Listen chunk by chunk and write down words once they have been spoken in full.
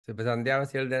සුබ සන්ධ්‍යාව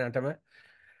සියලු දෙනාටම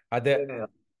අද වෙනවා.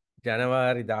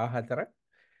 ජනවාරි 14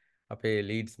 අපේ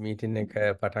ලීඩ්ස් මීටින් එක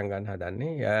පටන් ගන්න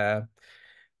හදන්නේ.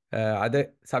 අද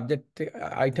සබ්ජෙක්ට්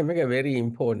අයිටම් එක very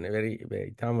important very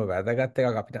ඉතාම වැදගත්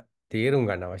එකක් අපිට තේරුම්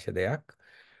ගන්න අවශ්‍ය දෙයක්.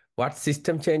 What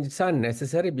system changes are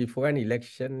necessary before an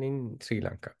election in Sri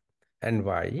Lanka and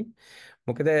why?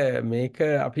 මොකද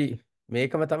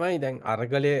මේකම තමයි දැන්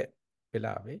අරගලය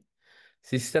වෙලාවේ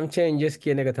සිස්ටම් චේන්ජස්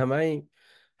කියන එක තමයි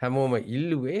හැමෝම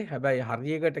ඉල්ලුවේ. හැබැයි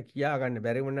හරියකට කියා ගන්න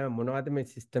බැරි වුණා මොනවද මේ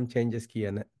සිස්ටම් චේන්ජස්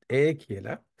කියන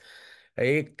කියලා.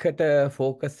 ඒකට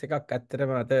ફોකස් එකක්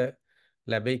ඇත්තටම අද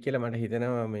ලැබෙයි කියලා මට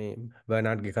හිතෙනවා මේ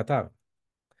බර්නාඩ්ගේ කතාව.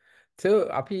 So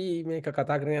අපි මේක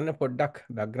කතා කරගෙන යන පොඩ්ඩක්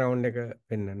බෑග්ග්‍රවුන්ඩ් එක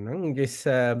පෙන්නන්නම්. this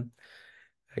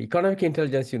economic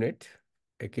intelligence unit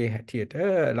එකේ හැටියට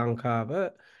ලංකාව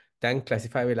දැන්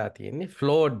ක්ලාසිෆයි වෙලා තියෙන්නේ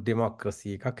flawed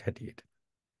democracy එකක් හැටියට.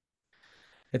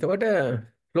 එතකොට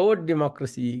ෆ්ලෝඩ්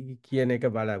ඩෙමොක්‍රසි කියන එක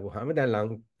බලගුවාම දැන්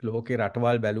ලෝකේ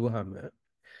රටවල් බැලුවාම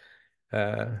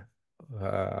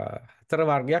හතර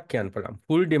වර්ගයක් කියන්න පුළුවන්.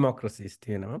 ෆුල් ඩෙමොක්‍රසිස්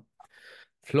තියෙනවා.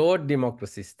 ෆ්ලෝඩ්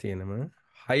ඩෙමොක්‍රසිස් තියෙනවා.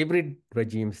 හයිබ්‍රිඩ්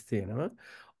රෙජිම්ස් තියෙනවා.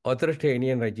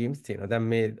 ඔතොරිටේරියන් රෙජිම්ස් තියෙනවා. දැන්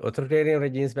මේ ඔතොරිටේරියන්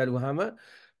රෙජිම්ස් බැලුවාම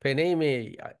පෙනෙයි මේ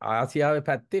ආසියාවේ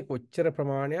පැත්තේ කොච්චර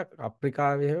ප්‍රමාණයක්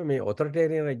අප්‍රිකාවේ මේ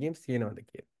ඔතොරිටේරියන් රෙජිම්ස් තියෙනවද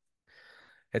කියලා.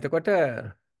 එතකොට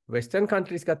වෙස්ටර්න්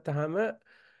කන්ට්‍රීස් ගත්තාම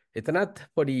එතනත්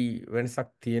පොඩි වෙනසක්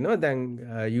තියෙනවා. දැන්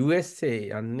USA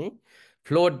යන්නේ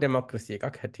ෆ්ලෝඩ් ඩෙමොක්‍රසි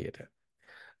එකක් හැටියට.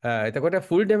 එතකොට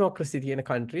ෆුල් ඩෙමොක්‍රසි තියෙන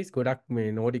කන්ට්‍රීස් ගොඩක්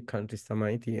මේ නෝඩික් කන්ට්‍රීස්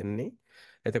තමයි තියෙන්නේ.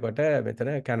 එතකොට මෙතන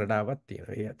කැනඩාවත්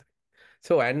තියෙනවා ඒ අතර.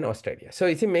 So and Australia. So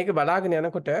ඉතින් මේක බලාගෙන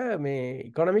යනකොට මේ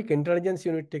economic intelligence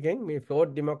unit එකෙන් මේ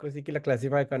flawed democracy කියලා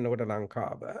classify කරනකොට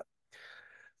ලංකාව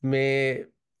මේ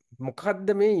මොකද්ද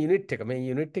මේ යුනිට් එක? මේ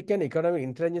යුනිට් එක කියන්නේ economic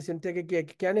intelligence unit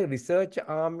එක කියන්නේ research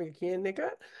arm එක කියන එක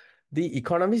the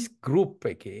economist group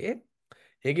එකේ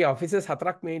ඒකේ offices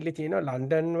හතරක් mainly තියෙනවා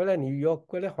ලන්ඩන් වල,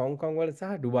 නිව්යෝර්ක් වල, හොංකොං වල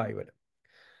සහ ඩුබායි වල.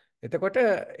 එතකොට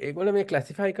ඒගොල්ලෝ මේ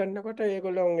classify කරනකොට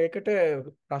ඒගොල්ලෝ ඒකට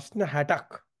ප්‍රශ්න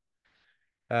 60ක්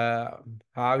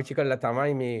පාවිච්චි කරලා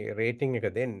තමයි මේ රේටිං එක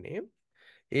දෙන්නේ.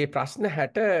 ඒ ප්‍රශ්න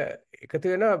 60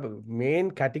 එකතු වෙන මේන්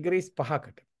කැටගරිස්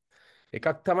පහකට.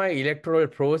 එකක් තමයි electoral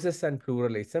process and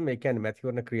pluralism, ඒ කියන්නේ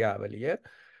මැතිවරණ ක්‍රියාවලිය,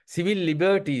 civil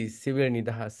liberties, සිවිල්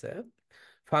නිදහස,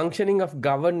 functioning of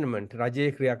government,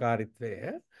 රජයේ ක්‍රියාකාරීත්වය,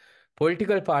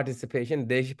 political participation,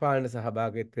 දේශපාලන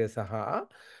සහභාගීත්වය සහ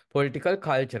political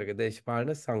culture එක,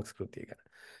 දේශපාලන සංස්කෘතිය ගැන.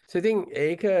 So ඉතින්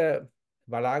ඒක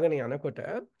බලාගෙන යනකොට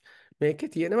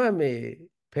මේකේ තියෙනවා මේ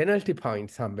penalty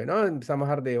points හම්බ වෙනවා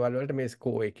සමහර දේවල් වලට මේ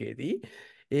ස්කෝර් එකේදී.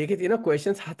 ඒකේ තියෙන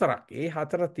questions හතරක්. ඒ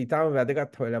හතරත් ඉතාම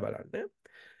වැදගත් හොයලා බලන්න.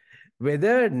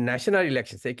 whether national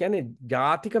elections ඒ කියන්නේ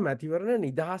ජාතික මැතිවරණ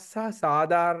නිදහස් සහ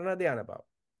සාධාරණද යන බව.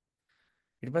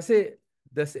 ඊට පස්සේ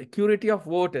the security of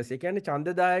voters ඒ කියන්නේ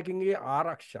ඡන්දදායකින්ගේ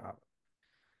ආරක්ෂාව.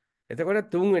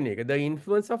 එතකොට තුන්වෙනි එක the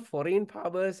influence of foreign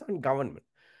powers on government.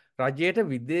 රජයට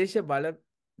විදේශ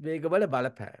වේගබල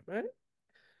බලපෑම.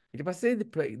 ඊට පස්සේ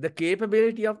the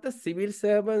capability of the civil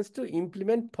servants to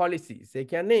implement policies. ඒ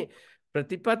කියන්නේ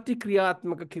ප්‍රතිපත්ති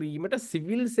ක්‍රියාත්මක කිරීමට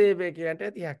සිවිල් සේවකයන්ට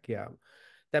ඇති හැකියාව.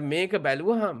 දැන් මේක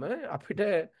බැලුවාම අපිට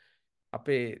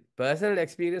අපේ පර්සනල්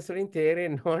එක්ස්පීරියන්ස් වලින්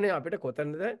තේරෙන්න ඕනේ අපිට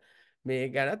කොතනද මේ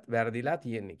ගැනත් වැරදිලා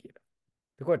තියෙන්නේ කියලා.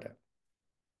 එතකොට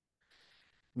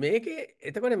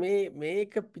එතකොට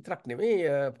මේක විතරක්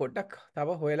නෙමෙයි පොඩ්ඩක්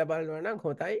තව හොයලා බලනවා නම්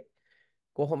හොඳයි.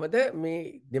 කොහොමද මේ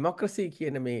ඩෙමොක්‍රසි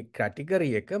කියන මේ කැටගරි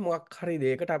එක මොකක් හරි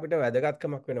දෙයකට අපිට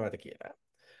වැදගත්කමක් වෙනවද කියලා.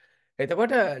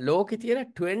 එතකොට ලෝකේ තියෙන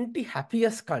 20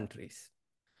 happiest countries.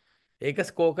 ඒක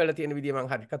ස්කෝර් කරලා තියෙන විදිය මම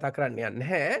හරි කතා කරන්න යන්නේ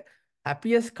නැහැ.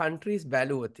 happiest countries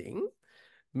බැලුවොතින්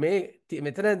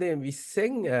මෙතන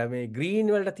 20න් මේ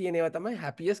ග්‍රීන් වලට තියෙන ඒවා තමයි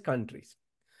happiest countries.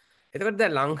 එතකොට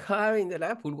දැන් ලංකාවේ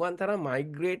ඉඳලා පුළුවන් තරම්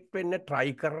මයිග්‍රේට් වෙන්න try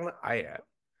කරන අය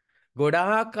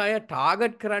ගොඩාක් අය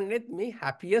ටාගට් කරන්නේත් මේ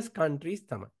happiest countries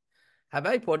තමයි.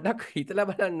 හැබැයි පොඩ්ඩක් හිතලා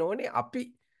බලන්න ඕනේ අපි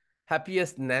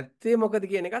happiest නැත්තේ මොකද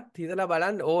කියන එකත් හිතලා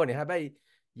බලන්න ඕනේ. හැබැයි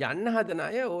යන්න හදන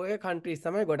අය ඔය countries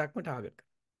තමයි ගොඩක්ම ටාගට් කරන්නේ.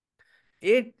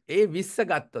 ඒ 20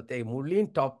 ගත්තොත් ඒ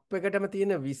මුලින් টොප් එකටම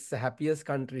තියෙන 20 happiest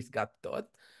countries ගත්තොත්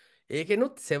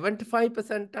ඒකෙනුත්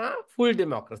 75% full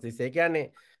democracies. ඒ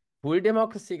කියන්නේ full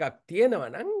democracy එකක් තියෙනවා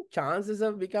නම් chances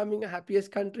of becoming a happiest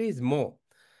country is more.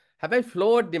 හැබැයි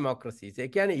flawed democracies ඒ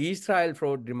කියන්නේ ඊශ්‍රායල්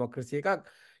flawed democracy එකක්,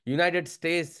 United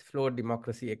States flawed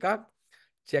democracy එකක්,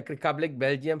 Czech Republic,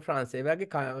 Belgium, France ඒ වගේ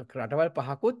රටවල්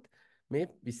පහකුත් මේ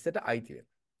 20ට අයිති වෙනවා.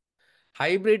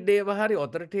 හයිබ්‍රිඩ් ඒවා හරි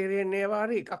ඔතොරිටේරියන් ඒවා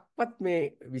හරි එකක්වත් මේ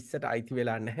 20ට අයිති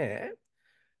වෙලා නැහැ.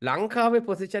 ලංකාවේ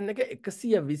පොසිෂන් එක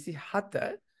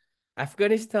 127,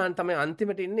 ඇෆ්ගනිස්තාන් තමයි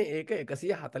අන්තිමට ඉන්නේ ඒක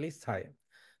 146.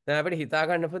 දැන් අපිට හිතා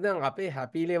ගන්න පුළුවන් අපේ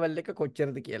හැපි ලෙවල් එක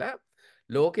කොච්චරද කියලා.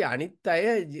 ලෝකේ අනිත් අය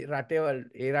රටවල්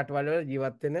ඒ රටවල් වල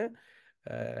ජීවත් වෙන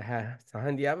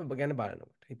සහන්දියාව ගැන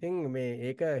බලනකොට. ඉතින් මේ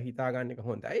ඒක හිතා ගන්න එක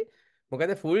හොඳයි.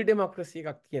 මොකද ෆුල් ඩෙමොක්‍රසි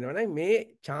එකක් තියෙනවනම් මේ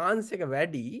chance එක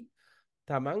වැඩි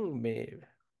තමන් මේ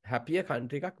හැපිය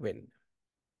කන්ට්‍රි එකක් වෙන්න.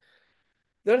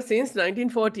 Then since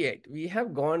 1948 we have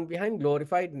gone behind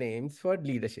glorified names for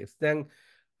leaderships. දැන්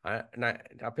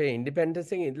අපේ ඉන්ඩිපෙන්ඩන්ස්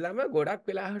එකෙන් ඉඳලාම ගොඩක්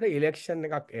වෙලාවට ඉලෙක්ෂන්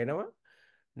එකක් එනවා.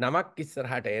 නමක්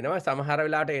ඉස්සරහට එනවා. සමහර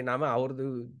වෙලාවට ඒ නම අවුරුදු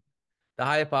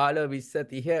 10 15 20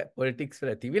 30 පොලිටික්ස්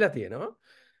වල තිබිලා තියෙනවා.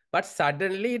 But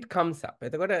suddenly it comes up.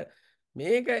 එතකොට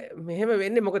මේක මෙහෙම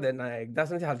වෙන්නේ මොකද?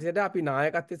 1947 අපි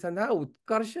නායකත්වය සඳහා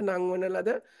උත්කර්ෂ නම් වන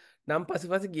ලද නම්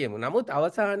පසුපස ගියමු. නමුත්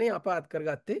අවසානයේ අපාත්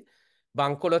කරගත්තේ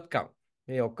බංකොලොත්කම්.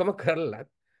 මේ ඔක්කොම කරලත්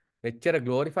මෙච්චර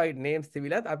glorified names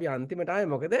තිබිලත් අපි අන්තිමට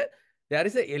ආයේ මොකද? there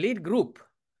is a elite group.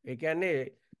 ඒ කියන්නේ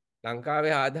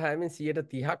ලංකාවේ ආදායමෙන්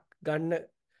 30% ගන්න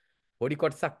පොඩි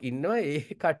කොටසක් ඉන්නවා. ඒ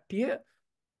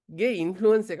කට්ටියගේ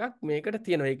ඉන්ෆ්ලුවන්ස් එකක් මේකට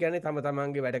තියෙනවා. ඒ කියන්නේ තම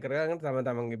තමන්ගේ වැඩ කරගන්න, තම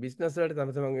තමන්ගේ බිස්නස් වලට,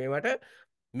 තම තමන්ගේ ඒවට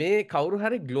මේ කවුරු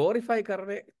හරි ග්ලෝරිෆයි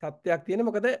කරන තත්ත්වයක් තියෙන.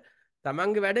 මොකද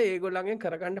තමන්ගේ වැඩ ඒගොල්ලන්ගෙන්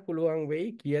කරගන්න පුළුවන් වෙයි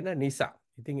කියන නිසා.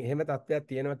 ඉතින් එහෙම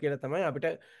තත්ත්වයක් තියෙනවා කියලා තමයි අපිට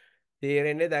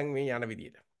තේරෙන්නේ දැන් මේ යන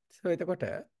විදියට. සෝ එතකොට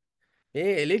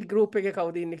මේ එලිට් ගෲප් එකේ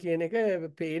කවුද ඉන්නේ කියන එක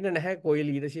පේන නැහැ කොයි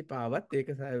ලීඩර්ෂිප් ආවත්. ඒක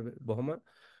බොහොම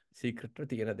සීක්‍රට්ව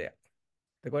තියෙන දෙයක්.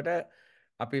 එතකොට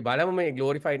අපි බලමු මේ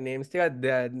ග්ලෝරිෆයිඩ් නේම්ස් ටික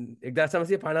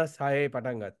 1956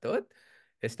 පටන් ගත්තොත්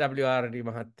SWRD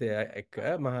මහත්තයා එක්ක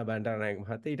මහා බණ්ඩාරනායක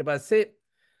මහත්තයා ඊට පස්සේ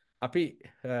අපි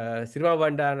සිරිමා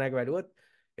බණ්ඩාරනායක වැඩුවොත්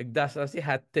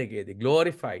 1971 දී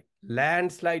ග්ලෝරිෆයිඩ්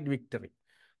ලෑන්ඩ්ස්ලයිඩ් වික්ටරි.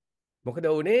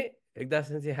 මොකද වුණේ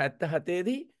 1977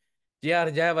 දී ජේ.ආර්.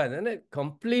 ජයවර්ධන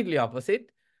completely opposite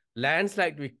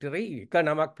ලෑන්ඩ්ස්ලයිඩ් වික්ටරි එක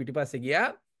නමක් පිටිපස්සේ ගියා.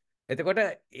 එතකොට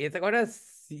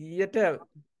 100ට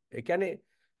ඒ කියන්නේ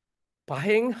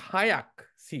 5/6ක්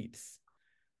සීට්ස්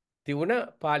තිබුණ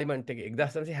පාර්ලිමේන්තු එකේ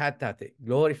 1977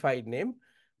 ග්ලෝරිෆයිඩ් නේම්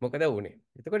මොකද වුණේ.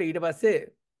 එතකොට ඊට පස්සේ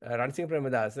රණසිංහ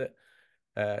ප්‍රේමදාස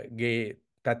ගේ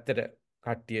පැත්තට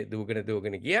කට්ටිය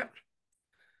දූගෙන ගියා.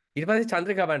 ඊට පස්සේ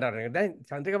චන්ද්‍රිකා බණ්ඩාරනායක දැන්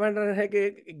චන්ද්‍රිකා බණ්ඩාරනායක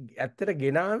ඇත්තට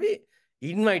ගෙනාවේ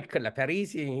ඉන්වයිට් කරලා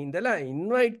පැරිසියෙන් ඉඳලා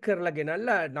ඉන්වයිට් කරලා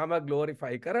ගෙනල්ලා නම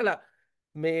ග්ලෝරිෆයි කරලා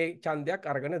මේ ඡන්දයක්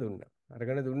අරගෙන දුන්නා.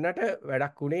 අරගෙන දුන්නට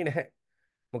වැඩක් උනේ නැහැ.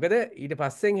 මොකද ඊට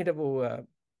පස්සෙන් හිටපු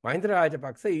මහින්ද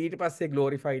රාජපක්ෂ ඊට පස්සේ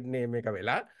ග්ලෝරිෆයිඩ් නේම් එක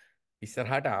වෙලා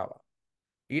ඉස්සරහට ආවා.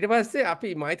 ඊට පස්සේ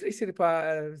අපි මෛත්‍රී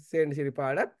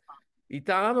සිරිපාලත්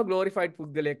ඊටාම ග්ලෝරිෆයිඩ්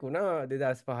පුද්ගලයෙක් වුණා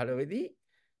 2015 දී.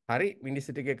 හරි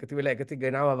මිනිස්සු ටික එකතු වෙලා එකතු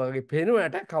ගෙනාවා වගේ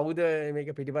පේනුනට කවුද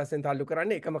මේක පිටිපස්සෙන් තල්ලු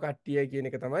කරන්නේ එකම කට්ටිය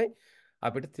කියන එක තමයි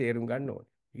අපිට තේරුම් ගන්න ඕනේ.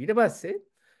 ඊට පස්සේ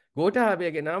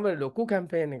ගෝඨාභයගේ නාම ලොකු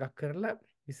කැම්පේන් එකක් කරලා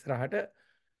ඉස්සරහට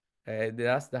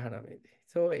 2019 දී.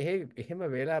 So එහෙම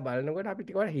වෙලා බලනකොට අපි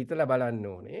ටිකක් හිතලා බලන්න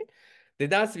ඕනේ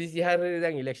 2026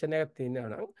 දැන් ඉලෙක්ෂන් එකක් තියෙනවා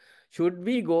නම් should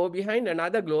we go behind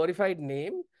another glorified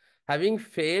name having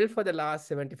failed for the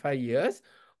last 75 years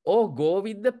or go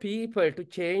with the people to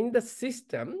change the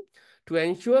system to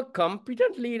ensure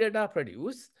competent leaders are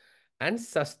produced and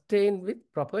sustained with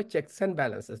proper checks and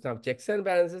balances. Now checks and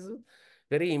balances is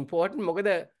very important. මොකද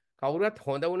කවුරුත්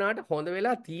හොඳ වුණාට හොඳ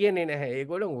වෙලා තියෙන්නේ නැහැ.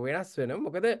 ඒගොල්ලෝ වෙනස් වෙනවා.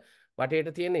 මොකද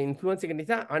වටේට තියෙන ඉන්ෆ්ලුවන්ස් එක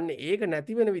නිසා අන්න ඒක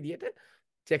නැති වෙන විදියට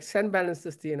checks and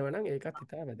balances තියෙනවා නම් ඒකත්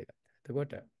ඉතා වැදගත්.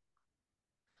 එතකොට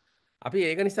අපි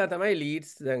ඒක නිසා තමයි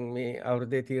ලීඩ්ස් දැන් මේ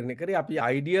අවුරුද්දේ තීරණය කරේ අපි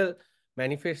ideal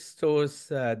manifestos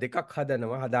දෙකක්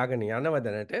හදාගෙන යනවා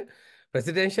දැනට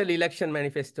presidential election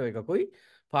manifesto එකකුයි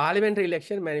parliamentary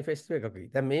election manifesto එකකුයි.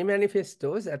 දැන් මේ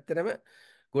manifestos ඇත්තටම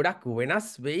ගොඩක් වෙනස්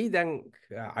වෙයි. දැන්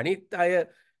අනිත් අය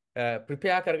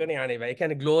ප්‍රිපෙයාර් කරගෙන යන්නේ. ඒ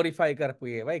කියන්නේ ග්ලෝරිෆයි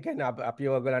කරපු ඒවා. ඒ කියන්නේ අපි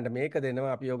ඔයගලන්ට මේක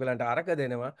දෙනවා, අපි ඔයගලන්ට අරක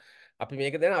දෙනවා. අපි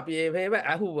මේක දෙනවා, අපි ඒව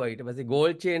ඇහුවා. ඊට පස්සේ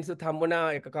ගෝල්ඩ් චේන්ස් උත් හම්බුණා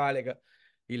එක කාලෙක.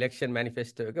 ඉලෙක්ෂන්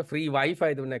මැනිෆෙස්ටෝ එක ෆ්‍රී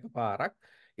වයිෆයි දුන්න එක පාරක්.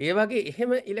 ඒ වගේ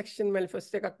එහෙම ඉලෙක්ෂන්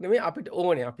මැනිෆෙස්ටෝ එකක් නෙමෙයි අපිට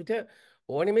ඕනේ. අපිට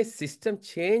ඕනේ මේ සිස්ටම්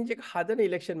චේන්ජ් එක හදන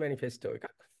ඉලෙක්ෂන් මැනිෆෙස්ටෝ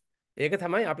එකක්. ඒක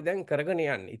තමයි අපි දැන් කරගෙන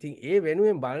යන්නේ. ඉතින් ඒ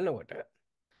වෙනුවෙන් බලනකොට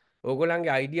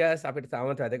ඕගොල්ලන්ගේ අයිඩියාස් අපිට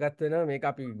තාමත් වැදගත් වෙනවා. මේක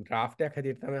අපි ඩ්‍රාෆ්ට් එකක්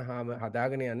හැටියට තමයි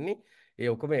හදාගෙන යන්නේ. ඒ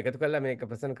ඔක්කොම එකතු කරලා මේක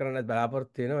ප්‍රසන්ට් කරන්නත්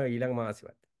බලාපොරොත්තු වෙනවා ඊළඟ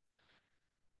මාසෙවත්.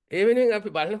 ඒ වෙනුවෙන් අපි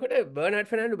බලනකොට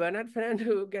බර්නාඩ්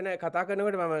ෆර්නැන්ඩෝ ගැන කතා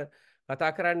කරනකොට මම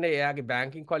කතා කරන්නේ එයාගේ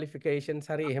බැංකින්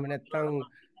ක්වොලිෆිකේෂන්ස් හරි එහෙම නැත්නම්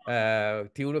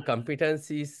තියුණු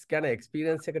competencies ගැන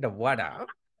experience එකට වඩා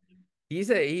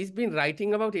he's been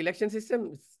writing about election system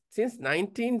since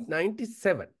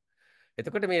 1997.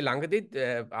 එතකොට මේ ළඟදිත්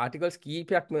ආටිකල්ස්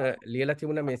කීපයක්ම ලියලා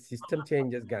තිබුණා මේ සිස්ටම්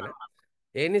චේන්ජස් ගැන.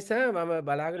 ඒ නිසා මම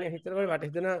බලාගෙන හිතනකොට මට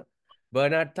හිතුණා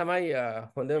බර්නාඩ් තමයි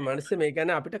හොඳ මනුස්සය මේ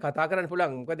ගැන අපිට කතා කරන්න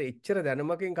පුළුවන්. මොකද එච්චර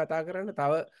දැනුමකින් කතා කරන්න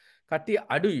තව කට්ටිය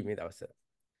අඩුයි මේ දවස්වල.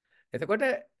 එතකොට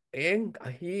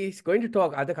he is going to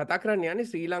talk අද කතා කරන්න යන්නේ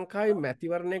ශ්‍රී ලංකාවේ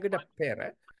මැතිවරණයකට පෙර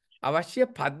අවශ්‍ය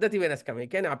පද්ධති වෙනස්කම. ඒ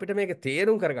කියන්නේ අපිට මේක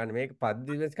තේරුම් කරගන්න මේක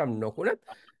පද්ධති වෙනස්කම් නොකුණත්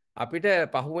අපිට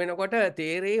පහු වෙනකොට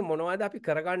තේරෙයි මොනවද අපි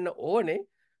කරගන්න ඕනේ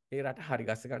ඒ රට හරි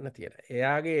ගස්ස ගන්න තියෙනවා.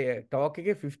 එයාගේ ටෝක්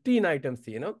එකේ 15 items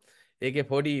තියෙනවා. ඒකේ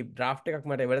පොඩි ඩ්‍රාෆ්ට් එකක්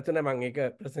මට එවල තුන මම ඒක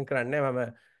ප්‍රසන්ට් කරන්නේ නැහැ. මම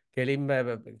කෙලින්ම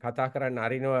කතා කරන්න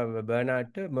අරිනවා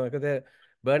බර්නාඩ්ට. මොකද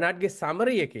බර්නාඩ්ගේ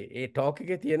සමරි එකේ ඒ ටෝක්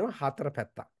එකේ තියෙනවා 4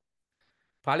 පැත්තක්.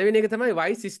 පළවෙනි එක තමයි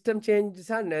why system changes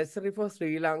are necessary for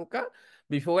Sri Lanka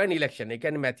before an election. ඒ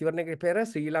කියන්නේ මැතිවරණයකට පෙර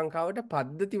ශ්‍රී ලංකාවට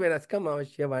පද්ධති වෙනස්කම්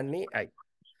අවශ්‍ය වන්නේ ඇයි?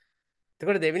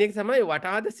 එතකොට දෙවෙනි එක තමයි what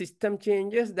are the system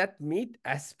changes that meet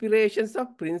aspirations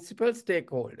of principal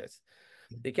stakeholders.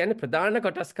 ඒ කියන්නේ ප්‍රධාන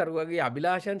කොටස්කරුවගේ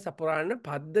අභිලාෂයන් සපුරාන්න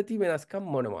පද්ධති වෙනස්කම්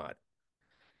මොනවාද?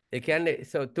 ඒ කියන්නේ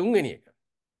තුන්වෙනි එක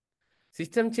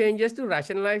system changes to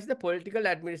rationalize the political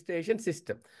administration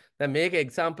system. දැන් මේක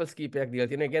examples කීපයක් දීලා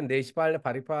තියෙනවා. ඒ කියන්නේ දේශපාලන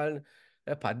පරිපාලන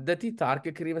පද්ධති තාර්ක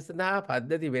කිරීම සඳහා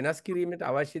පද්ධති වෙනස් කිරීමට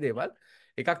අවශ්‍ය දේවල්.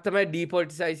 එකක් තමයි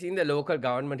depoliticizing the local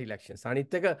government elections.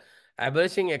 අනිත් එක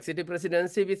abolishing executive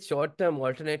presidency with short term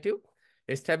alternative,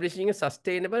 establishing a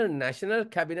sustainable national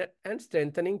cabinet and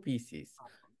strengthening PCs.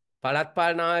 පළාත්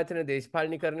පාලන ආයතන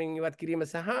දේශපාලනීකරණයෙන් ඉවත් කිරීම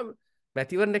සහ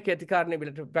මැතිවරණ කැතිකාරණය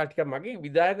ටික මගින්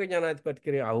විධායක ජනාධිපති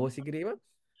කිරීම අහෝසි කිරීම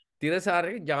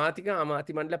තිරසාරක ජාතික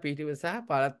අමාත්‍ය මණ්ඩල පිහිටුව සහ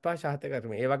පළාත් පා ශාත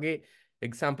කර්ම. ඒ වගේ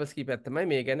එක්සැම්පල්ස් කීපයක් තමයි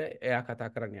මේ ගැන එයා කතා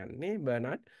කරන්න යන්නේ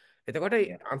බර්නාඩ්. එතකොට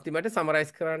අන්තිමට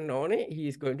සමරයිස් කරන්න ඕනේ he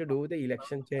is going to do the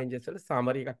election changes වල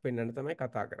සමරි එකක් පෙන්වන්න තමයි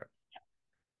කතා කරන්නේ.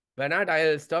 Bernard,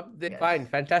 I'll stop there. Yes. Fine,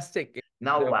 fantastic.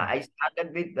 Now I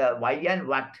started with why and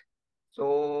what. So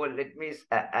let me,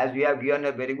 as we have given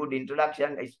a very good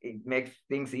introduction, it makes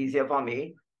things easier for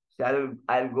me. So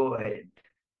I'll go ahead.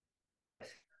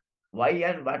 Why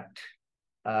and what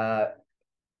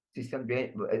system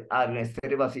are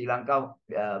necessary for Sri Lanka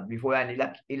before an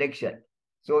election?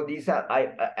 So these are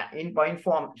in point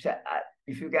form.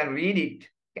 If you can read it,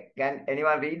 can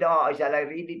anyone read or shall I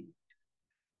read it?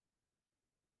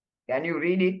 Can you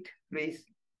read it, please?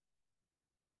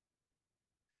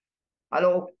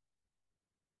 Hello?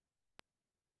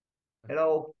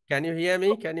 Hello? Can you hear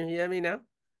me? Can you hear me now?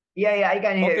 Yeah, I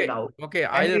can hear you now. Okay,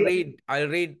 I'll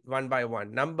read one by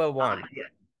one. Number one, yeah.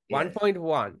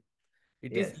 1.1.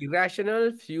 It Yes. is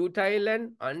irrational, futile,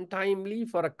 and untimely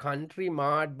for a country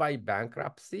marred by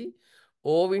bankruptcy,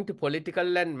 owing to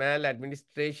political and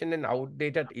maladministration and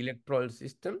outdated electoral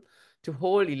system, to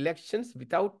hold elections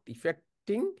without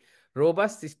effecting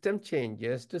robust system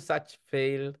changes to such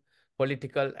failed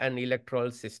political and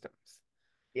electoral systems.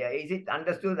 Yeah, is it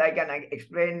understood? I can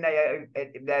explain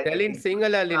that. Tell in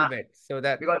single a little bit so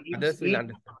that others will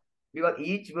understand. Because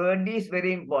each word is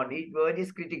very important. Each word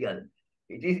is critical.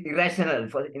 It is irrational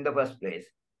in the first place.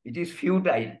 It is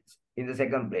futile in the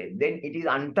second place. Then it is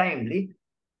untimely,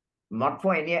 not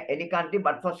for any country,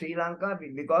 but for Sri Lanka,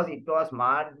 because it was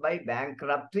marred by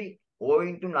bankruptcy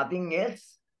owing to nothing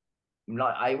else.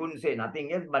 I wouldn't say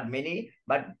nothing else,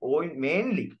 but owing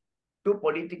mainly to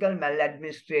political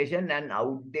maladministration and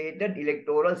outdated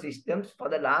electoral systems for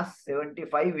the last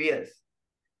 75 years.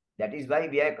 That is why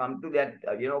we have come to that,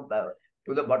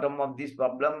 to the bottom of this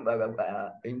problem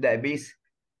in the abyss.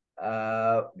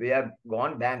 We have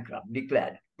gone bankrupt,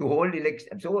 declared, to hold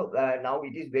election. So now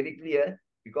it is very clear,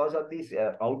 because of this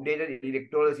outdated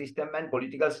electoral system and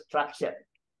political structure,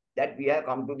 that we have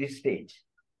come to this stage.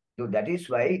 So that is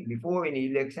why before any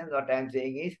elections, what I am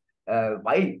saying is,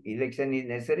 why election is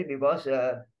necessary, because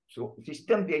so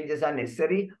system changes are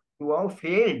necessary to our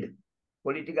failed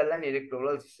political and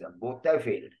electoral system. Both have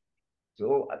failed.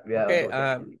 So we are okay.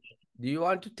 Do you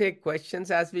want to take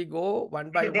questions as we go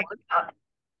one by one?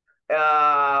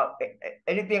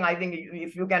 Anything, I think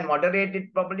if you can moderate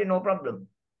it properly, no problem.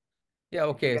 Yeah,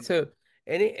 okay. So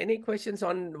any questions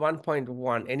on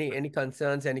 1.1? Any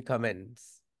concerns, any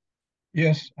comments?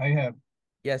 Yes, I have.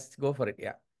 Yes, go for it.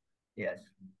 Yeah. Yes.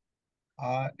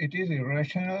 It is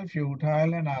irrational,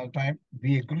 futile, and all time.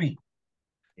 We agree.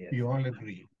 Yes. We all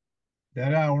agree.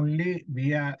 There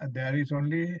is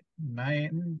only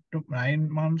 9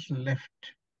 months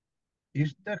left.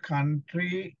 Is the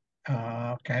country,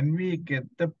 can we get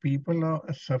the people,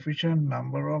 a sufficient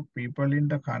number of people in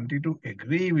the country to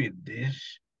agree with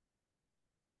this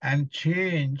and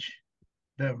change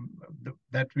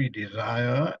that we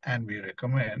desire and we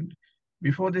recommend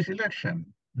before this election?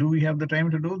 Do we have the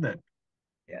time to do that?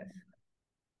 Yes.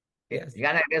 Yes.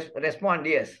 Can I respond?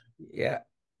 Yes. Yeah.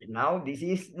 Now, this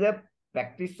is the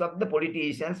practice of the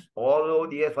politicians all over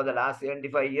the years. For the last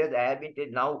 75 years, I have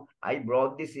been now, I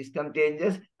brought the system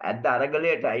changes at the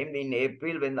Aragale time in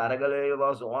April when the Aragale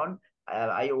was on.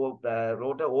 I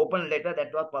wrote an open letter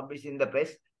that was published in the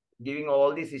press, giving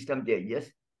all the system changes.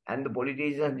 And the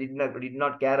politicians did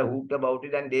not care a hoot about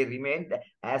it, and they remained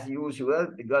as usual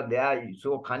because they are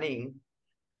so cunning.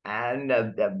 And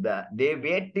they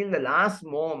wait till the last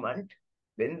moment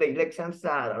when the elections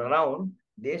are around.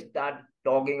 They start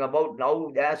talking about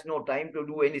now there's no time to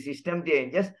do any system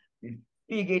changes. If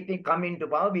we come into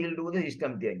power, we'll do the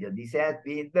system changes. This has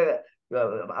been this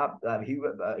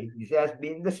has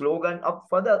been the slogan of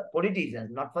for the politicians,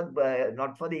 not for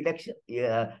the election,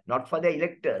 not for the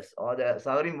electors or the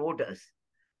sovereign voters.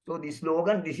 So the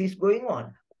slogan, this is going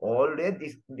on.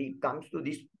 Always this comes to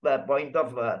this point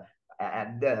of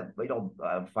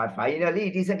finally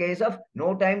it is a case of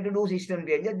no time to do system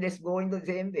changes. Let's go in the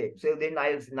same way. So then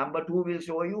number 2 will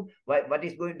show you what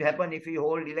is going to happen if we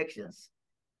hold elections.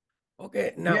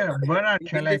 Okay, now Yeah, Bernard, in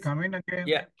shall I this- come in again?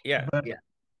 Yeah.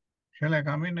 Shall I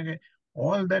come in again?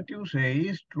 All that you say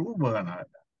is true, Bernard.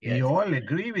 We Yes. all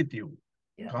agree with you.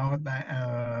 Yeah.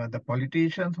 The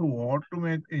politicians who ought to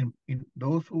make,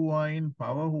 those who are in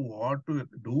power who ought to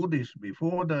do this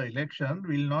before the election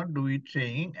will not do it,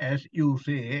 saying, as you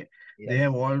say, they Yes.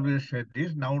 have always said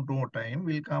this, now no time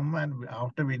will come and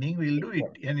after winning we'll do it,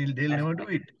 and they'll never do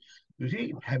it. You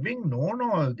see, having known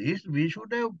all this, we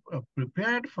should have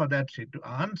prepared for that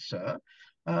answer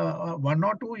 1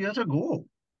 or 2 years ago.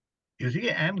 You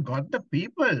see, and got the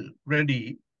people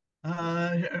ready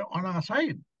on our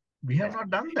side. We have not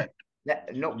done that.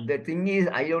 No, the thing is,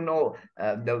 I don't know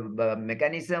the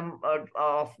mechanism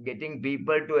of getting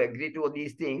people to agree to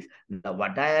these things. Now,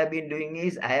 what I have been doing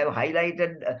is I have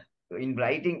highlighted in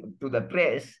writing to the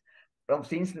press from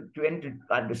since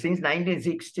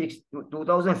 1960 to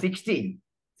 2016.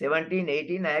 17,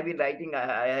 18, I have been writing.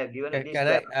 I have given this.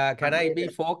 Can I be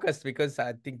focused, because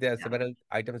I think there are several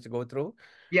items to go through.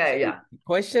 Yeah, So yeah. the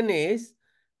question is,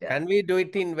 Yeah. can we do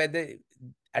it in whether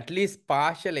at least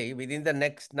partially within the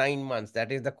next 9 months?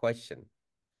 That is the question.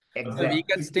 Exactly. So we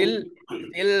can still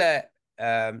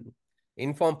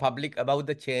inform public about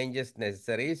the changes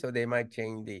necessary, so they might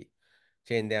change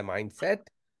their mindset.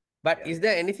 But is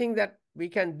there anything that we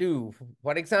can do?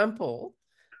 For example,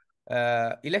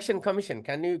 election commission.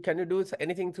 Can you do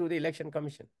anything through the election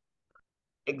commission?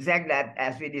 Exactly,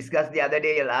 as we discussed the other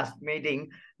day, last meeting,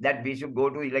 that we should go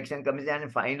to election commission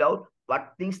and find out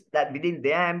what things that within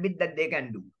their ambit that they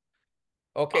can do.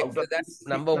 Okay, so that's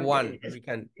number 1. We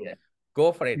can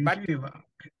go for it. You But see,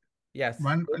 yes,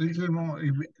 one little more,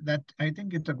 that I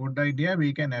think it's a good idea.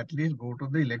 We can at least go to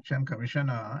the election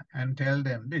commissioner and tell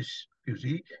them this. You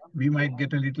see, we might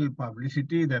get a little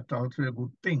publicity. That's also a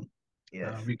good thing.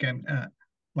 Yes. We can,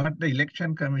 but the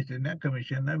election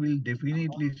commissioner will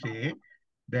definitely say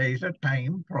there is a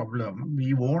time problem.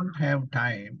 We won't have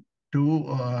time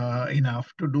to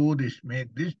enough to do this,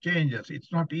 make these changes.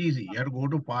 It's not easy. You have to go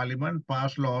to parliament,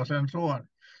 pass laws, and so on.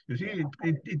 You see,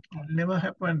 it never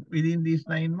happened within these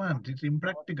 9 months. It's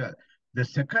impractical. The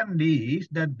second is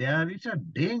that there is a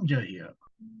danger here.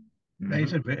 There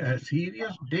is a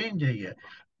serious danger here.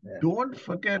 Don't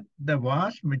forget, the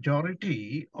vast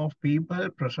majority of people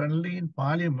presently in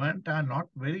parliament are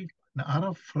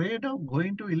afraid of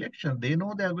going to election. They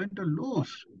know they are going to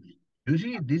lose. You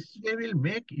see, this they will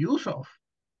make use of.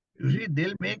 You see,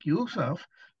 they'll make use of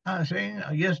saying,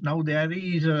 yes, now there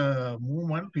is a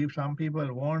movement. Some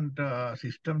people want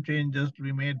system changes to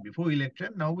be made before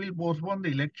election. Now we'll postpone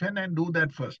the election and do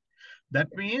that first.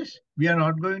 That means we are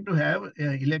not going to have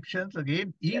elections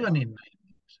again, even in 9 months.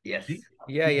 Yes. See?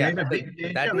 yeah. There's a big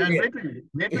danger. That And is,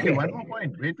 wait, will you, one more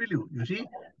point. Wait, will you? You see,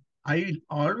 I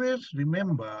always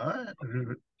remember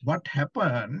what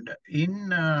happened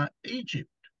in Egypt.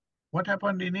 What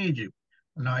happened in Egypt?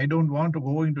 Now, I don't want to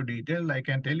go into detail. I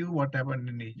can tell you what happened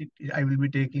in Egypt. I will be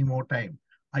taking more time.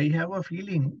 I have a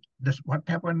feeling that what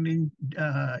happened in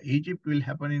Egypt will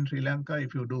happen in Sri Lanka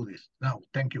if you do this. Now,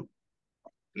 thank you.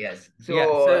 Yes.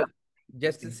 so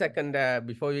just a second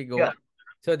before we go. Yeah.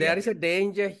 So there is a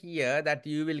danger here that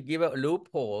you will give a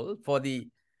loophole for the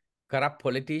corrupt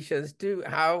politicians to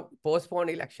have postponed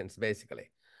elections,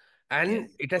 basically. And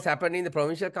it has happened in the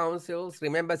provincial councils.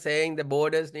 Remember saying the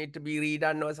borders need to be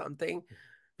redone or something?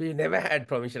 We never had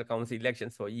provincial council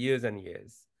elections for years and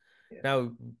years. Yeah.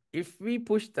 Now, if we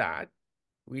push that,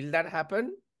 will that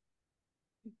happen?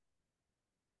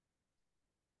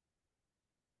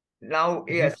 Now,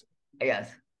 yes. Can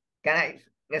I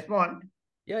respond?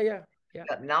 Yeah.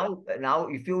 Now,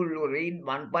 if you read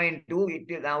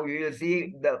 1.2, now you will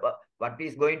see what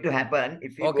is going to happen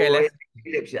if you Okay, go in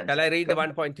elections. Shall I read the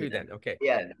 1.2 then? Okay.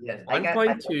 Yes.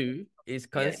 1.2 is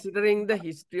considering the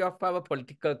history of our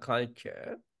political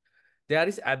culture. there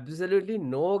is absolutely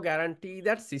no guarantee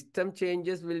that system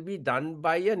changes will be done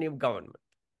by a new government,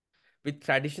 with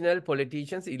traditional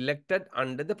politicians elected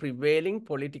under the prevailing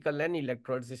political and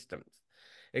electoral systems.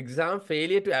 Example,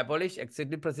 failure to abolish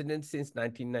executive presidents since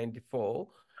 1994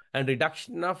 and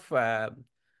reduction of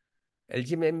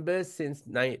LG members since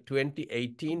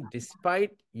 2018,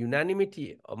 despite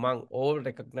unanimity among all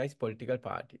recognized political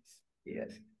parties. Yes,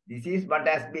 this is what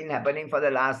has been happening for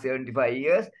the last 75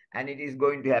 years, and it is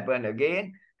going to happen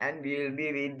again. And we will be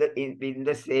in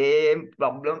the same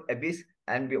problem abyss,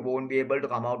 and we won't be able to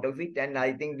come out of it. And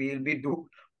I think we will be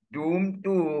doomed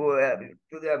to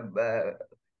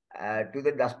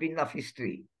the dustbin of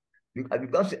history.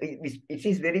 Because it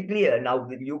is very clear now.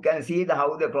 You can see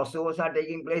how the crossovers are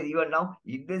taking place even now.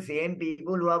 It's the same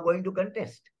people who are going to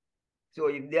contest. So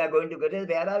if they are going to contest,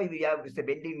 where are we? We are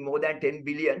spending more than 10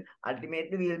 billion.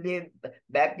 Ultimately, we will be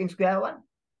back in square one.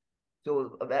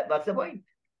 So what's the point?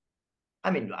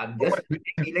 I mean, I'm just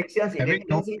elections.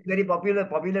 Elections is very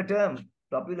popular term,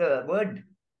 popular word.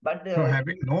 But so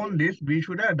having known this, we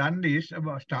should have done this,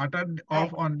 started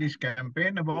off on this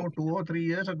campaign about 2 or 3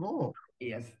 years ago.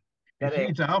 Yes. You see,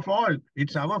 it's our fault.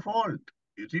 It's our fault.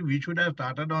 You see, we should have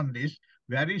started on this.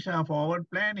 Where is our forward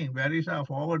planning? Where is our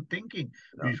forward thinking?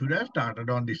 No. We should have started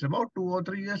on this about 2 or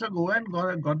 3 years ago and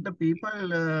got the people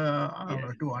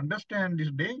to understand this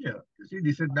danger. You see,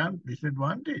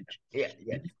 disadvantage. Yeah,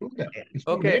 yes.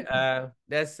 Okay,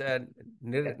 there's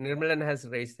Nirmalan has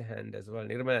raised the hand as well.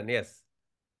 Nirmalan, yes.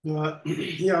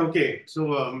 Yeah, okay.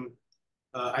 So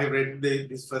I read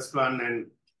this first one and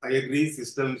I agree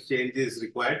systems change is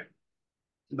required.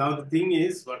 Now, the thing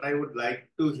is, what I would like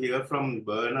to hear from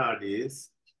Bernard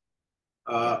is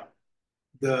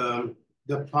the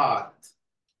path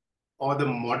or the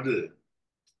model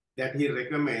that he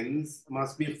recommends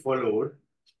must be followed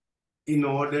in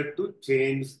order to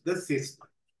change the system.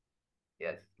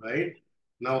 Yes. Right?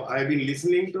 Now, I've been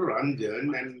listening to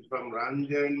Ranjan, and from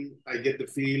Ranjan, I get the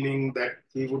feeling that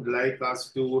he would like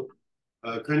us to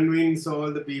convince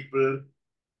all the people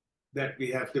that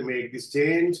we have to make this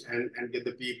change and get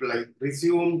the people, I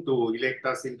presume, to elect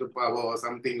us into power or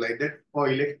something like that, or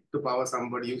elect to power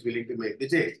somebody who's willing to make the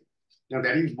change. Now,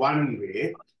 that is one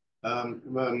way,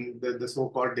 the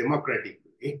so-called democratic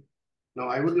way. Now,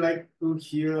 I would like to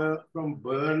hear from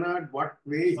Bernard what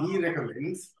way he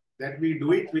recommends that we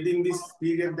do it within this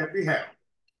period that we have.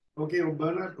 Okay,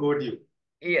 Bernard, over to you.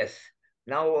 Yes.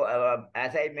 Now,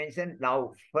 as I mentioned,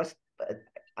 now first,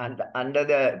 under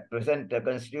the present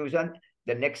constitution,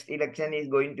 the next election is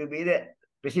going to be the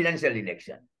presidential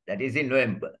election. That is in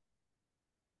November.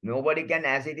 Nobody can,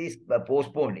 as it is,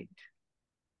 postpone it.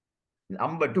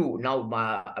 Number two, now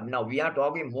we are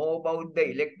talking more about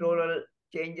the electoral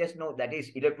changes. No, that is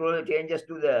electoral changes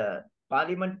to the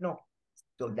parliament. No,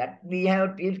 so that we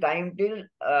have time till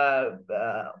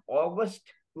August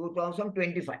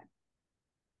 2025.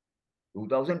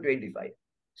 2025.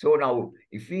 So now,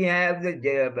 if we have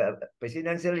the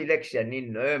presidential election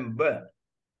in November,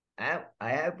 I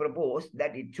have proposed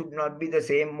that it should not be the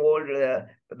same old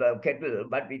kettle,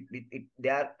 but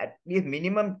there are at least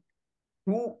minimum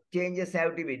 2 changes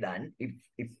have to be done.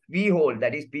 If we hold,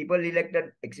 that is, people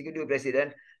elected executive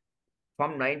president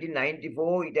from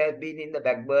 1994, it has been in the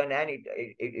backburn and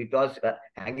it was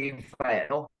hanging fire.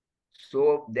 No?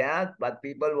 So there, what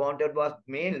people wanted was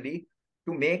mainly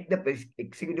to make the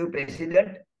executive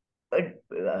president a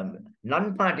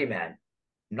non-party man,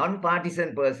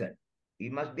 non-partisan person. He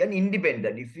must be an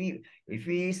independent. If he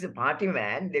is a party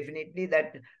man, definitely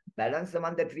that balance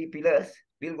among the 3 pillars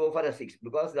will go for a 6,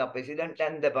 because the president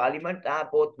and the parliament are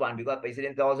both one, because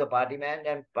president is also party man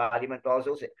and parliament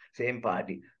also same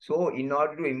party. So in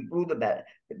order to improve the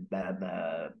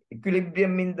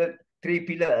equilibrium in the 3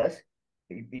 pillars,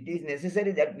 it is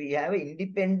necessary that we have an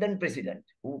independent president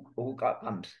who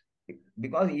comes.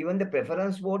 Because even the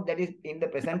preference vote that is in the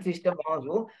present system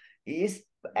also is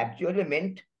actually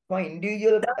meant for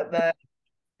individual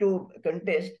to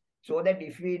contest, so that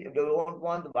if we don't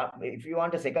want, if you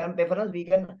want a second preference, we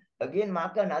can again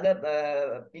mark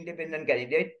another independent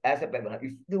candidate as a preference.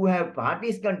 If you have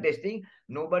parties contesting,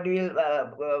 nobody will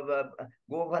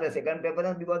go for a second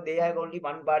preference, because they have only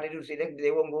one party to select.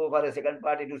 They won't go for a second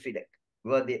party to select,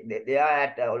 because they are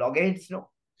at loggerheads, no.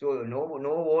 So no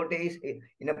voter is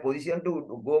in a position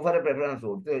to go for a preference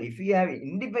vote. So if we have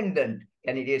independent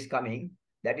candidates coming,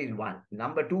 that is one.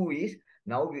 Number 2 is,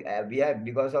 now we have,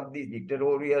 because of this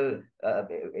dictatorial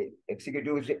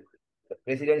executive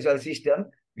presidential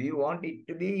system, we want it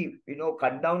to be,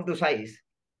 cut down to size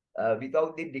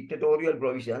without the dictatorial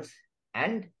provisions,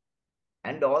 and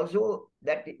also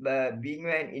that being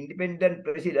an independent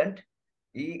president,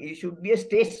 he should be a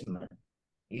statesman.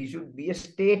 He should be a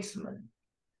statesman.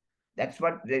 That's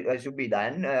what should be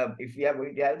done if we are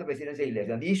going to have the presidential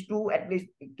election. These two, at least,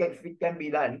 it can be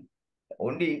done.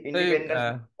 Only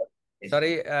independent.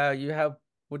 Sorry, you have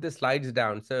put the slides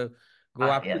down. So go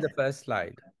up to Yes. the first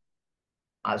slide.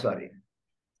 Sorry.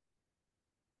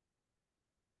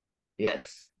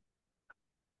 Yes.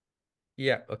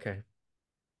 Yeah, okay.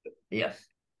 Yes.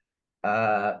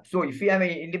 So if we have an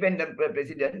independent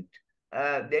president,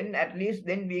 then at least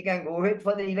then we can go ahead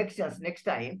for the elections next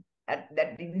time. At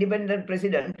that independent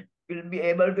president will be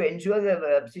able to ensure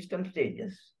the system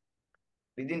changes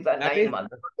within 9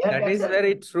 months. That is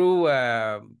very true,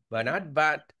 Bernard.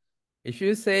 But if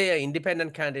you say an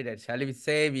independent candidate, shall we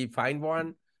say we find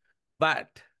one, but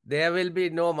there will be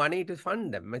no money to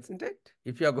fund them, isn't it?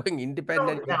 If you are going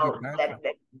independent, now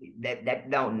that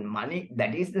down money,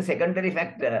 that is the secondary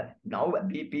factor. Now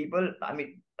people, I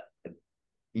mean,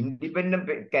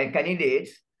 independent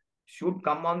candidates should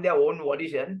come on their own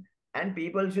volition, and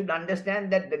people should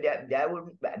understand that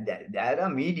there are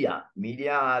media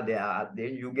are there.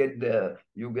 Then you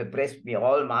get press,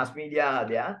 all mass media are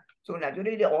there. So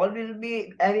naturally, they all will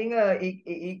be having a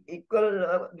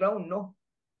equal ground, no?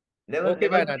 Okay,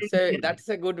 Bernard. So that's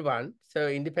a good one. So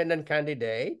independent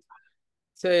candidate.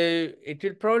 So it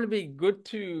will probably be good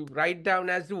to write down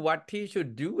as to what he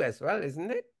should do as well, isn't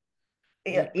it?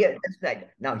 Yeah, that's right.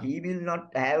 Now, he will not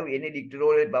have any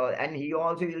dictatorial power, and he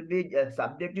also will be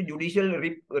subject to judicial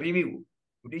review.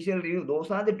 Judicial review, those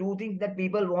are the two things that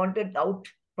people wanted out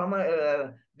from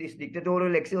this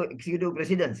dictatorial executive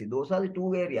presidency. Those are the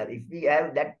two areas. If we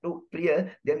have that two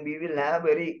clear, then we will have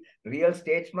very real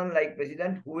statesman like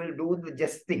president who will do the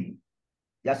just thing,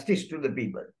 justice to the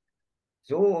people.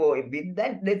 So with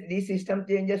that, these system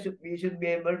changes, we should be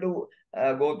able to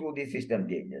go through these system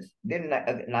changes. Then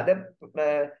another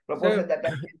proposal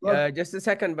just a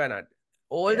second, Bernard.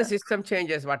 All the system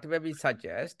changes, whatever we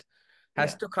suggest,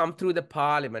 has to come through the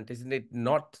parliament, isn't it?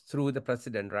 Not through the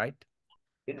president, right?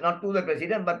 It's not to the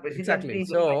president, but president exactly. is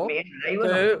So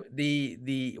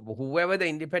the whoever the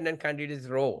independent candidate's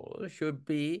role should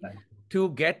be to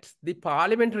get the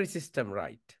parliamentary system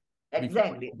right.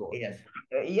 Exactly. Yes.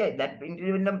 That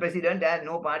independent president has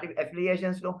no party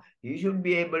affiliations. No, he should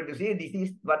be able to say this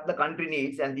is what the country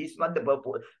needs and this is what the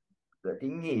purpose. The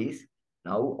thing is,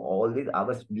 now all this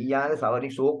we are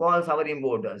the so-called sovereign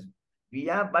voters. We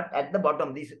are, but at the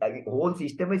bottom, this whole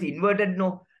system is inverted.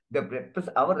 No,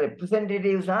 our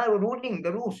representatives are ruling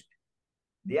the roost.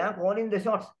 They are calling the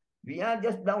shots. We are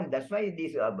just down. That's why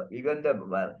this even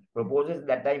the proposals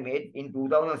that I made in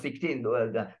 2016,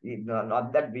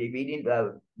 not that we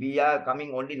didn't, we are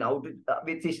coming only now to,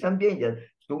 with system changes.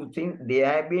 So since they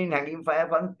have been hanging fire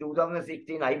from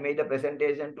 2016, I made a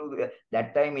presentation to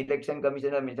that time election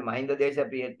commissioner, Mr. Mahinda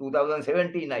Deshapriya,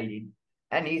 2017 I did.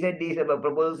 And he said these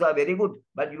proposals are very good,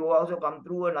 but you also come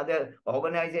through another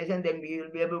organization, then we will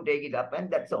be able to take it up,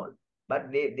 and that's all. But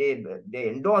they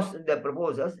endorse the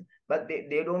proposals, but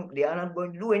they are not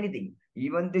going to do anything.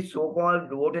 Even the so-called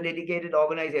voter dedicated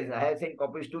organizations, I have sent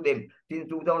copies to them since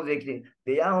 2016.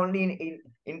 They are only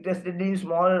interested in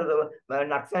small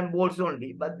nuts and bolts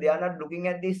only, but they are not looking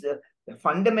at this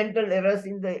fundamental errors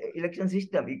in the election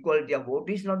system. Equality of vote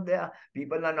is not there.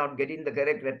 People are not getting the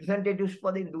correct representatives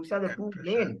for them. Those are the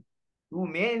two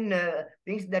main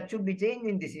things that should be changed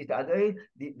in this system. Otherwise,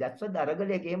 that's what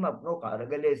Aragale came up. No,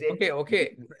 Aragale said.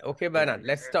 Okay, Bernard.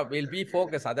 Let's stop. We'll be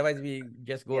focused. Otherwise, we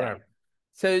just go around.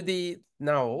 So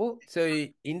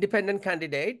independent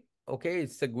candidate. Okay,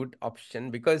 it's a good option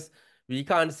because we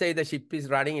can't say the ship is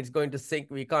running, it's going to sink.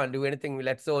 We can't do anything.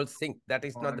 Let's all sink. That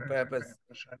is not the purpose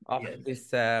of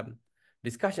this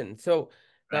discussion. So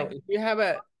now, if you have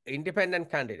an independent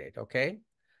candidate, okay,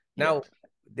 now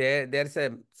there's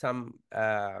some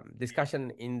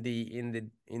discussion in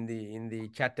the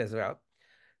chat as well.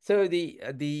 So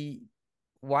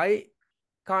why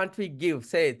can't we give,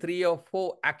 say, 3 or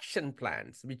 4 action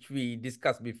plans, which we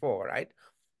discussed before, right?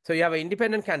 So you have an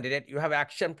independent candidate, you have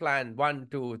action plan 1,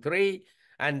 2, 3,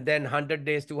 and then 100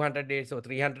 days, 200 days, or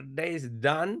 300 days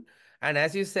done. And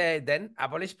as you say, then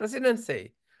abolish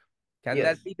presidency. Can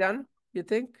that be done, you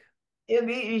think? Yeah,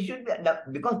 we should,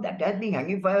 because that has been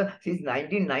hanging fire since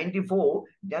 1994.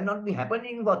 They are not been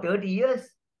happening for 30 years.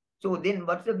 So then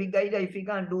what's the big idea if we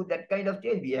can't do that kind of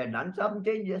change? We have done some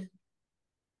changes.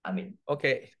 I mean,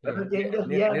 okay.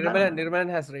 Nirman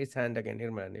has raised hand again.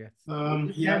 Nirman,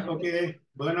 yes. Okay.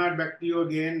 Bernard, back to you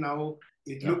again. Now,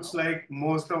 it looks like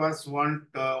most of us want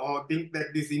or think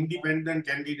that this independent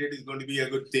candidate is going to be a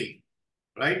good thing,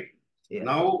 right? Yeah.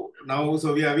 Now,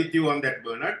 so we are with you on that,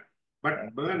 Bernard.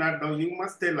 But Bernard, now you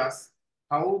must tell us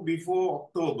how before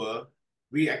October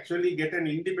we actually get an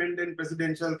independent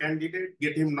presidential candidate,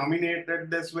 get him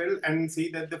nominated as well, and see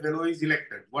that the fellow is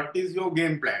elected? What is your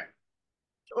game plan?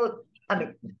 So, I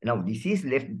mean, now this is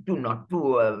left to not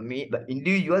to me, the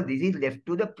individual. This is left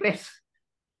to the press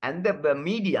and the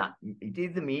media. It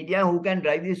is the media who can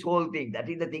drive this whole thing. That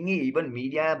is the thing. Even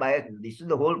media bias. This is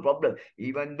the whole problem.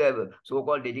 Even the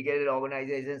so-called dedicated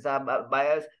organizations are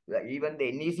biased. Even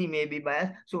the NEC may be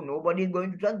biased. So nobody is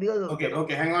going to trust because.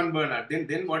 Okay, hang on, Bernard.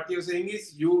 Then what you're saying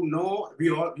is, you know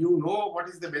what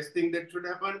is the best thing that should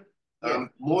happen. Yes.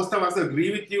 Most of us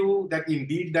agree with you that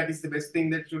indeed that is the best thing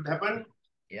that should happen.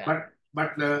 Yeah.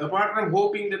 But apart from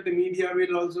hoping that the media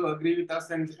will also agree with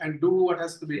us and do what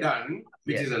has to be done,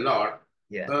 which is a lot,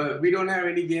 we don't have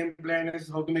any game plan as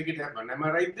how to make it happen. Am I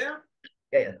right there?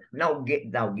 Yeah. Now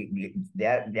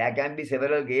there can be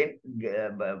several game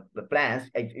plans.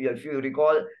 If you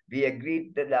recall, we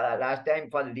agreed that last time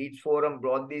for the Leeds Forum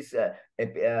brought this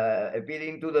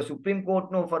appealing to the Supreme Court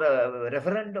for a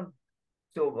referendum.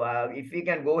 So if we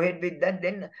can go ahead with that,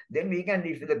 then we can.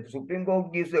 If the Supreme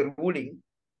Court gives a ruling,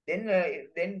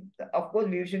 then of course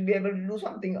we should be able to do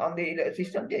something on the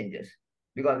system changes.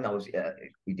 Because now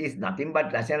it is nothing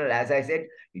but rational. As I said,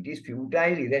 it is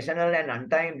futile, irrational, and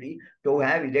untimely to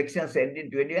have elections held in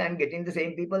 20 and getting the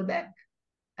same people back.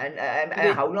 And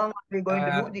how long are we going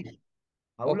to do this?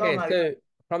 How okay, long? So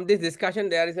from this discussion,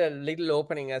 there is a little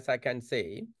opening, as I can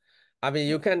say. I mean,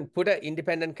 you can put an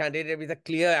independent candidate with a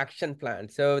clear action plan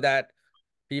so that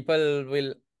people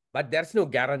will, but there's no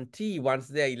guarantee once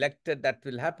they're elected that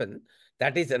will happen.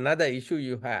 That is another issue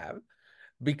you have,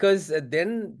 because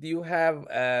then you have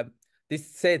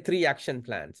this, say, 3 action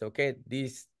plans, okay?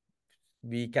 These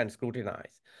we can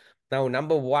scrutinize. Now,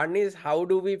 number 1 is, how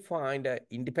do we find an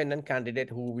independent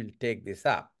candidate who will take this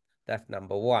up? That's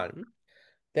number 1.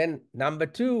 Then number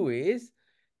 2 is,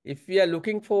 if we are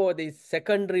looking for the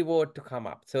secondary vote to come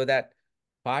up so that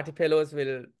party fellows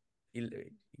will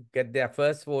get their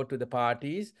first vote to the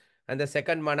parties, and the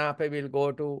second manape will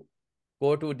go to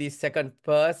the second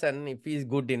person if he's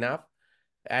good enough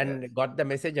and got the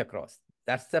message across.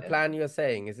 That's the plan you're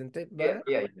saying, isn't it, Bernard?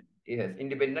 Yes.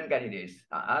 Independent candidates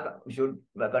should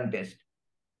contest.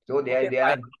 So they Okay,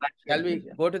 are. Shall we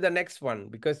go to the next one,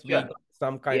 because we got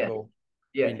some kind of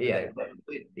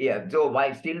So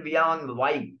why still we are on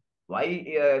why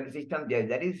system there?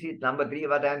 That is number 3.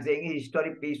 What I am saying is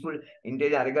historic, peaceful,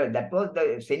 intelligent. That was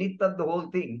the zenith of the whole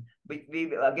thing, which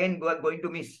we again are going to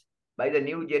miss by the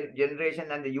new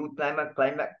generation and the youth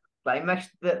climax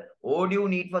the overdue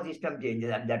need for system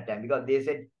changes at that time, because they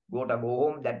said go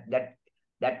home. That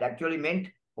actually meant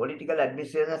political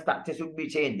administration structure should be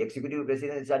changed. Executive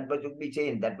president should be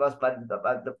changed. That was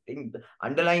the thing, the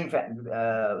underlying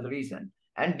reason.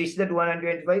 And this is the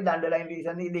 225. The underlying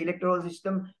reason is the electoral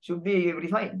system should be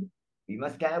refined. We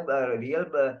must have real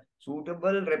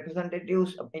suitable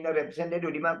representatives in a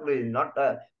representative democracy, not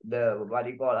the what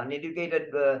you call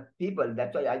uneducated people.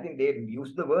 That's why I think they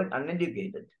use the word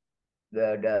uneducated.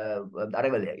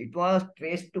 It was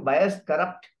traced to bias,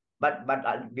 corrupt, but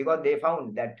because they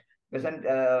found that present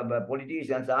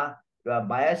politicians are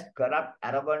biased, corrupt,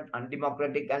 arrogant,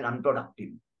 undemocratic, and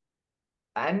unproductive.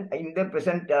 And in the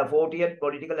present 40th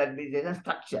political administration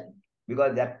structure,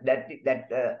 because that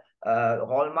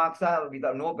hallmarks are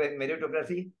without no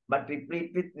meritocracy, but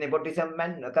replete with nepotism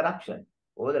and corruption.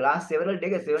 Over the last several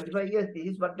decades, 75 years, this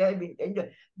is what they have been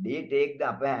enjoying. They take the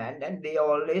upper hand, and they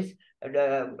always,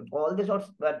 all the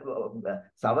sorts, but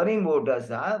sovereign voters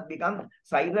have become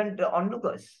silent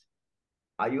onlookers.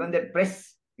 Even the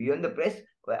press,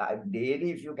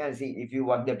 daily, if you can see, if you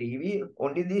watch the TV,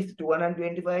 only these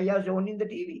 225 years shown in the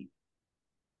TV.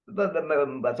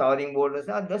 The sovereign voters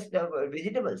are just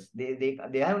vegetables. They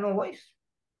have no voice.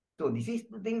 So this is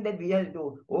the thing that we have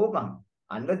to overcome.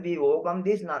 Unless we overcome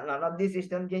this, none of these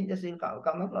system changes will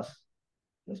come across.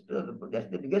 That's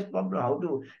the biggest problem. How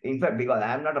to, in fact, because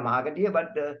I am not a marketeer,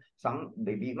 but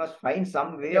we must find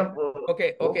some way of.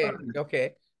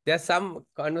 Okay. There's some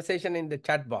conversation in the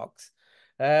chat box.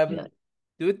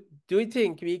 Do you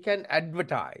think we can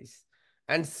advertise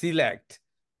and select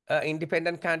an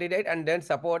independent candidate and then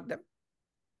support them?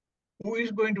 Who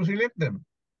is going to select them?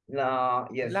 No,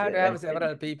 yes. We'll have to have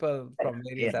several people from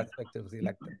various aspects to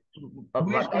select them.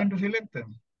 Who is going to select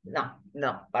them?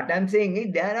 No. What I'm saying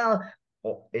is there are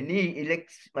any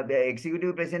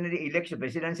executive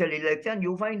presidential election,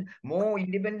 you find more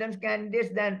independent candidates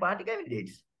than party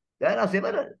candidates. There are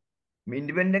several.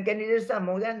 Independent candidates are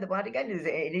more than the party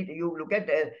candidates. You look at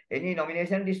any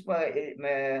nomination list for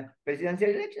presidential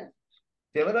election.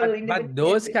 But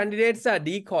those candidates are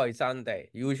decoys, aren't they?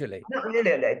 Usually. No,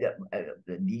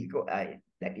 decoy.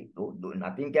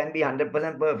 Nothing can be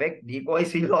 100% perfect.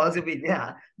 Decoys will also be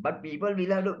there, but people will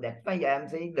have to. That's why I am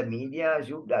saying the media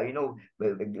should,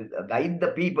 guide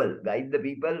the people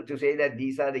to say that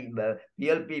these are the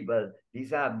real people.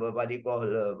 These are what you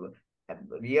call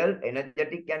real,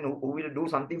 energetic, and who will do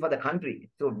something for the country.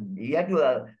 So we have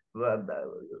to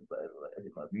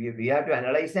we have to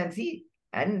analyze and see,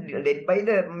 and led by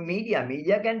the media.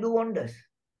 Media can do wonders.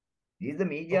 This is the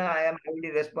media. I am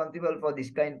highly responsible for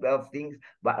this kind of things.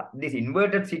 But this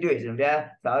inverted situation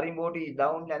where Sarim vote is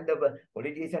down and the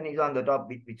politician is on the top,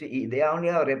 which they are only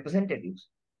our representatives.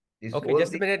 This Okay,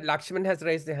 just a minute. Lakshman has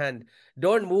raised the hand.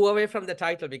 Don't move away from the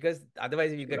title because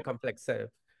otherwise we get complex. So,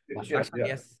 Sure, Lakshman,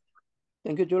 yes.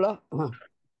 Thank you, Chula.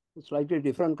 Slightly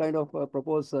different kind of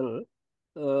proposal.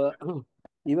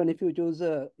 Even if you choose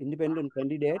an independent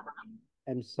candidate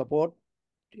and support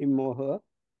him or her,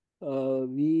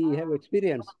 we have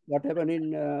experienced what happened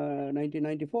in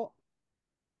 1994.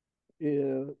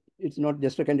 It's not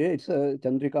just a candidate, it's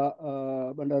Chandrika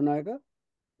Bandaranaike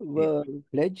were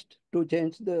pledged to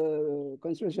change the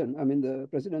constitution, the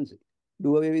presidency,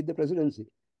 do away with the presidency.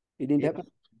 It didn't happen,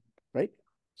 right?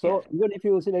 So even if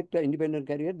you select an independent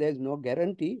candidate, there's no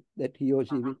guarantee that he or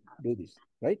she will do this,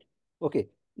 right? Okay,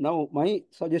 now my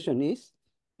suggestion is,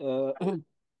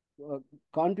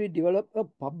 can't we develop a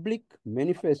public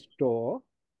manifesto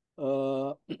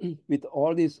with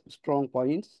all these strong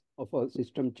points of a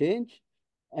system change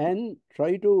and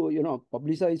try to,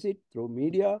 publicize it through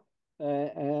media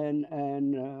and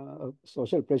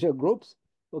social pressure groups.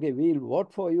 Okay, we'll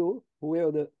vote for you,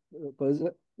 whoever the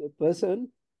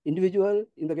person, individual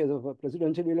in the case of a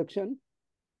presidential election,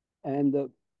 and the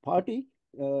party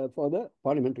for the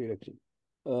parliamentary election.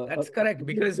 That's correct,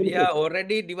 because we are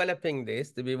already developing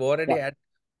this. We've already had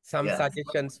some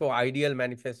suggestions for ideal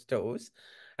manifestos.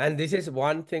 And this is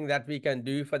one thing that we can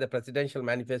do for the presidential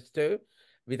manifesto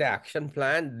with an action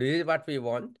plan. This is what we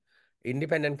want.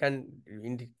 Independent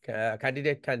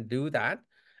candidate can do that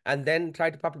and then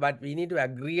try to publish, but we need to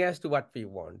agree as to what we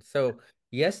want. So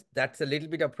yes, that's a little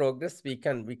bit of progress. We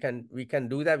can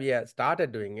do that. We have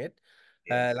started doing it.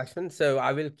 Lakshman, so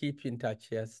I will keep you in touch.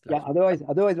 Yes. Lakshman. Yeah.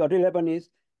 Otherwise, what will happen is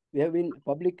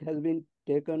public has been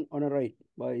taken on a ride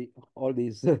by all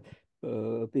these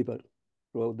people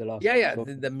throughout the last. Yeah.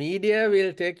 The media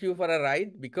will take you for a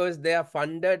ride because they are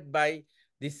funded by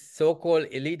this so-called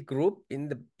elite group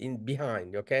in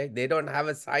behind. Okay, they don't have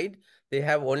a side. They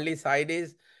have only side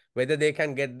is whether they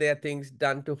can get their things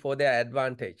done for their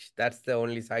advantage. That's the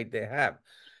only side they have.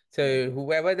 So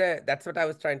whoever that's what I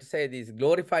was trying to say. These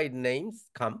glorified names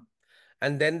come,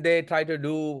 and then they try to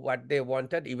do what they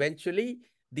wanted. Eventually,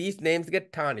 these names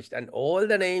get tarnished, and all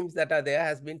the names that are there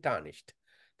has been tarnished.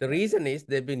 The reason is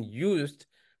they've been used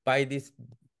by these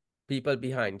people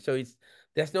behind. So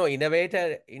there's no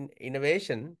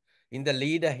innovation in the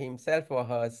leader himself or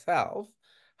herself,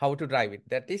 how to drive it.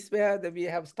 That is where we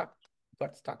have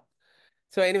got stuck.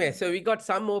 So anyway, so we got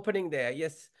some opening there.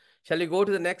 Yes. Shall we go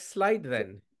to the next slide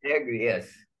then? I agree, yes.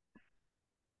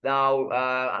 Now,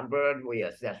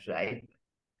 yes, that's right.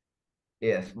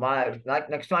 Yes,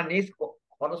 next one is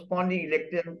corresponding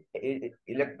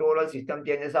electoral system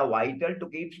changes are vital to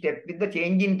keep step with the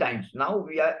changing times. Now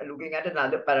we are looking at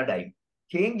another paradigm.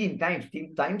 Changing times.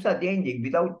 Times are changing.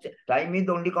 Without time is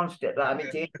only constant.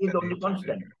 Change is only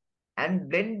constant.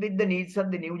 And then with the needs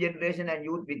of the new generation and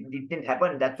youth, it didn't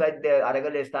happen. That's why the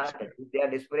Aragal started. They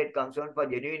are desperate concern for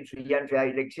genuine, free and fair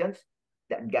elections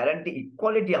that guarantee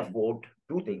equality of vote,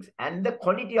 two things, and the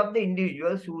quality of the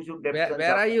individuals who should represent.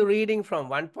 Where are you reading from?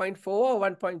 1.4 or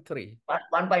 1.3?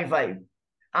 1.5.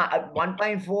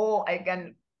 1.4, I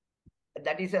can,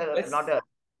 that is not a,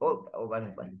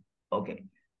 okay.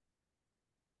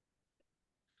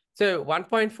 So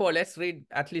 1.4, let's read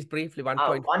at least briefly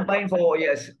 1.4. 1.4,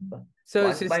 yes.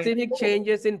 So systemic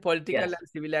changes in political and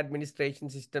civil administration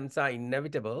systems are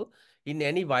inevitable in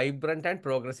any vibrant and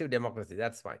progressive democracy.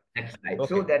 That's fine. That's right.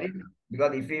 Okay. So that is,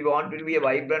 because if we want to be a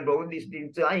vibrant progressive, these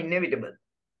things are inevitable.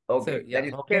 Okay. So, yeah,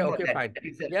 okay, fine.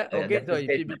 Okay. So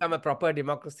if you become a proper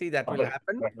democracy, that will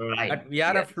happen. Right. But we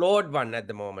are a flawed one at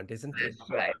the moment, isn't it? That's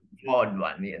right. Flawed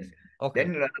one, yes. Okay.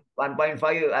 Then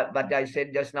 1.5, but I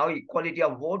said just now, equality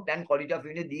of vote and quality of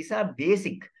unity, these are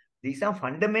basic. These are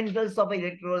fundamentals of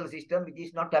electoral system, which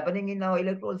is not happening in our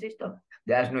electoral system.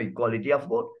 There is no equality of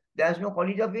vote. There is no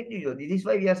quality of individual. This is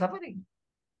why we are suffering.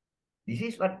 This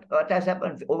is what has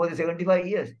happened over the 75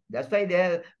 years. That's why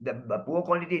the poor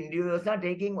quality individuals are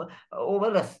taking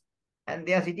over us and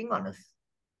they are sitting on us.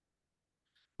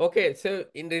 Okay, so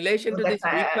in relation to this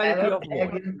equality of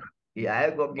vote,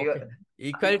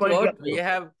 equality of vote,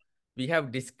 we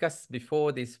have discussed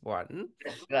before this one.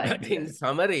 That's right. But in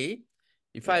summary,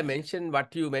 if I mention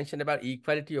what you mentioned about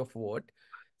equality of vote,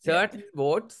 Yeah. certain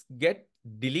votes get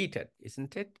deleted,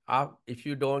 isn't it? If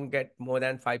you don't get more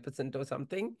than 5% or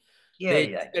something, Yeah, they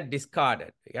yeah, get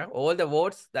discarded. Yeah, all the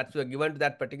votes that were given to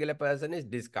that particular person is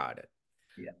discarded.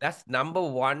 yeah. That's number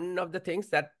one of the things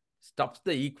that stops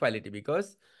the equality,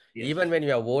 because Yes. even when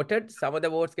you are voted, some of the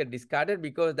votes get discarded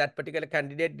because that particular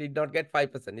candidate did not get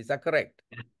 5%. Is that correct?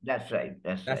 That's right.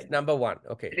 That's That's right. number one.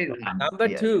 Okay. It is one.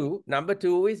 Number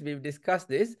two is, we've discussed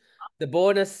this, the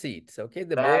bonus seats. Okay.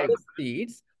 The Right. bonus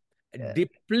seats Yeah.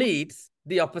 depletes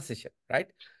the opposition, right?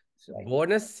 That's right.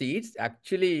 Bonus seats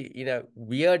actually, in a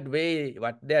weird way,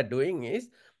 what they're doing is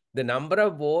the number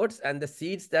of votes and the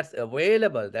seats that's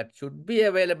available, that should be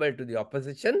available to the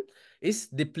opposition, is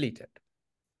depleted,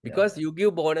 because you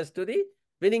give bonus to the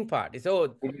winning party.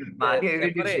 So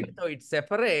it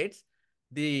separates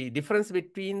the difference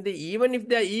between even if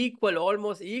they're equal,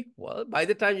 almost equal, by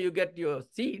the time you get your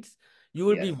seats, you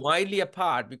will be widely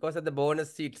apart because of the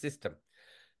bonus seat system.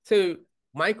 So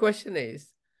my question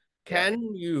is,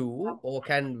 can you or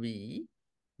can we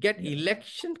get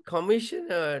election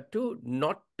commissioner to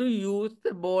not to use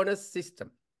the bonus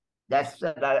system? That's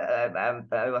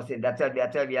I was saying, that's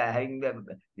why we are having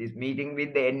this meeting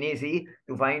with the NEC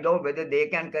to find out whether they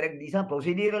can correct. These are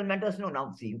procedural matters. No,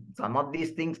 now see, some of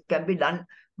these things can be done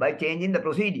by changing the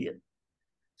procedure.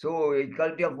 So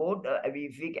equality of vote, other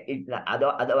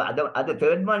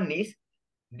third one is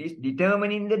this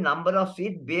determining the number of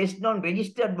seats based on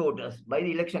registered voters by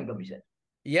the election commission.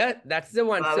 Yeah, that's the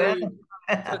one. So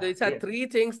these are three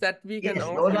things that we can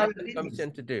ask the election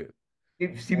commission to do.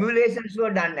 If simulations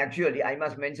were done, actually, I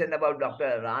must mention about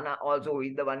Dr. Rana also, who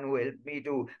is the one who helped me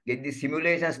to get the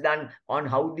simulations done on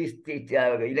how this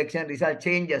election result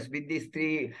changes with these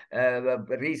three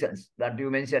reasons that you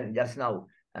mentioned just now.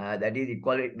 That is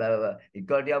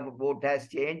equality of vote has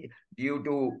changed due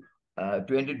to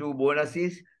 22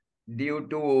 bonuses, due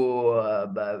to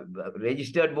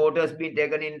registered voters being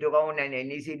taken into account, and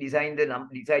NEC deciding the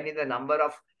number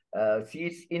of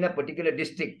seats in a particular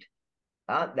district.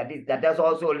 That has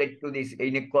also led to this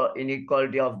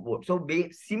inequality of vote. So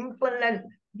be simple, and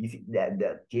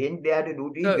the change they have to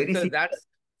do is very simple.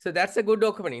 That's a good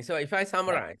documenting. So if I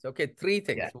summarize, okay, three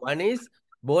things. One is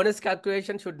bonus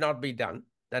calculation should not be done.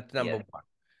 That's number one.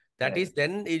 That is,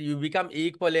 then you become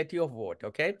equality of vote.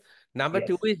 Okay. Number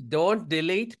two is, don't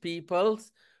delete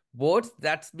people's votes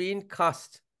that's been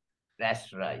cast.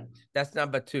 That's right. That's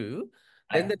number two.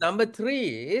 Then the number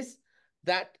three is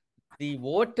that the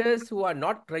voters who are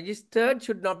not registered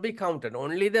should not be counted.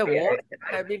 Only the votes that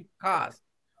have been cast.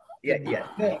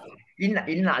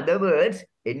 In other words,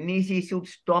 NEC should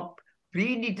stop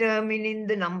predetermining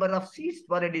the number of seats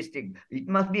for a district. It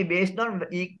must be based on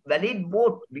valid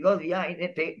vote, because we are in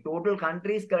a total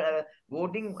countries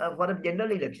voting for a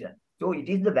general election. So it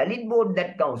is the valid vote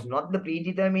that counts, not the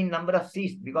predetermined number of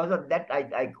seats. Because of that,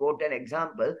 I quote an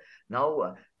example.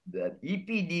 Now, the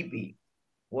EPDP,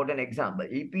 quote an example,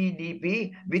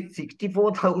 EPDP with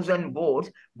 64,000 votes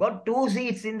got 2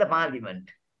 seats in the parliament.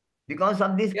 Because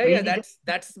of this,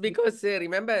 that's because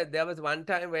remember, there was one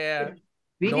time where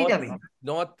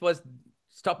North was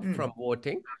stopped from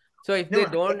voting. So if they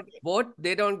don't vote,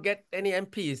 they don't get any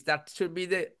MPs. That should be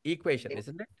the equation,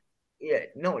 isn't it? Yeah,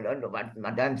 no.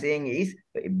 What I'm saying is,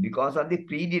 because of the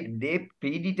they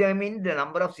predetermined the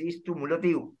number of seats to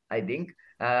Mullatiu, I think,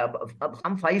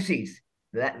 some 5 seats.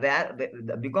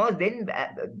 Because then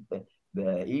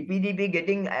the EPDP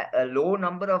getting a low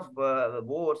number of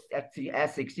votes at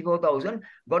 64,000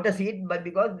 got a seat, but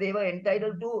because they were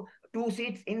entitled to 2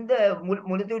 seats in the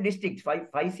Mullatiu district,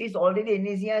 5 seats already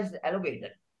NEC has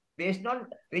allocated based on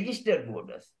registered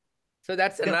voters. So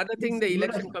that's another thing the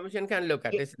election commission can look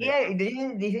at, isn't it?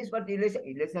 This is what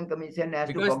election commission has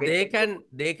to forget. Because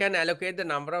they can allocate the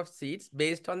number of seats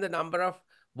based on the number of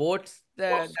votes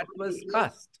that was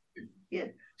cast. Yeah.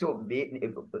 So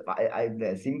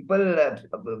the simple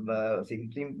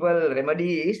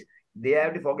remedy is, they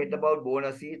have to forget about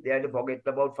bonus seats. They have to forget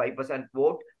about 5%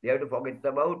 vote. They have to forget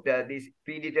about this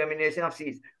predetermination of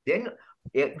seats. Then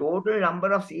a total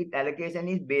number of seat allocation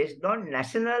is based on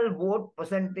national vote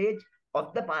percentage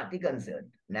of the party concerned.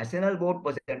 National vote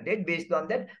percentage, based on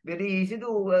that, very easy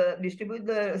to distribute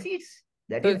the seats.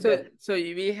 So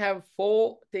we have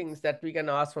 4 things that we can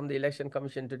ask from the election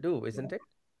commission to do, isn't it?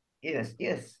 Yes.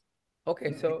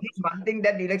 Okay, so it's one thing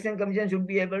that the election commission should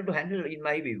be able to handle, in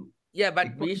my view. Yeah,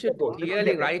 but we should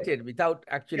clearly write it without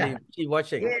actually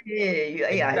watching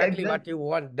exactly what you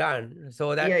want done,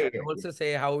 so that I can also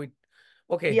say how it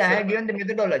Okay. Yeah, I So, have given the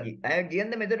methodology. I have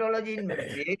given the methodology in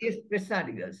various press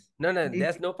articles. no, It is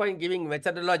there's no point giving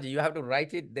methodology. You have to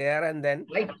write it there and then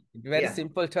right. very Yeah.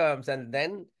 simple terms and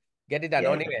then get it done.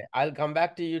 Yeah. Anyway, I'll come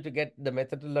back to you to get the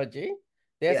methodology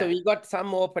there. So Yeah. we got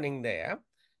some opening there.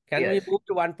 Can we Yes. move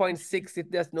to 1.6 if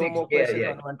there's no Six. more Yeah. questions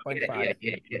Yeah. on 1.5?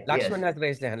 Yeah. Lakshman Yes. has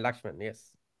raised the hand. Lakshman,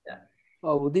 yes. Yeah.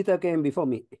 Udita came before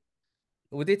me.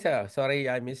 Udita, sorry,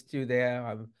 I missed you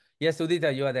there. Yes,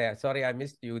 Udita, you are there. Sorry, I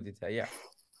missed you, Udita. Yeah.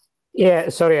 Yeah,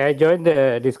 sorry, I joined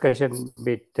the discussion a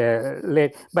bit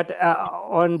late. But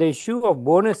on the issue of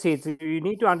bonus seats, you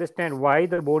need to understand why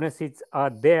the bonus seats are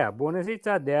there. Bonus seats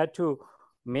are there to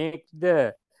make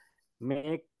the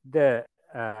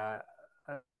uh,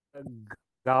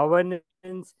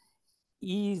 governance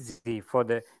easy for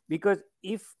the, because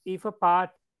if a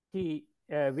party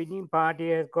winning party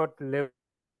has got 11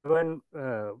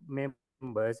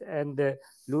 members and the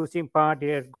losing party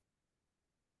has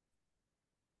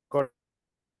got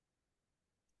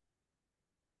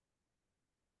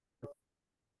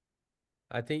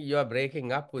I think you are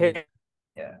breaking up, Udita. 10.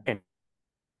 Yeah.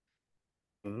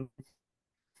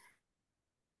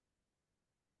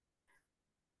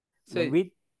 So With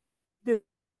the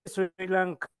Sri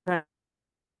Lankan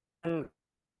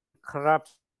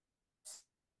corrupt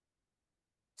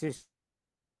system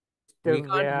we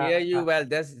can't where hear you well.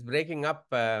 This is breaking up,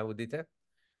 Udita.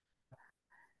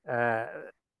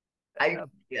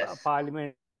 Yes.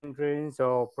 parliamentarians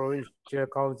or provincial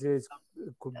councils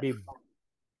could be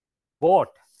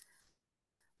bought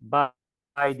by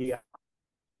the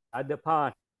other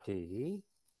party,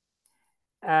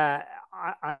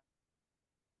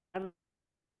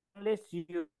 unless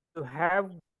you have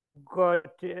got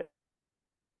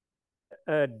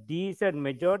a decent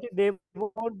majority, the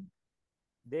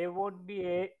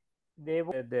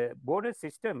bonus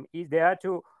system is there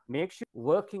to make sure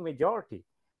working majority.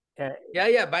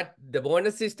 Yeah, but the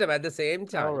bonus system at the same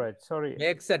time All right, sorry.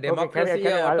 makes a Okay, democracy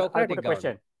carry on. a I'll put autocratic a question.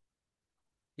 government.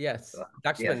 Yes,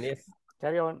 Lakshman, yes.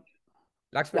 Carry on.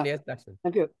 Lakshman, Yeah. yes, Lakshman.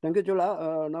 Thank you,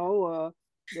 Chula. Now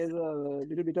there's a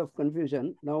little bit of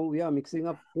confusion. Now we are mixing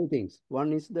up two things.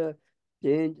 One is the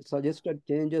suggested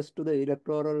changes to the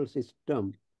electoral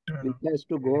system, which has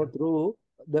to go through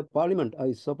the parliament,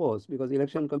 I suppose, because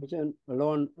election commission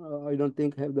alone, I don't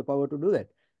think have the power to do that.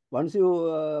 Once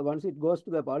it goes to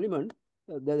the parliament,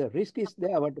 the risk is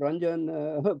there. What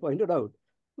Ranjan pointed out.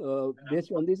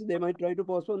 Based on this, they might try to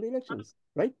postpone the elections,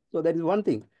 right? So that is one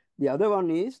thing. The other one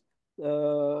is.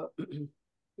 Uh,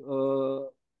 uh,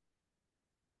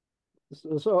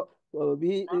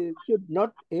 we should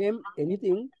not aim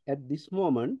anything at this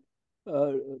moment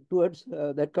uh, towards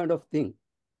that kind of thing,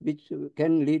 which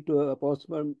can lead to a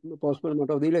postponement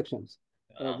of the elections.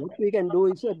 What we can do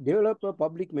is develop a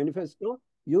public manifesto,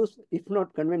 use, if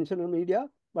not conventional media,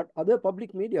 but other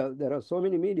public media. There are so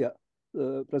many media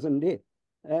present day,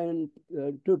 and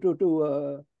to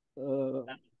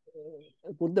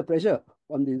put the pressure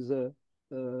on these,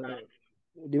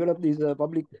 develop these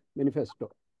public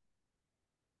manifesto.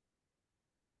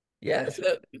 Yes.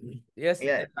 Yes.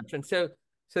 Yeah.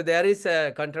 So there is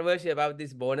a controversy about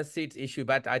this bonus seats issue,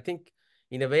 but I think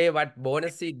in a way what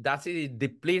bonus seat does is it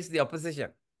depletes the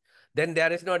opposition. Then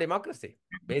there is no democracy.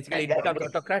 Basically, it becomes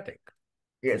autocratic.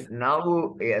 Yes.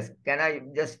 Now, yes. Can I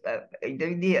just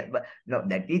intervene here? But no,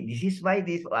 this is why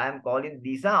I am calling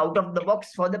these are out of the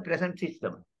box for the present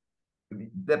system.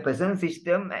 The present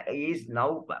system is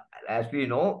now, as we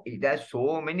know, it has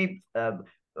so many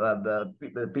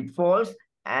pitfalls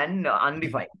and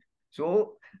undefined.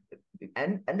 So,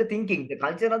 and the thinking, the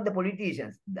culture of the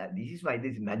politicians, that this is why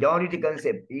this majority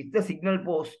concept is the signal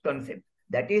post concept.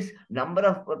 That is, number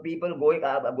of people going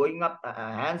up,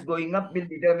 hands going up will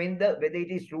determine whether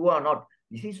it is true or not.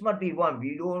 This is what we want.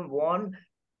 We don't want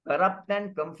corrupt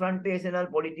and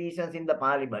confrontational politicians in the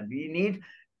parliament. We need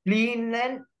clean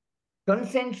and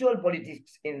consensual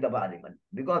politics in the parliament,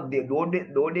 because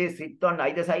though they sit on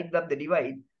either side of the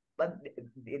divide, but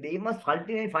they must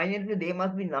finally they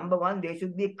must be number one. They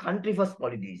should be country first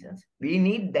politicians. We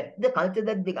need that, the culture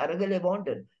that the Aragale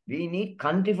wanted. We need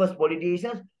country first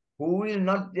politicians who will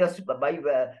not just by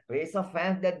race of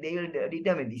fans that they will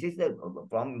determine. This is the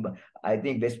from, I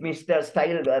think, Westminster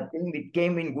style thing which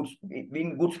came in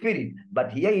good spirit,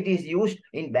 but here it is used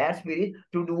in bad spirit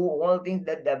to do all things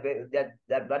that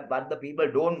what the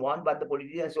people don't want, but the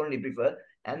politicians only prefer.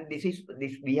 And this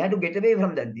we have to get away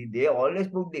from that. They always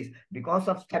put this because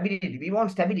of stability. We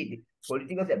want stability.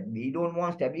 Political, we don't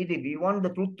want stability. We want the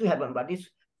truth to happen. But it's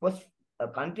first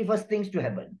country first things to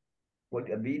happen.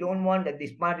 We don't want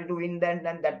this party to win and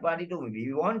that party to win.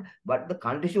 We want, but the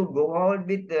country should go forward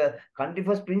with country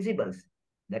first principles.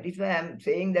 That is why I'm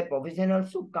saying that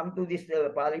professionals should come to this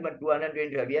Parliament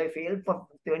 225. We have failed for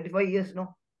 25 years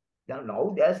now.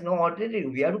 Now there's no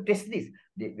alternative. We have to test this.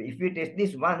 If we test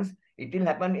this once, it will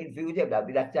happen in future.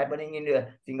 That's happening in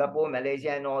Singapore,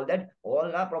 Malaysia, and all that.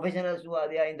 All are professionals who are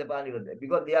there in the Parliament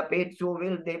because they are paid so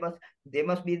well. They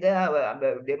must be there.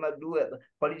 They must do a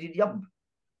quality job.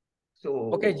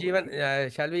 So okay, Jeevan,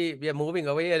 shall we are moving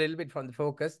away a little bit from the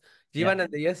focus.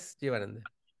 Jeevananda, yes, Jeevananda.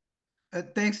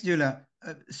 Thanks, Jula.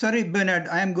 Sorry, Bernard,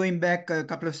 I am going back a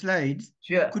couple of slides.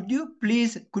 Sure. Could you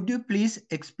please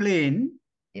explain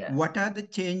what are the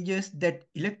changes that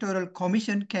Electoral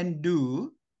Commission can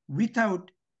do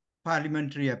without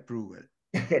parliamentary approval?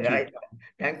 Right.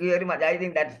 Thank you very much. I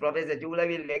think that Professor Chula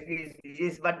will agree. This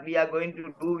is what we are going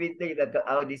to do with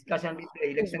our discussion with the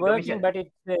It's election working, commission. but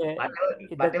it's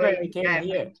that's Whatever why I it came can,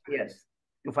 here. yes,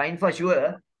 to find for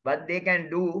sure what they can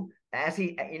do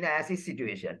in an as-is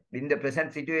situation, in the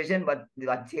present situation, what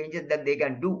changes that they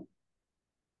can do.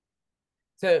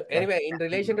 So anyway, in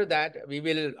relation to that, we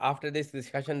will, after this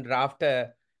discussion, draft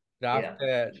a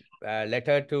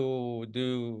letter to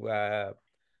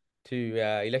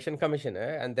election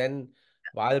commissioner, and then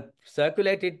while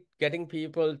circulate it, getting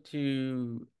people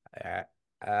to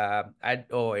add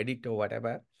or edit or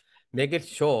whatever, make it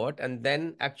short, and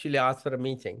then actually ask for a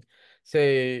meeting.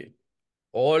 So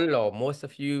all or most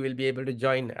of you will be able to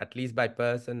join, at least by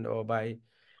person or by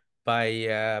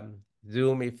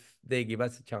Zoom, if they give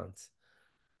us a chance.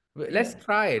 Let's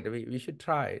try it. We should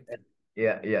try it.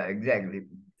 Yeah, exactly.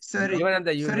 Sorry,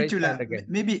 Chula. Again.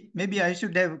 Maybe I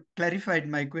should have clarified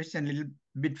my question a little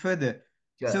bit further.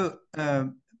 Sure.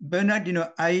 So, Bernard,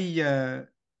 I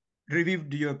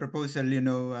reviewed your proposal.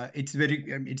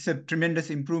 It's a tremendous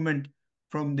improvement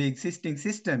from the existing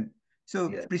system.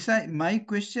 So, my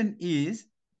question is,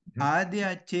 are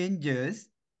there changes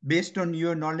based on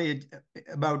your knowledge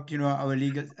about our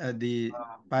legal the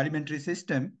parliamentary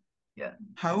system?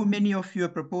 How many of your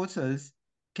proposals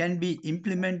can be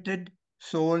implemented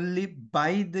solely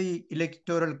by the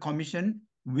Electoral Commission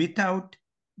without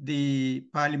the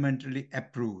parliamentary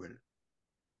approval?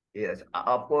 Yes,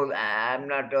 of course, I'm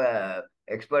not an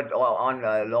expert on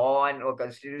law or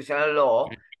constitutional law,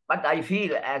 but I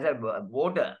feel as a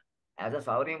voter, as a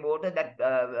sovereign voter, that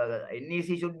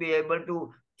NEC should be able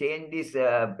to change this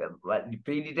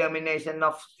predetermination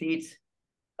of seats.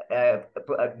 Can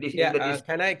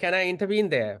I intervene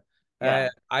there?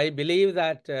 I believe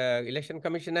that election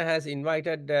commissioner has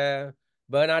invited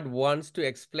Bernard once to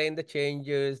explain the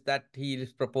changes that he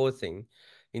is proposing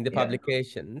in the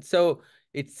publication. So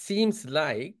it seems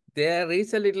like there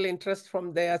is a little interest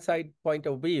from their side point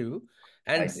of view,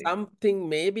 and something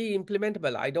may be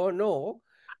implementable. I don't know,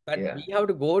 but we have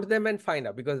to go to them and find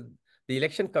out, because the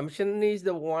election commission is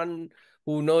the one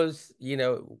who knows,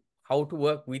 how to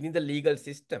work within the legal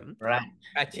system,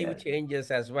 achieve changes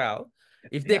as well.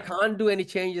 If they can't do any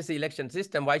changes in the election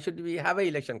system, why should we have an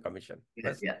election commission?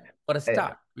 For a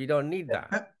start, we don't need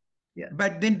that.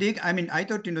 But then I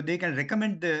thought, they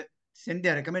can send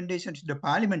their recommendations to the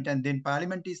parliament, and then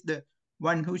parliament is the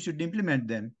one who should implement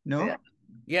them. No?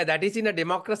 Yeah, that is in a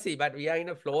democracy, but we are in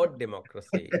a flawed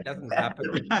democracy. It doesn't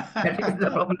happen. That is the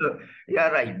problem. Yeah,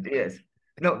 right. Yes.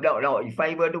 No. If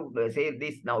I were to say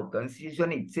this now,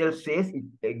 Constitution itself says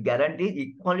it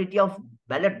guarantees equality of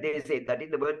ballot. They say that is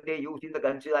the word they use in the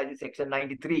Constitution, Section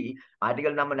 93,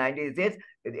 Article number 90. It says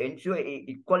it ensure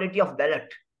equality of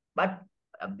ballot, but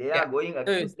they are going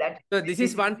against that. So this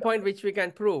is one point which we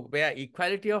can prove, where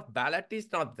equality of ballot is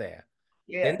not there.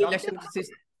 Then the election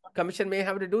commission may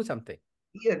have to do something.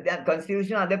 Yeah, the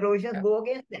Constitution, other provisions go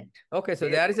against that. Okay, so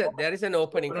there is an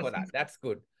opening for that. That's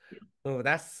good. Oh,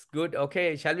 that's good.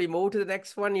 Okay, shall we move to the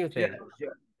next one, you think?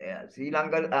 Sure. Yeah, Sri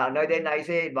Lanka, then I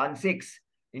say 1-6,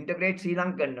 integrate Sri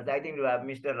Lankan. I think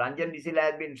Mr. Ranjan Disila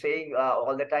has been saying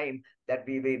all the time that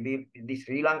the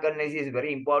Sri Lankanness is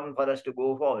very important for us to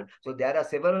go forward. So there are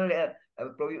several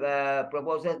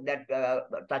proposals that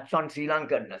touch on Sri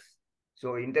Lankanness.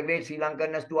 So integrate Sri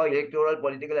Lankanness to our electoral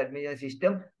political administration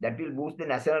system that will boost the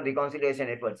national reconciliation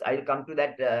efforts. I'll come to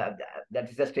that. That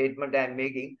is a statement I'm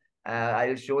making.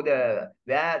 I'll show where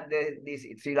this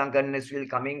Sri Lankanness will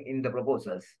coming in the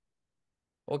proposals.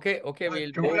 Okay,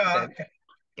 we'll Chula,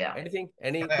 anything?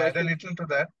 Any can I add a little to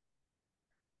that?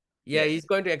 Yeah, he's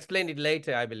going to explain it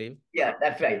later, I believe. Yeah,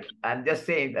 that's right. I'm just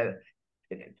saying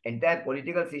entire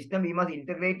political system, we must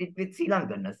integrate it with Sri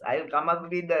Lankanness. I'll come up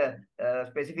with the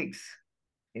specifics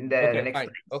in the next slide.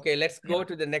 Okay, let's go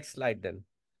to the next slide then.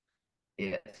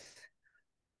 Yes.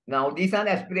 Now, these are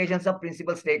the aspirations of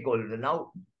principal stakeholders.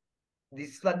 Now,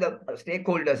 this is what the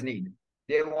stakeholders need.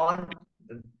 They want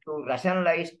to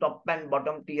rationalize top and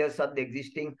bottom tiers of the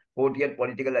existing four-tier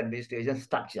political administration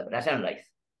structure. Rationalize.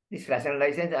 This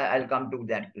rationalization, I'll come to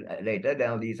that later.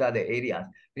 Now, these are the areas.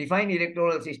 Refine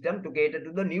electoral system to cater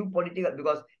to the new political,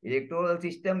 because electoral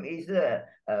system is a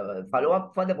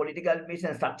follow-up for the political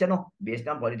administration structure. No, based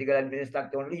on political administration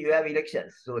structure only, you have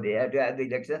elections. So they have to have the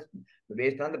elections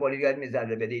based on the political administration,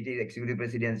 whether it is executive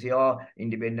presidency or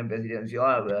independent presidency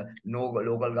or no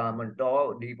local government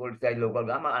or default style local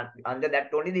government. Under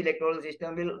that only the electoral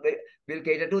system will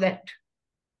cater to that.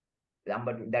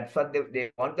 But that's what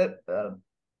they want. The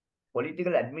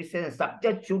political administration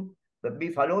structure should be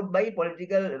followed by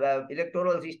political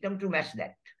electoral system to match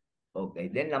that. Okay.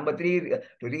 Then number 3, to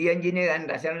re-engineer and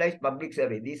rationalize public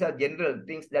service. These are general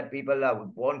things that people are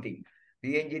wanting.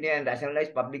 Re-engineer and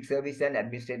rationalize public service and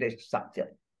administrative structure.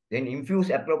 Then infuse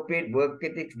appropriate work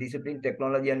ethics, discipline,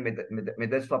 technology, and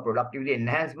methods for productivity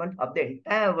enhancement of the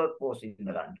entire workforce in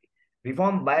the country.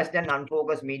 Reform biased and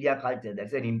unfocused media culture.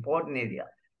 That's an important area.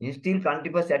 Instill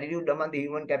continuous attitude among the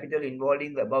human capital involved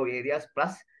in the above areas,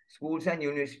 plus schools and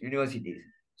universities.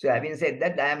 So having said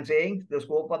that, I am saying the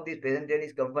scope of this presentation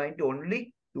is confined to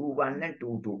only 2.1 and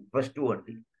 2.2. First 2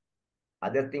 only.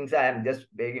 Other things I am just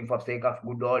begging for sake of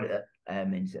good order, I have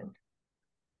mentioned.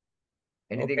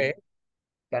 Anything? Okay.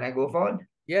 Can I go forward?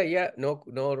 Yeah. No,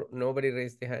 nobody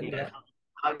raised their hand. Yeah.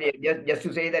 Just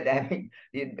to say that I mean,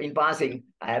 in passing,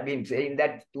 I have been saying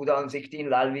that 2016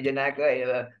 Lal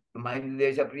Vijanaka,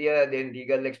 Mahindra then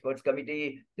Legal Experts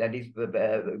Committee, that is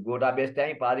Gotabes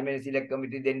time, Parliament Select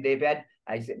Committee, then DPAD.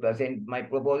 I sent my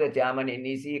proposal, Chairman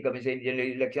NEC, Commission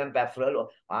General Election, PAFRL.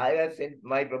 I have sent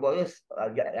my proposals,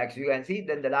 as you can see.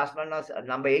 Then the last one was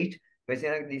number 8.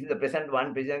 President, this is the present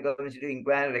one, President Commission to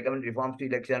inquire and recommend reforms to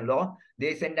election law.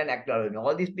 They sent an acknowledgement.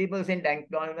 All these people sent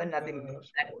acknowledgement, nothing.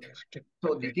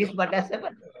 So this is what has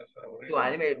happened. So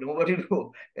anyway, nobody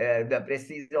do. The press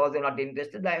is also not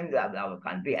interested. I mean, our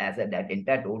country has that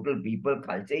entire total people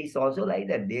culture is also like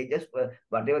that. They just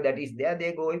whatever that is there,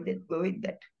 they go with it. Go with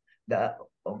that.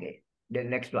 Okay. The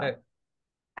next one.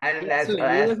 And Yeah, so you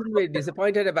mustn't be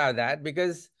disappointed about that,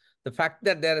 because the fact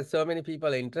that there are so many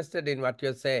people interested in what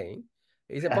you're saying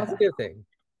is a positive thing.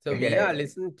 So we are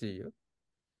listening to you.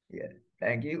 Yeah,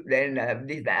 thank you. Then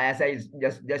this, as I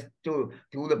just to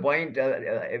the point,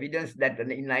 evidence that in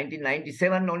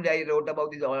 1997 only I wrote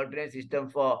about this alternate system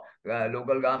for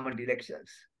local government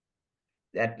elections.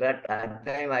 At that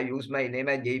time I used my name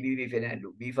as JBV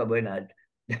Fernando, B for Bernard.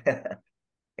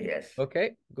 Yes.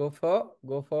 Okay, go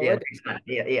forward.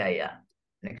 Yeah.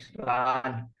 Next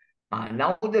one.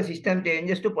 Now the system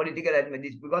changes to political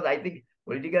administration, because I think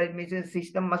political administration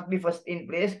system must be first in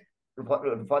place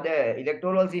for the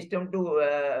electoral system to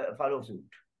follow suit.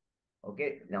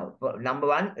 Okay. Now, number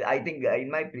 1, I think in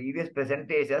my previous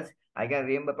presentations, I can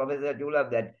remember Professor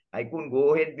Chulab that I couldn't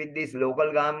go ahead with this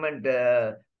local government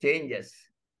changes.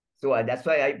 So that's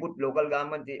why I put local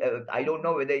government. I don't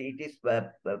know whether it is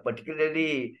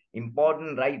particularly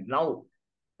important right now.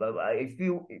 If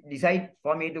you decide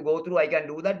for me to go through, I can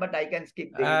do that, but I can skip.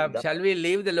 Shall we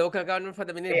leave the local government for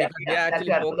the minute? Yeah, because we are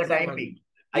actually for the focusing time on... being.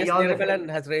 Yes, Nirmalan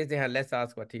has raised his hand. Let's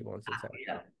ask what he wants to say.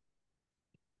 Yeah.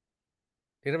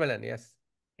 Nirmalan, yes.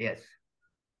 Yes.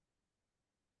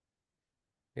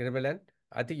 Nirmalan,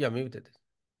 I think you're muted.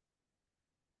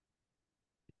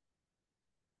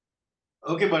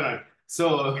 Okay, Bernard.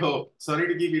 So, sorry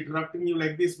to keep interrupting you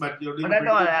like this, but you're doing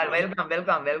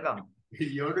welcome.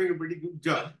 You're doing a pretty good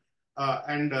job.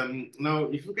 Now,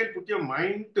 if you can put your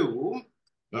mind to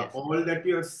all that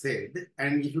you have said,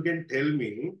 and if you can tell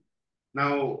me,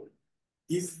 now,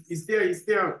 is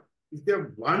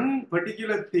there one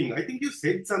particular thing? I think you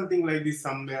said something like this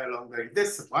somewhere along the line.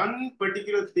 There's one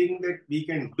particular thing that we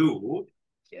can do,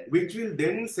 which will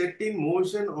then set in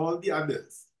motion all the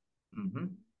others. Mm-hmm.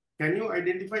 Can you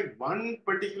identify one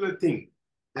particular thing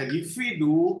that if we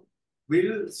do,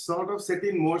 will sort of set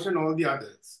in motion all the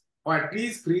others, or at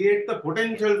least create the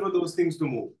potential for those things to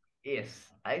move? Yes.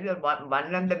 I think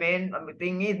one and the main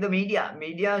thing is the media.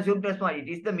 Media should respond. It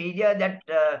is the media that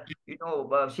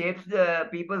shapes the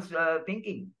people's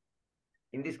thinking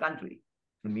in this country.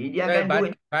 The media can do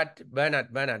it. But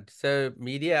Bernard. So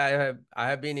media, I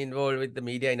have been involved with the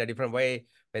media in a different way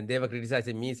when they were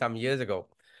criticizing me some years ago.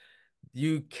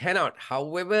 You cannot,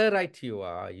 however right you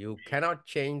are, you cannot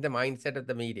change the mindset of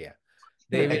the media.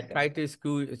 They will try to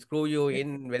screw you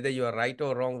in, whether you are right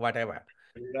or wrong, whatever.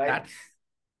 Right.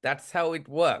 That's how it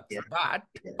works. Yeah.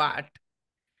 But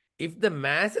if the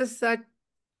masses are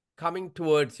coming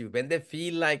towards you, when they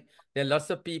feel like there are lots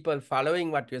of people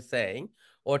following what you're saying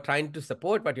or trying to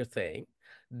support what you're saying,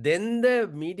 then the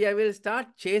media will start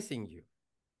chasing you.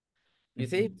 You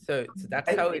see, so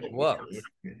that's how it works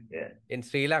in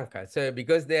Sri Lanka. So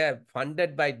because they are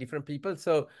funded by different people,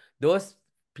 so those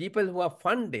people who are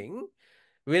funding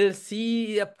will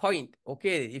see a point.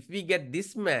 Okay, if we get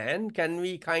this man, can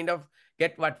we kind of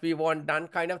get what we want done,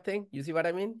 kind of thing? You see what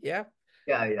I mean? Yeah.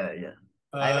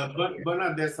 But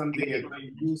Bernard, there's something else.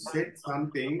 You said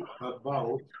something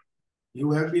about,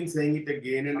 you have been saying it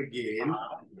again and again,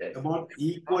 about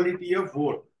equality of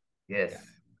vote. Yes.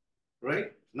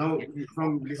 Right? Now,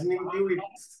 from listening to you,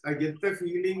 I get the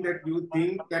feeling that you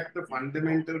think that the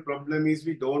fundamental problem is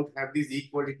we don't have this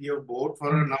equality of vote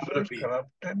for a number of reasons. Corrupt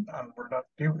and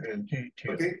unproductive LGT.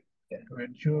 Okay. To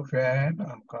ensure fair and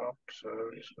uncorrupt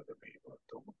service for the people.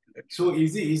 So,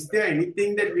 is there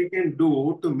anything that we can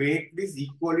do to make this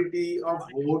equality of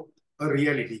vote a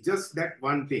reality? Just that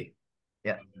one thing.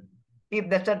 Yeah. If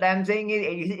that's what I'm saying,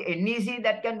 is NEC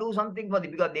that can do something for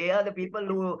them, because they are the people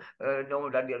who know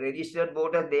that the registered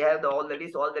voters, they have all the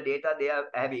list, all the data they are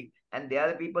having, and they are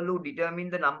the people who determine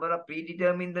the number of,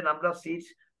 predetermine the number of seats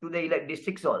to the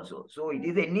districts also. So it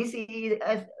is NEC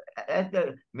as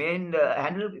the main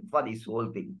handle for this whole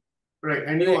thing. Right,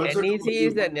 and you also NEC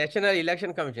is the National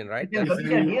Election Commission, right?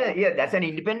 Yeah, that's an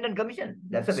independent commission.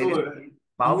 That's a very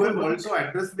powerful. You have also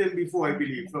addressed them before, I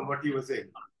believe, from what you were saying.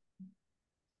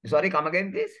 Sorry, come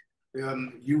again, please.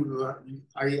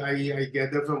 I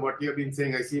gather from what you have been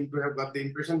saying, I seem to have got the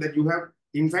impression that you have,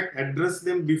 in fact, addressed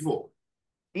them before.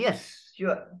 Yes,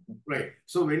 sure. Right.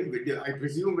 So I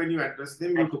presume when you addressed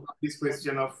them, you took up this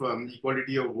question of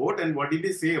equality of vote, and what did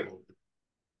they say about it?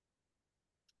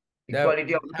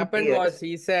 Equality of what happened was,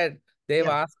 he said they've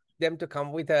asked them to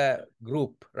come with a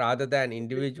group rather than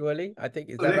individually. I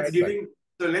think, is that right?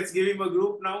 So let's give him a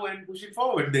group now and push it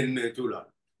forward then, Chula.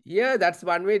 Yeah, that's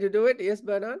one way to do it. Yes,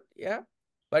 Bernard. Yeah.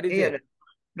 What is it?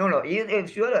 No,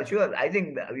 sure. I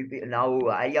think now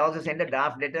I also sent a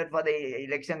draft letter for the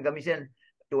election commission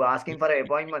to asking for an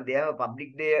appointment. They have a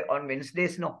public day on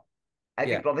Wednesdays, no? I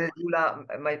think Professor Chula,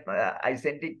 I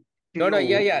sent it to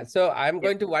you. Yeah. So I'm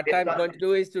going to, what I'm going to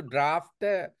do is to draft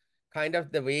kind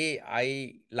of the way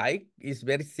I like, is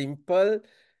very simple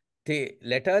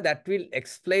letter that will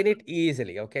explain it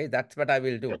easily. Okay, that's what I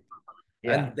will do.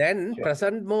 And then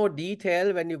present more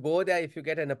detail when you go there if you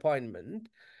get an appointment.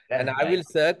 And I will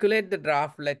circulate the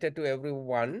draft letter to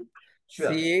everyone,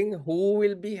 seeing who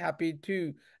will be happy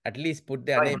to at least put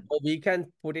their name. Or we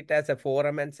can put it as a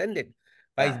forum and send it.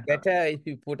 But it's better if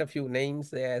you put a few names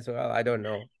there as well. I don't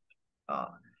know.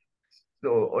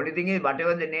 So only thing is,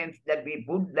 whatever the names that we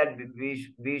put, that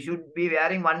we should be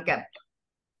wearing one cap.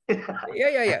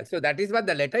 Yeah. So that is what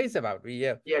the letter is about. We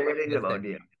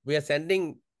are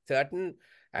sending certain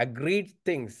agreed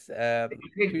things to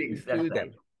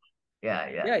them.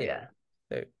 Yeah.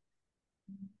 So,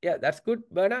 yeah, that's good,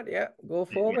 Bernard. Yeah, go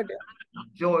forward.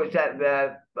 So,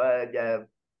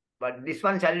 but this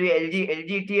one shall be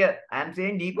LG tier. I am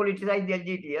saying depoliticize the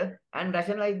LG tier and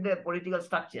rationalize the political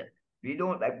structure. We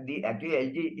don't, actually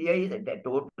LG tier is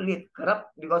totally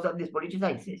corrupt because of this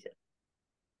politicization.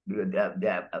 Because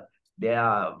they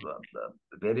are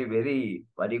very, very,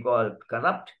 what do you call,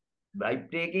 corrupt,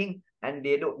 bribe-taking, and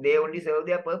they only serve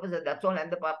their purposes. That's all, and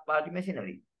the party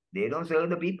machinery. They don't serve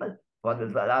the people for the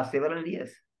last several years.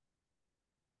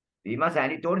 We must,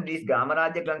 and he told this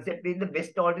Gamaraja concept is the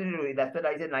best alternative. That's what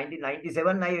I said,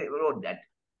 1997 I wrote that,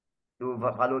 to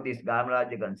follow this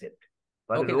Gamaraja concept.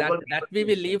 Okay, that we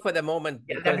will leave for the moment.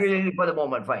 Yeah, that we will leave for the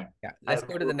moment, fine. Yeah, let's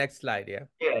go to the next slide, Yeah.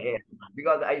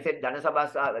 Because I said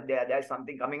Janasabhas, there's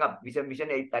something coming up,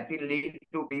 mission that will lead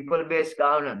to people-based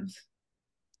governance.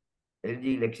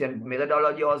 LG election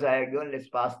methodology also I have given, let's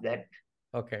pass that.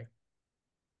 Okay.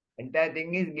 Entire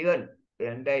thing is given.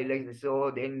 The entire election, so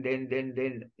then,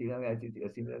 you know, a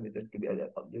similar method to be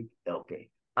other object. Okay.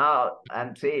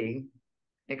 I'm saying,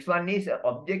 next one is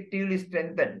objectively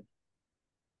strengthened.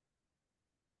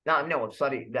 No,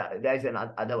 sorry, there is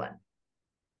another one.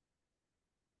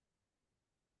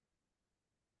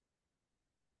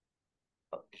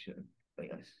 Option,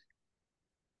 yes.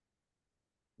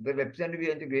 The representative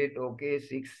integrate, okay,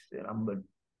 6 number.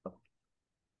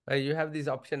 You have this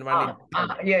option 1.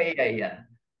 Yeah.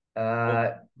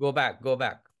 Go back.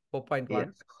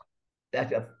 4.1.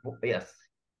 That's yes.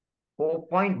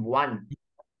 4.1.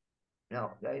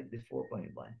 No, that is the 4.1.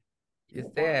 Is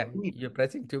there? You're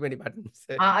pressing too many buttons.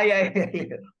 Yeah.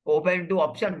 4.2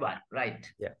 option 1,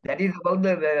 right? Yeah. That is about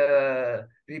the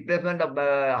replacement of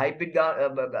hybrid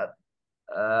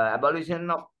abolition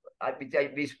of which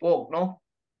we spoke, no?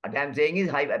 What I'm saying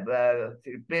is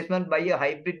replacement by a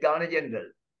hybrid governor general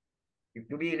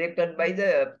to be elected by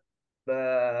the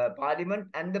parliament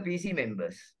and the PC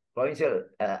members, provincial,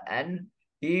 and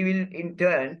he will in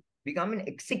turn Becoming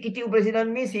executive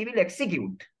president means he will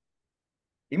execute,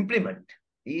 implement.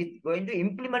 He is going to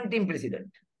implement in president,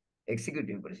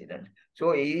 executive president.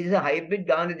 So he is a hybrid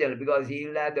Gandhi general because he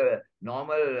will have the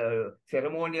normal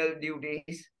ceremonial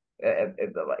duties,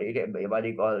 what do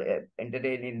you call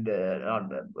entertaining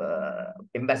the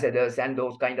ambassadors and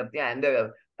those kind of things, and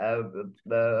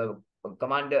the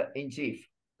commander-in-chief.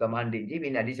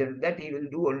 In addition to that, he will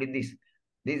do only this.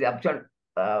 This option.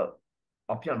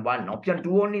 Option one. Option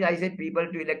two only, I said people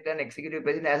to elect an executive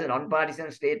president as a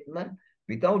non-partisan statement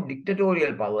without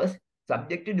dictatorial powers,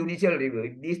 subject to judicial review.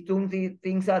 If these two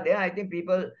things are there, I think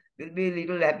people will be a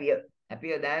little happier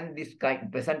than this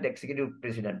present executive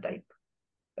president type.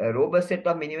 A robust set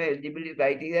of minimum eligibility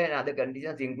criteria and other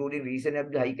conditions, including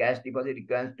reasonably high cash deposit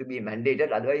requirements to be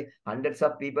mandated. Otherwise, hundreds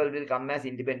of people will come as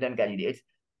independent candidates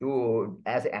to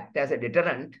act as a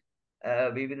deterrent.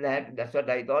 We will have, that's what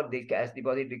I thought, the cash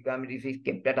deposit requirement is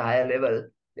kept at a higher level.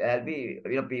 There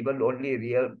will be, people, only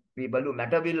real people who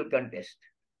matter will contest.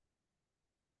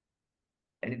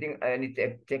 Anything, any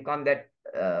check on that?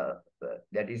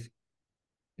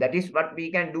 That is what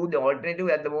we can do, the alternative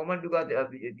at the moment, because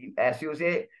as you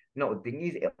say, no, thing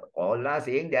is, all are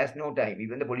saying there's no time.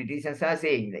 Even the politicians are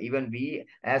saying, even we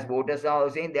as voters are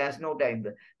saying there's no time.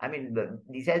 I mean,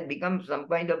 this has become some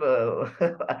kind of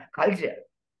a culture.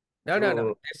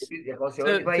 No. So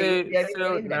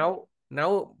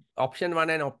now option one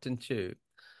and option two.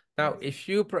 Now, if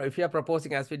you are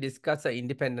proposing, as we discussed, an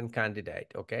independent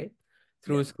candidate, okay,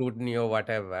 through scrutiny or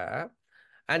whatever,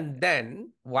 and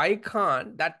then why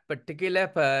can't that particular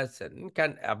person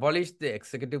can abolish the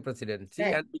executive presidency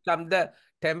and become the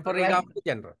temporary governor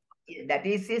general? That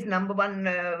is his number one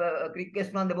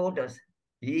request from the voters.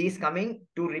 He is coming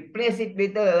to replace it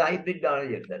with a hybrid governor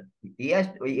general.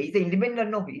 He's an independent,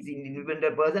 no, he's an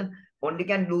independent person, only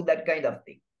can do that kind of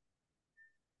thing.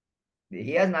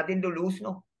 He has nothing to lose,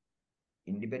 no.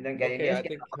 Independent candidates.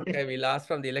 Okay, I think we'll ask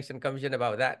from the election commission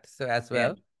about that. So as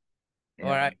well. Yeah.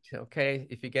 All right. Okay.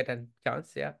 If you get a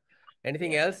chance, yeah.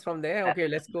 Anything else from there? Okay,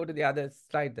 let's go to the other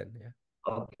slide then. Yeah.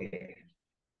 Okay.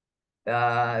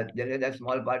 The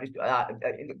small parties,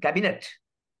 in the cabinet,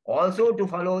 also to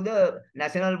follow the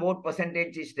national vote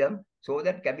percentage system, so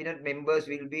that cabinet members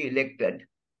will be elected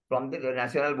from the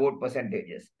national vote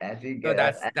percentages. So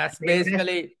that's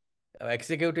basically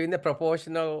executing the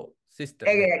proportional system.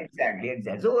 Exactly.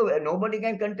 So nobody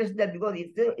can contest that because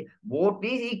it's the vote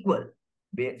is equal.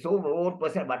 So vote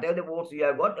percent, whatever the votes you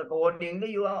have got,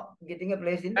 accordingly you are getting a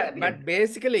place in the cabinet. But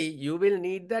basically, you will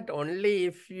need that only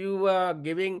if you are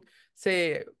giving,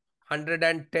 say,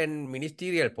 110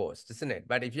 ministerial posts, isn't it?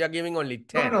 But if you are giving only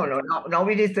 10. No. Now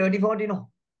it is 30-40, no.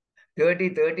 30,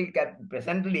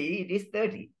 presently it is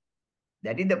 30.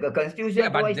 That is the constitution. Yeah,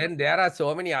 but then there are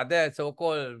so many other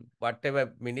so-called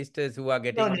whatever ministers who are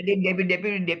getting. No, that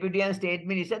is deputy and state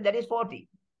minister, that is 40.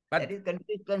 But that is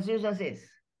constitution says.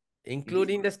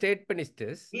 Including the state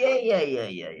ministers.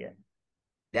 Yeah.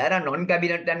 There are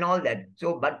non-cabinet and all that.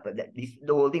 So, but this is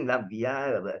the whole thing that we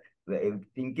are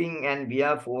thinking and we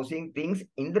are forcing things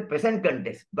in the present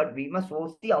context. But we must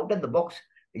force the out of the box.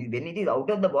 When it is out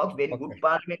of the box, when good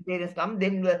parliamentarians come,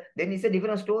 then it's a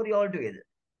different story altogether.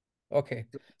 Okay.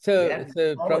 So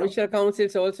provincial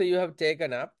councils also you have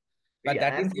taken up, but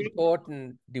that is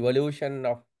important devolution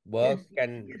of work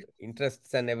and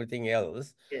interests and everything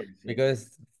else,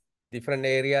 because different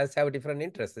areas have different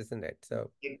interests, isn't it?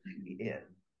 So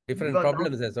different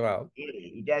problems as well.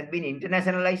 It has been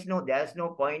internationalized. No, there's no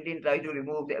point in trying to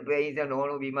remove the provincial.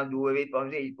 No, we must do away with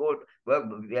provincial work.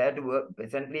 We have to work.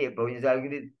 Presently,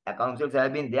 provincial councils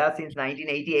have been there since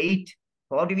 1988,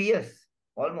 40 years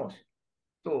almost.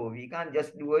 So we can't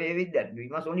just do away with that. We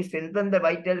must only strengthen the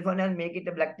white telephone and make it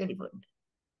a black telephone.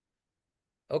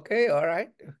 Okay, all right.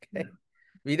 Okay.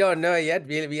 We don't know yet.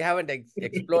 We haven't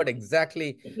explored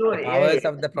exactly the powers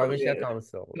of the provincial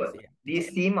council. These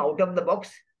seem out of the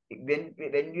box when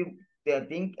you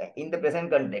think in the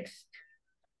present context.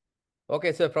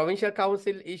 Okay, so provincial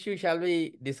council issue shall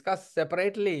we discuss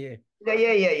separately?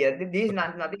 Yeah. This is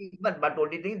nothing but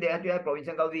only thing they have to have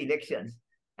provincial council elections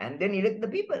and then elect the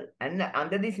people. And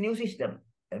under this new system,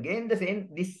 again the same,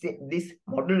 this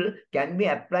model can be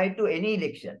applied to any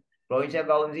election. Provincial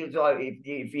councils, or if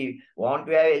we want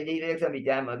to have LG election, which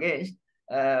I am against,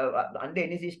 under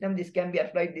any system, this can be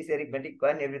applied, this arithmetic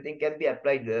and everything can be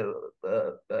applied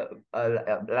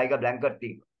like a blanket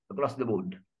thing across the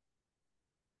board.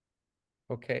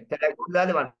 Okay.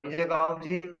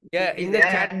 Yeah, in the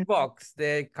chat box,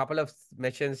 there are a couple of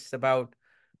mentions about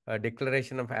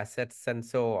declaration of assets and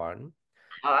so on.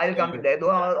 I'll come there. Those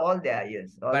are all there,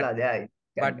 yes. All are there.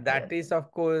 But that is, of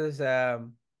course,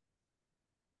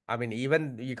 I mean,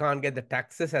 even you can't get the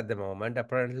taxes at the moment.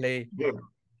 Apparently, Yeah.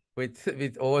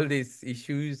 with all these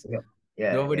issues,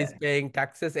 Yeah. nobody's paying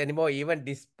taxes anymore, even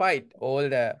despite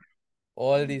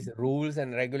all these rules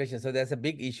and regulations. So there's a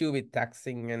big issue with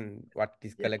taxing and what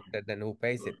is collected and who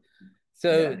pays it.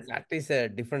 So that is a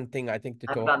different thing, I think, to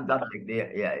talk.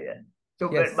 Yeah. So,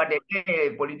 Yes. but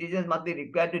politicians must be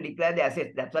required to declare the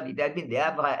assets. That's what it has been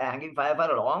there hanging fire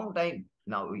for a long time.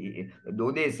 Now,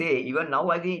 though they say, even now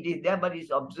I think it is there, but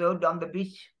it's observed on the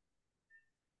beach.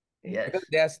 Yes. Because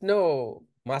there's no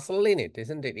muscle in it,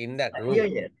 isn't it, in that rule?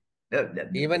 Yeah.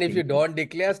 Even if you don't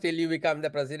declare, still you become the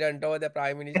president or the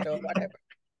prime minister or whatever.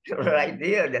 Right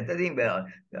there, that's the thing.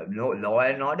 No law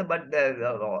and order, but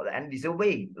and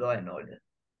disobeying law and order.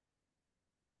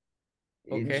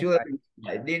 Okay. Ensure,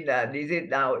 this is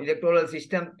now electoral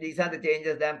system. These are the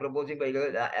changes that I'm proposing.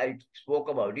 I spoke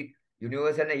about it.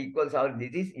 Universal and equals out.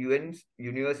 This is UN's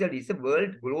universal. It's a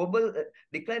world global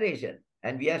declaration,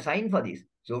 and we are signed for this.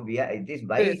 So we are. It is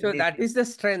by. So that is the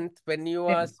strength when you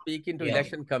are speaking to Yeah.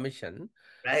 Election Commission,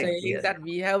 Right, saying yes. that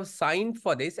we have signed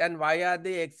for this, and why are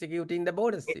they executing the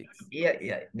border seats? Yeah.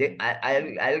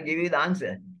 I'll give you the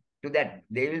answer to that.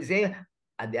 They will say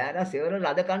there are several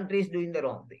other countries doing the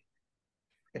wrong thing.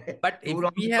 But if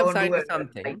we have signed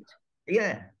something, right.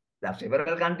 Yeah,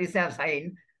 several countries have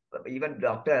signed. Even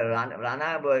Dr.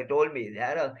 Rana told me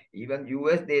there even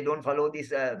US they don't follow this.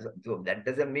 So that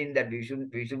doesn't mean that we should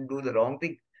do the wrong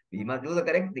thing. We must do the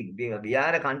correct thing. We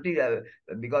are a country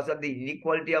because of the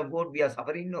inequality of vote. We are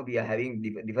suffering. No, we are having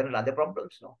different other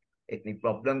problems. No, ethnic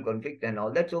problem, conflict, and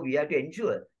all that. So we have to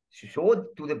ensure, show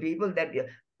to the people that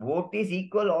vote is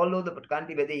equal all over the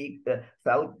country, whether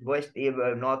south, west,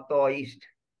 north or east.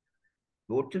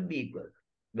 Vote should be equal.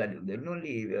 Then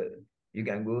only you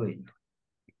can go in.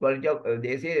 Equality of,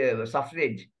 they say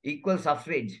suffrage, equal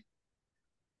suffrage.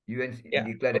 UN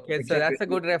declared. Okay, so that's a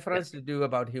good reference to do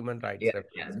about human rights.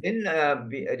 Then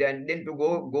to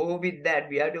go with that,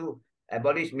 we have to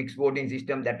abolish mixed voting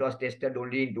system that was tested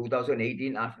only in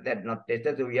 2018. After that, not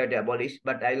tested, so we have to abolish.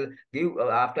 But I'll give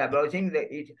after abolishing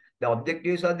the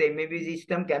objectives of the MAB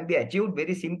system can be achieved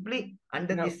very simply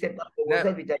under this set of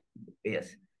proposal, which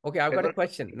yes. Okay, I've got a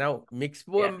question. Now, mixed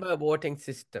member voting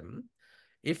system,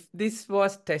 if this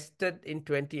was tested in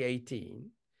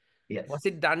 2018, was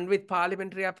it done with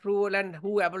parliamentary approval and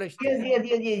who abolished it?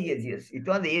 Yes. It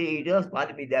was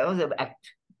parliament. There was an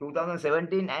act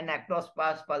 2017, and act was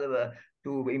passed for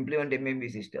to implement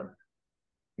MMB system.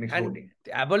 Mixed voting.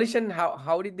 Abolition,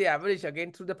 how did they abolish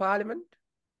again through the parliament?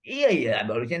 Yeah.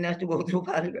 Abolition has to go through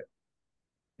parliament.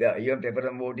 You have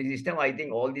preference voting system. I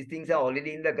think all these things are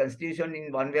already in the constitution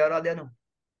in one way or other. No?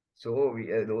 So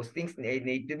those things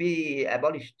need to be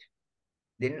abolished.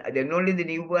 Then only the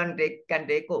new one can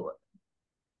take over.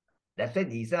 That's why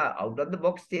these are out of the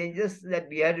box changes that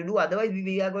we have to do. Otherwise,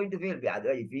 we are going to fail.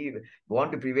 If we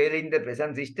want to prevail in the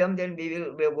present system, then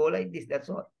we'll go like this. That's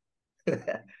all.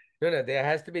 No, there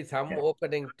has to be some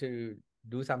opening to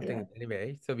do something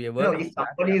anyway. So we are No, working. if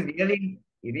somebody is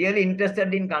really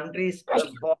interested in countries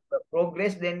for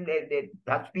progress, then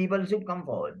such people should come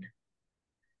forward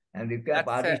and require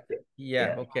parties.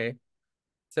 Okay.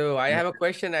 So I have a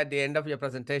question at the end of your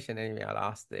presentation. Anyway, I'll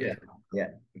ask there.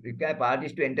 Require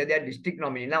parties to enter their district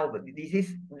nominee. Now, this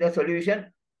is the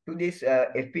solution to this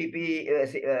FPP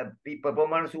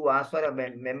performance who ask for a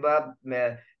member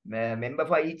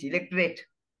for each electorate.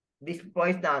 This is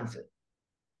the answer.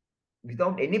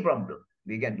 Without any problem,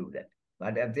 we can do that.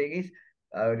 What I'm saying is,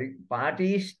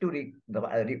 parties to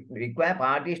require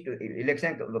parties to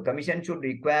election commission should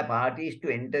require parties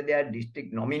to enter their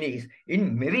district nominees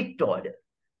in merit order,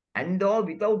 and or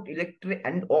without electorate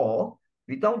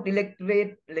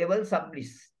level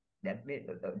sublist. That means,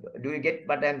 do you get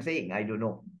what I'm saying? I don't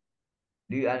know.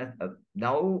 Do you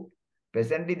now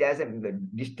presently there's a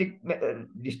district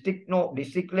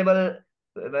level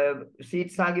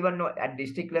seats are given at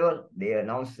district level. They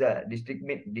announce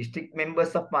district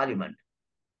members of parliament.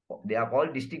 They are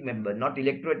called district members, not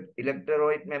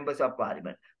electorate members of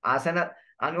parliament. Asana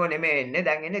anuwa නෙමෙයි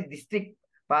දැන් එන්නේ district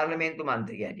parliament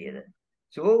මන්ත්‍රී හැටියට.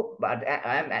 So, but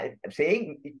I am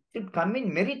saying it should come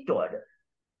in merit order.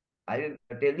 I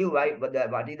will tell you why.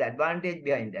 What is the advantage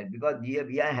behind that? Because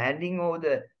we are handing over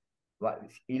the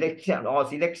election or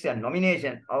selection,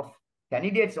 nomination of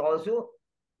candidates also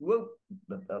to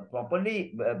a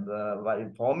properly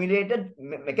formulated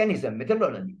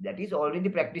methodology that is already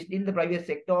practiced in the private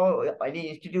sector or any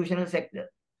institutional sector.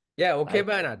 Yeah, okay,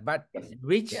 Bernard. But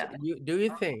do you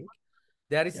think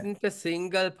there isn't a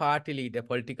single party leader,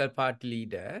 political party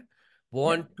leader,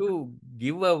 want to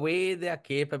give away their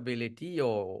capability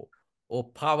or or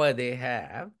power they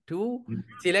have to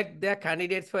select their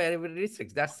candidates for every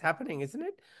district. That's happening, isn't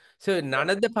it? So none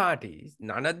of the parties,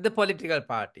 none of the political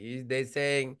parties, they're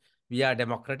saying we are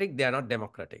democratic, they are not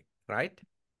democratic, right?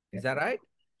 Is that right?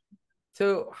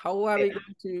 So how are we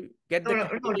going to get the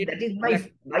candidate that is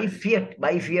elect-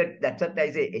 by fiat. That's what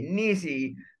I say.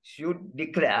 NEC should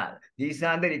declare these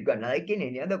are the requirements. Like in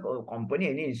any other company,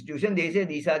 any institution, they say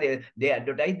these are they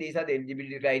advertise, these are the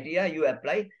eligibility criteria, you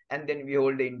apply, and then we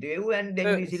hold the interview, and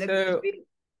then we select these people.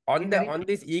 on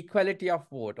this equality of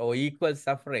vote or equal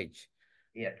suffrage,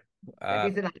 Yeah.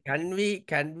 That is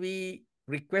can we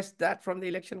request that from the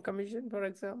election commission, for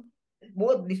example?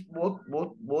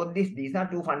 These are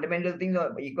two fundamental things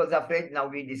of equal suffrage. Now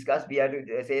we discussed, we have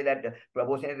to say that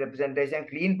proportionate representation,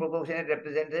 clean proportionate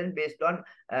representation based on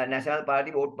national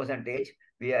party vote percentage,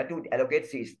 we have to allocate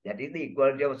seats. That is the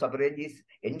equality of suffrage is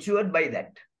ensured by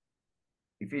that.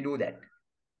 If we do that,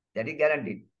 that is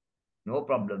guaranteed. No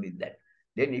problem with that.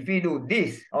 Then if we do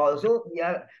this, also we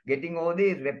are getting all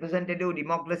the representative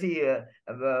democracy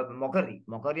mockery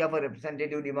of a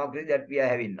representative democracy that we are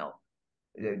having now.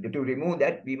 To remove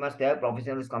that, we must have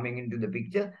professionals coming into the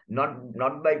picture,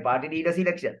 not by party leader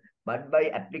selection, but by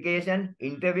application,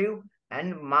 interview,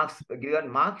 and given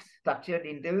marks, structured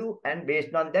interview, and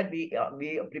based on that,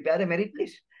 we prepare a merit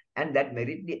list. And that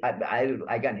merit list,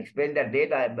 I can explain that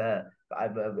data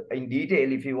in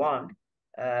detail if you want.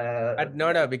 But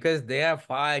no, because they are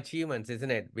far achievements,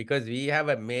 isn't it? Because we have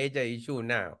a major issue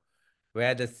now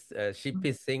where the ship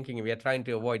is sinking. We are trying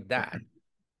to avoid that.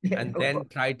 And then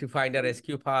try to find a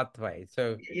rescue pathway.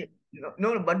 So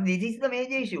no, but this is the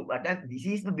major issue. But this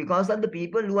is because of the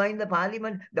people who are in the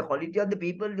parliament. The quality of the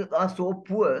people are so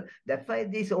poor. That's why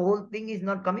this whole thing is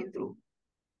not coming through.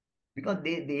 Because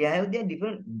they have their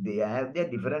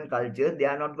different cultures. They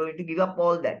are not going to give up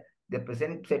all that. The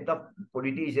present set of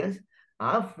politicians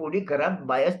are fully corrupt,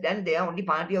 biased, and they are only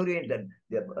party oriented.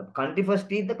 The country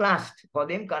first is the last. For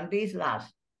them, country is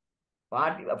last.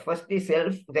 Party first is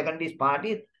self, second is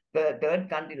party, third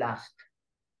country last.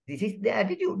 This is the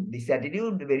attitude. This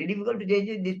attitude is very difficult to change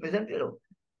in this present fellow.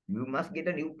 You must get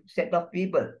a new set of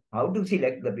people. How to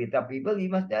select the set of people? We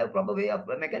must have proper way of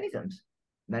mechanisms.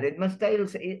 Management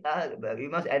styles, we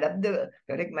must adapt the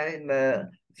correct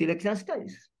selection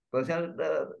styles, personal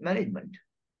management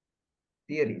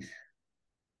theories.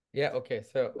 yeah, okay.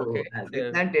 So okay.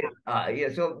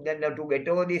 So then to get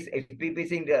over this SPP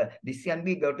thing, this can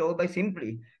be got over by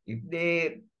simply if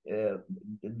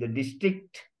the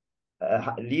district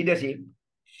leadership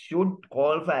should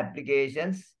call for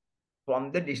applications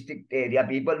from the district area,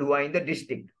 people who are in the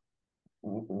district,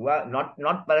 who are not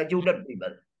parachuted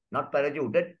people,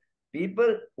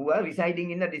 people who are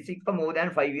residing in the district for more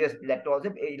than 5 years. That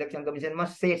also election commission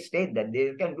must state that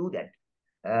they can do that.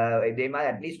 They must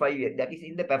at least 5 years. That is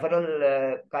in the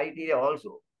preferral criteria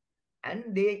also.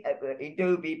 And they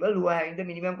interview people who are having the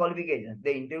minimum qualifications.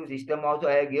 The interview system also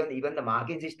I have given, even the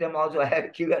marking system also I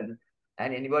have given,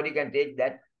 and anybody can take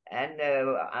that. And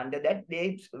under that,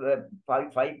 they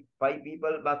five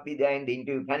people must be there in the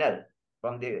interview panel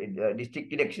from the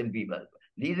district election people.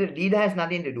 Leader has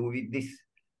nothing to do with this.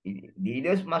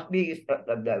 Leaders must be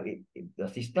the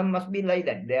system must be like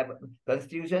that. Their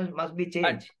constitutions must be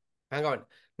changed. Hang on.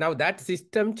 Now that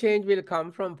system change will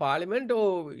come from parliament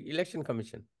or election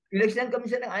commission? Election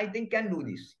commission, I think, can do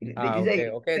this.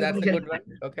 Okay, that's a good one.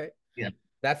 Okay. Yeah.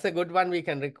 That's a good one we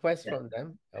can request from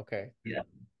them. Okay. Yeah.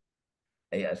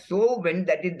 Yeah. So when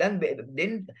that is done,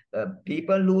 then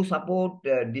people who support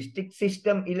district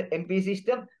system, MP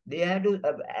system, they have to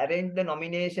arrange the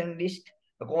nomination list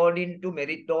according to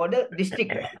merit order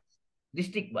district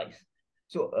wise.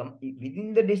 So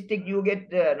within the district, you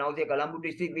get now the Colombo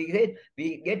district.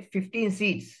 We get 15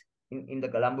 seats in the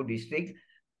Colombo district.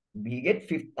 We get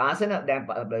 50 ආසන දැන්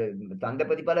තන්ද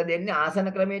ප්‍රතිඵල දෙන්නේ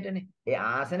ආසන ක්‍රමයටනේ. ඒ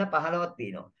ආසන 15ක්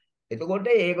තියෙනවා. එතකොට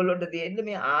ඒගොල්ලොන්ට තියෙන්නේ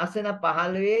මේ ආසන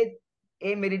 15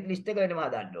 ඒ මෙරිට් ලිස්ට් එක වෙනම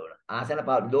හදන්න ඕන. ආසන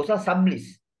 15 those are sub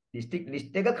list. district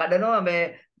list එක කඩනවා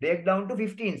මේ break down to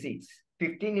 15 seats.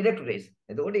 15 electorates.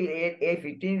 එතකොට ඒ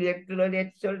 15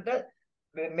 electorates වලට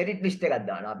merit list එකක්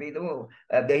දානවා. අපි හිතමු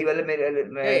Dehiwala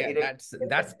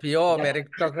that's pure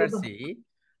meritocracy.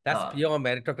 That's pure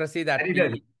meritocracy that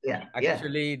we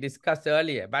actually discussed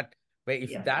earlier. But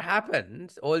if that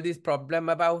happens, all this problem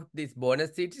about this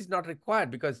bonus seats is not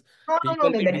required because people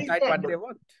will decide what they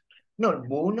want. No,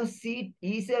 bonus seat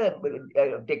is a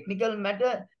technical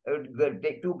matter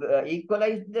to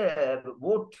equalize the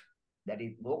vote. That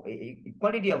is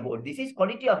equality of vote. This is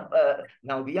quality of,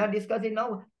 now we are discussing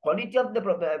now quality of the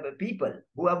people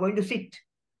who are going to sit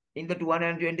in the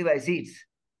 225 seats.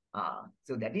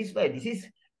 So that is why this is,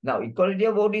 now equality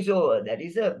of vote is over. That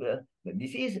is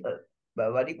This is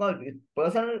what you call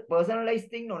personalized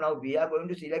thing. No, now we are going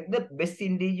to select the best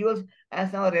individuals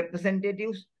as our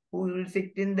representatives who will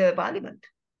sit in the parliament.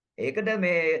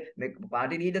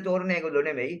 Party leader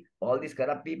all these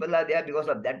corrupt people are there because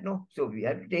of that, no? So we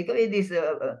have to take away this,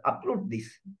 uproot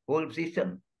this whole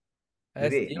system.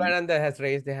 Yes, Today, Jivananda has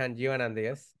raised the hand. Jivananda,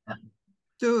 yes.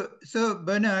 So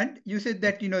Bernard, you said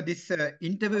that this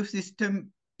interview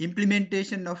system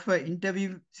implementation of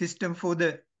interview system for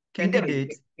the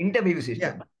candidates interview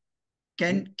system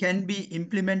can be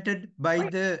implemented by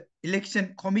the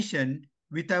election commission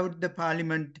without the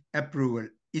parliament approval.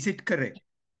 Is it correct?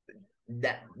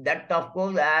 That of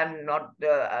course I'm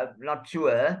not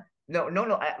sure.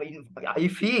 No. I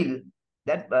feel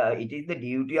that it is the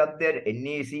duty of the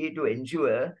NEC to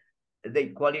ensure the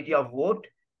equality of vote,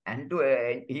 and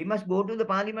to he must go to the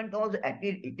parliament also. At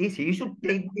least it is he should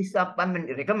take this up and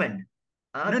recommend.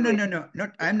 No.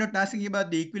 I'm not asking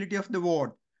about the equality of the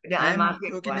vote. Yeah, I'm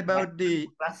talking about the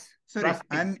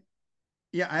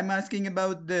I'm asking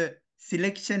about the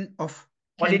selection of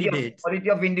candidates. Quality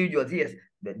of individuals. Yes,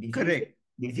 correct.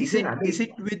 Is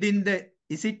it within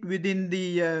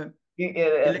the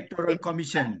electoral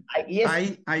commission?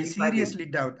 Yes, I seriously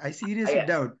doubt.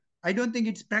 Doubt. I don't think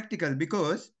it's practical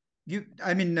because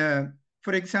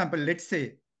for example, let's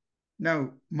say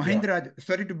now Mahindra.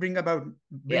 Sorry to bring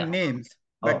names,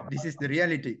 but this is the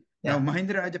reality. Now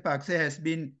Mahindra Rajapaksa has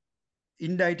been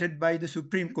indicted by the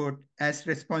Supreme Court as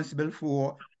responsible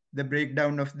for the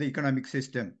breakdown of the economic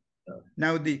system.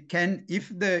 Now, if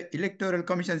the Electoral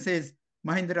Commission says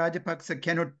Mahindra Rajapaksa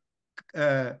cannot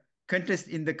contest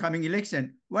in the coming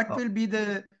election, what will be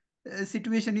the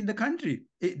situation in the country?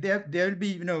 There will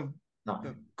be,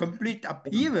 complete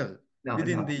upheaval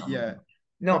within the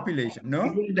population. No.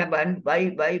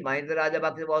 Why Mahindra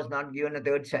Rajapaksa was not given a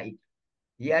third sight?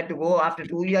 He had to go after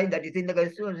 2 years. That is in the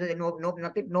constitution.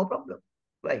 No problem.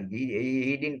 Why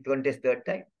he didn't contest third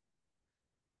time?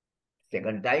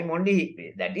 Second time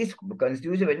only. That is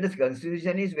constitution. When the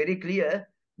constitution is very clear,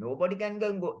 nobody can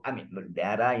go. I mean,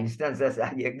 there are instances. I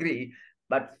agree,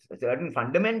 but certain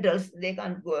fundamentals they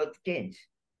can't change.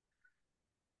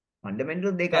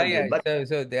 Fundamentals they can't. Yeah. But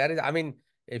so there is. I mean,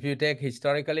 if you take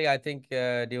historically, I think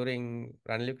during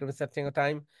Ranil Wickremesinghe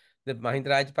time, the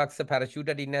Mahindra Rajapaksa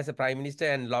parachuted in as a prime minister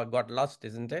and got lost,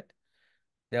 isn't it?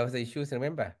 There was the issues.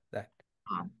 Remember that.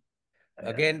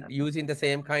 Again, using the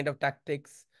same kind of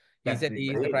tactics. He said he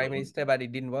is the prime minister, but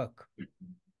it didn't work.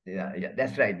 Yeah,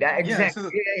 that's right. Exactly.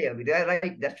 Yeah,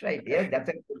 right. That's right. Yeah, that's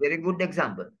a very good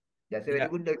example. That's a very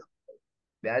good example.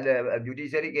 Where the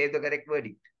judiciary gave the correct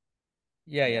verdict.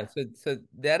 Yeah. So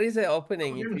there is an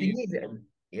opening.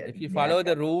 If you follow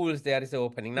the rules, there is an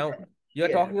opening. Now, you're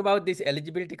talking about this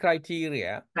eligibility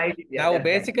criteria. Now,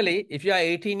 basically, if you are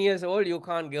 18 years old, you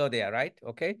can't go there, right?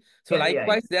 Okay. So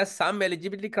likewise, there's some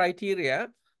eligibility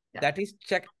criteria that is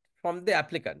checked from the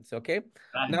applicants. Okay.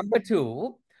 Number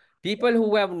two, people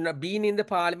who have been in the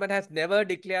parliament has never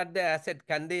declared their asset.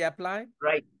 Can they apply?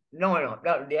 Right. No,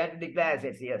 they have to declare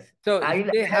assets, yes. So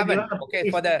if they haven't,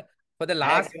 okay, for the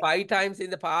last 5 times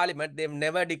in the parliament, they've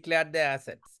never declared their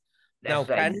assets. Now,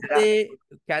 can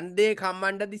they come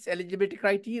under this eligibility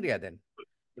criteria then?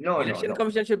 No. Election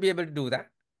Commission should be able to do that.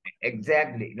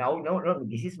 Exactly. No.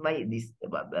 This is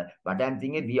what I'm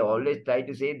thinking. We always try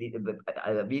to say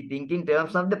we think in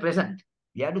terms of the present.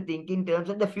 We have to think in terms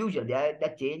of the future.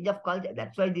 The change of culture.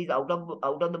 That's why this out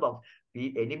of the box.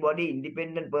 Anybody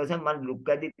independent person must look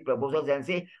at the proposals and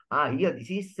say, here this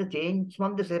is the change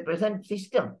from the present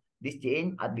system. This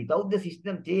change without the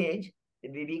system change,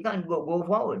 we can't go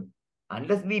forward.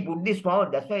 Unless we put this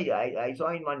forward. That's why I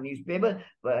saw in one newspaper,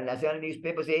 national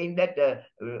newspaper, saying that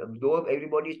though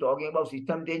everybody is talking about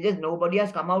system changes, nobody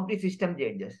has come out with system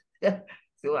changes.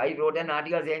 So I wrote an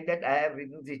article saying that I have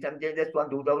written system changes from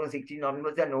 2016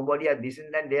 onwards, and nobody has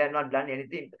listened, and they have not done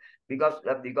anything because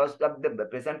of the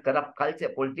present corrupt culture,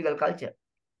 political culture,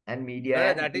 and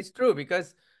media. That is true,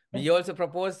 because we also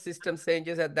proposed system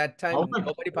changes at that time.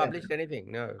 Nobody published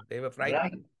anything. No, they were frightened.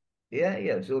 Right.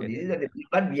 Yeah. So this is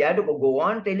but we have to go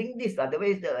on telling this.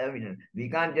 Otherwise, we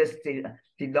can't just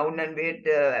sit down and wait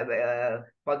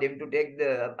for them to take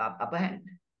the upper hand.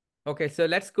 Okay, so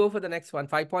let's go for the next one.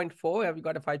 5.4. Have you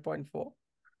got a 5.4?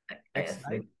 Next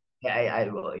slide. Yeah,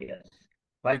 I'll go. Yes.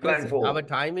 5.4. Our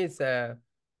time is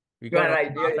we got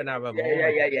half an hour more.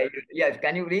 Yeah. Yes.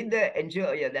 Can you read the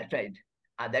ensure? Yeah, that's right.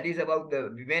 That is about the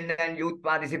women and youth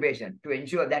participation to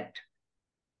ensure that.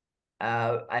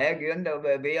 I have given the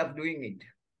way of doing it.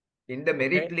 In the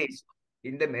merit list,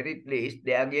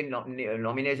 they are given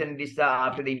nomination lists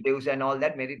after the interviews and all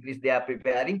that merit list they are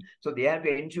preparing. So they have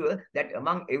to ensure that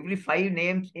among every 5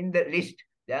 names in the list,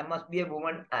 there must be a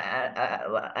woman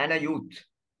and a youth.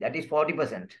 That is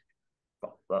 40%.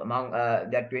 Among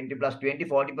that 20 plus 20,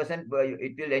 40%,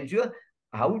 it will ensure.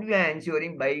 How we are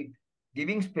ensuring? By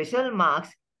giving special marks.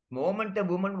 Moment a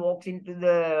woman walks into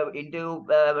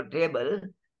the table,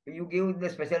 you give the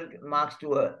special marks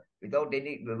to her without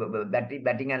any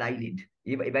batting an eyelid.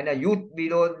 Even a youth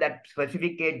below that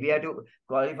specific age, we have to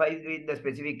qualify with the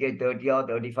specific age, 30 or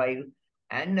 35,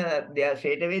 and they are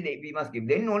straight away we must give.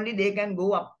 Then only they can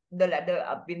go up the ladder,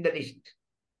 up in the list.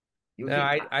 You No,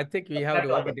 see, I think we have to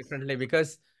work it differently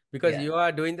because you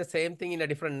are doing the same thing in a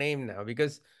different name now.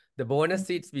 Because the bonus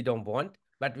seats we don't want,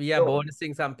 but we are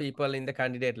bonusing some people in the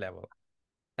candidate level.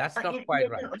 That's not quite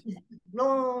right.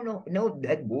 No.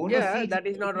 That bonus Yeah, seats. that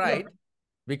is not right.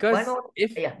 Because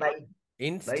if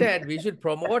instead we should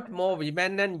promote more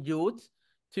women and youth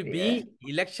to be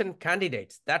election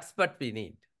candidates. That's what we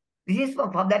need. This is for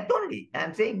that only.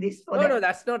 I'm saying this for that. No,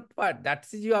 that's not what.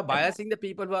 That's you are biasing the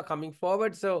people who are coming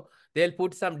forward. So they'll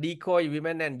put some decoy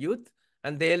women and youth,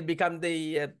 and they'll become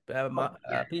the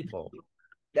people,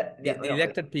 the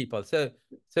elected people. So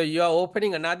you are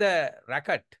opening another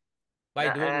racket by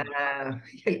doing.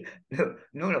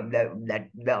 No.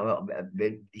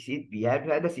 We have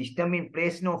to have the system in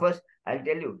place. No, first I'll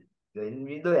tell you. When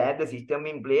we have the system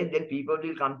in place, then people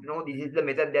will come to know this is the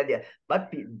method that they are.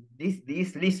 But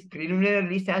this list, preliminary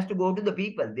list, has to go to the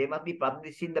people. They must be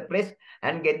published in the press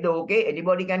and get the okay.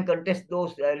 Anybody can contest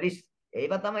those lists. This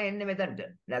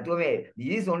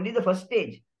is only the first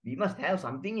stage. We must have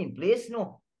something in place,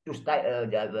 no, to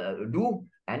do.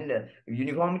 And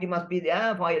uniformity must be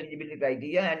there for eligibility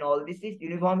criteria, and all this is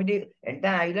uniformity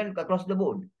entire island across the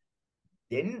board.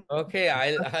 Then Okay,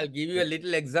 I'll give you a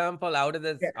little example out of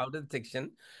the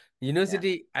section.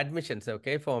 University admissions,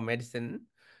 okay, for medicine.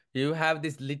 You have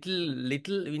this little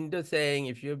window saying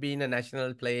if you've been a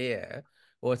national player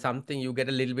or something, you get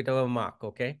a little bit of a mark,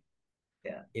 okay?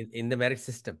 Yeah. In the merit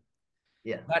system.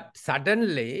 Yeah. But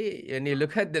suddenly, when you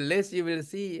look at the list, you will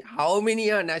see how many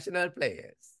are national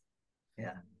players.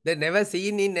 Yeah. They're never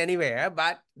seen in anywhere,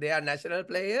 but they are national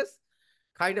players,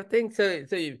 kind of thing. So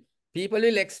people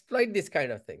will exploit this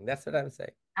kind of thing. That's what I'm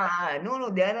saying. No.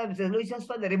 There are solutions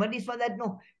for the remedies for that.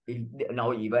 No.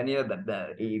 Now even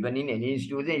in any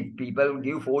institution, if people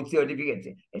give fourth certificates,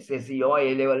 SSC or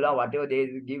A level or whatever,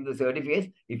 they give the certificates.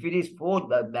 If it is fourth,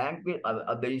 the bank will,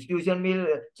 the institution will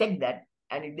check that,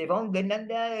 and if they found, then and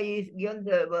there is given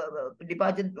the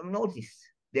departure notice.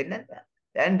 Then and there.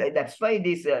 And that's why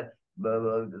these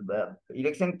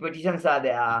election petitions are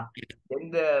there. Then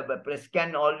the press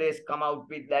can always come out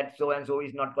with that so and so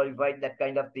is not qualified, that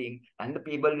kind of thing, and the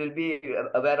people will be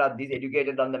aware of this,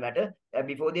 educated on the matter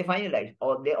before they finalize.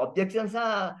 Or the objections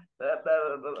are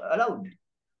allowed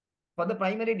for the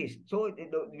primary list, so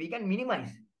we can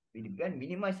minimize. We can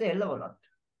minimize a hell of a lot.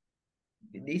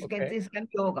 These things can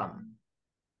be overcome.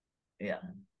 Yeah.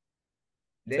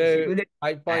 Then so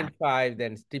 5.5,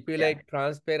 then stipulate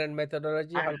transparent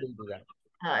methodology. How do you do that?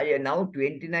 Now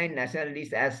 29 national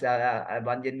lists, as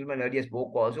one gentleman earlier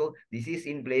spoke also, this is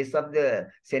in place of the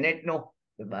Senate. No,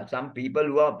 some people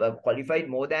who are qualified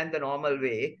more than the normal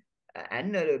way,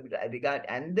 and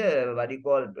what you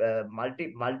call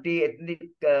multi-ethnic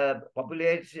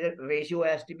population ratio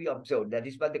has to be observed. That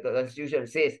is what the Constitution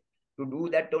says. To do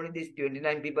that, only these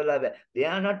 29 people are there. They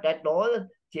are not at all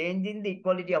changing the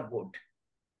equality of vote.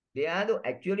 They are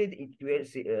actually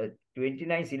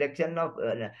 29 selection of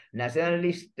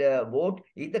nationalist vote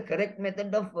is the correct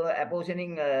method of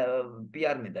apportioning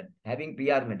PR method, having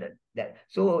PR method.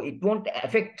 So it won't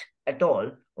affect at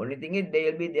all. Only thing is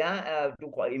they will be there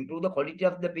to improve the quality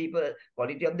of the people,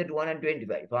 quality of the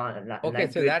 225. Okay,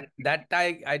 so that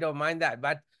I don't mind that,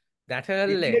 but national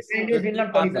list should be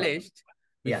published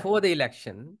before the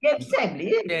election.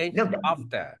 Exactly. Changed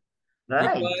after.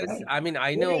 Because I mean,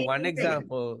 I know one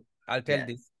example. I'll tell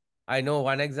this. I know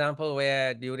one example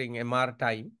where during MR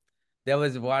time, there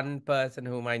was one person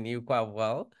whom I knew quite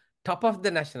well, top of the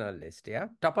national list. Yeah,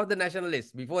 top of the national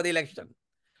list before the election.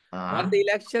 Won the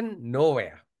election,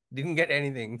 nowhere. Didn't get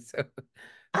anything. So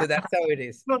that's how it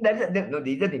is. No,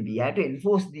 these are the, we have to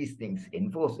enforce these things.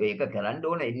 Enforce.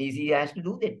 NEC has to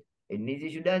do that.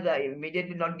 NEC should have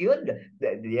immediately not given.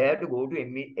 They have to go to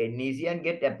NEC and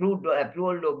get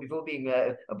approval before being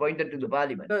appointed to the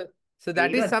parliament. So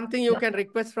that is something you can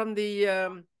request from the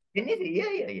NEC.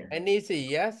 Yeah. NEC,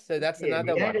 yes. So that's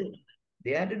another one.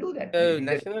 They have to do that. So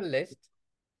national list.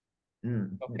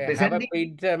 Okay, have a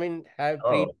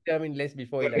predetermined list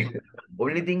before election.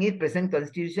 Only thing is, present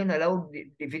constitution allowed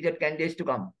defeated candidates to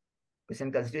come.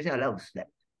 Present constitution allows that.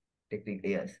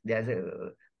 Technically, yes. There's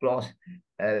a clause.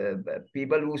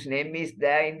 People whose name is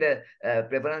there in the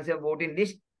preferential voting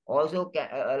list also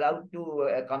allowed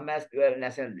to come as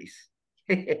nationalists.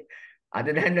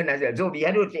 Other than the national. So we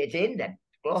had to change that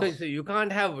clause. So you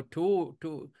can't have two.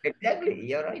 Exactly,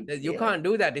 you're right. You can't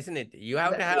do that, isn't it? You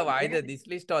have to have either this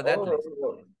list or that list.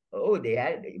 They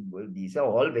had, these are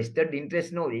all vested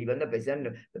interests. No, even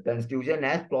the constitution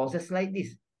has clauses like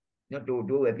this.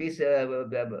 To appease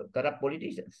corrupt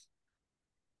politicians.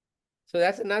 So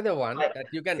that's another one that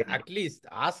you can at least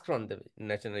ask from the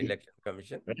National Election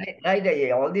Commission.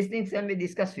 Right. All these things can be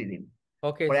discussed with him.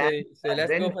 Okay, so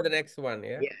let's go for the next one.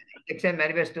 Yeah. Election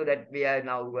manifesto that we are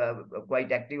now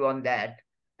quite active on that.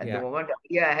 At the moment,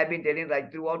 I have been telling right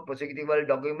throughout prosecutable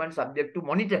documents subject to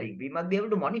monitoring. We must be able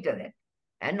to monitor that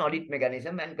and audit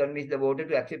mechanism and convince the voter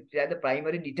to accept it as the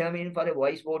primary determinant for a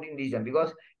voice voting decision,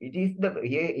 because it is the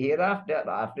hereafter,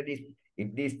 after this,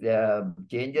 if these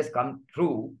changes come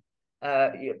through,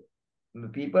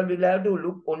 people will have to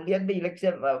look only at the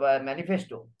election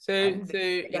manifesto. So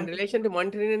in relation to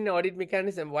monitoring and audit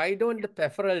mechanism, why don't the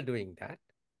PEFRL doing that?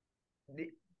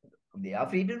 They are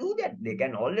free to do that. They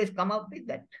can always come up with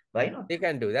that. Why not? They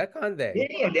can do that, can't they?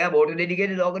 Yeah, they are voter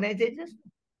dedicated organizations.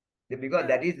 Because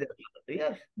that is,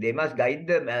 yes, they must guide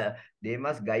the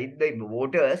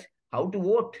voters how to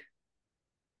vote.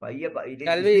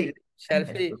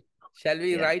 Shall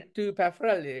we write to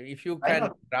PEFRL if you can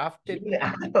draft it?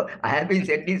 I have been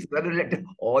sending several letters.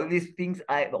 All these things,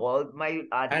 all my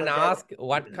articles. And ask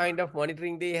what kind of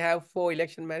monitoring they have for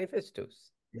election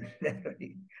manifestos.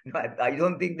 No, I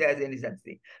don't think there's any such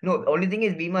thing. No, the only thing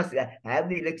is we must have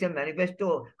the election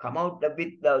manifesto come out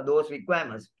with those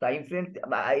requirements. Time frame,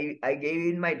 I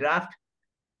gave in my draft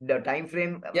the time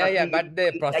frame. Yeah, but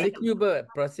the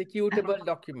prosecutable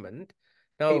document.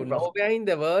 No, nowhere in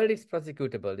the world is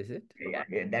prosecutable, is it?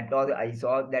 Yeah, that was, I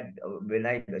saw that when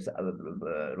I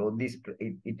wrote this,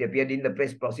 it appeared in the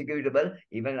press, prosecutable.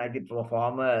 Even I did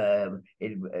former,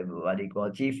 what do you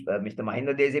call, Chief, Mr.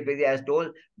 Mahinda Desipesi has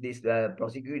told this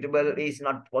prosecutable is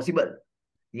not possible.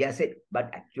 He has said,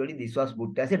 but actually this was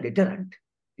put as a deterrent.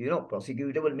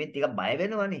 Prosecutable means they are buy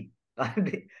money.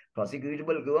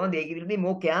 Prosecutable, they will be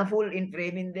more careful in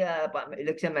framing the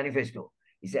election manifesto.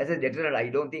 It's as a deterrent. I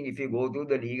don't think if you go through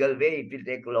the legal way, it will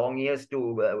take long years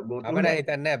to go through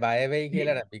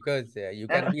that. Because you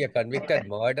can be a convicted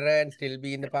murderer and still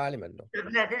be in the parliament.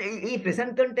 In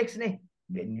present context,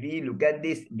 when we look at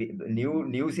this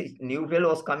new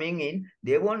fellows coming in,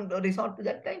 they won't resort to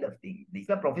that kind of thing.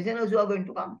 These are professionals who are going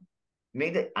to come.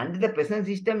 Under the present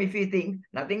system, if we think,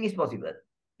 nothing is possible.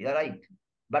 You are right.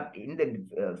 But in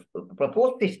the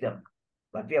proposed system,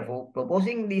 but we are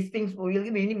proposing these things will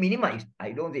be minimized.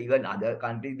 I don't think even other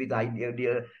countries with ideal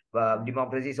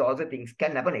democracies also things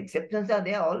can happen. Exceptions are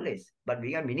there always, but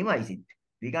we can minimize it.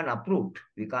 We can uproot.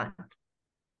 We can't.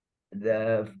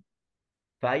 The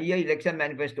 5-year election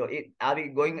manifesto. Are we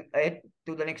going ahead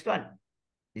to the next one?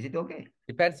 Is it okay?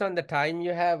 Depends on the time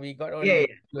you have. We got only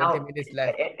 20 minutes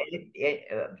left.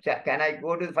 Can I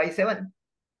go to the 5-7?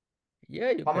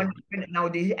 Yeah, you can. Now,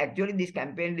 this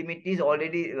campaign limit is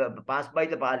already passed by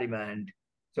the parliament.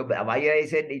 So why I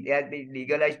said it has been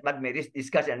legalized, but merits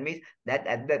discussion means that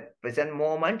at the present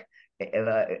moment,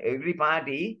 every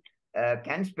party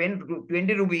can spend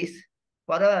 20 rupees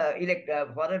for a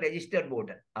registered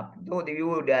voter. So you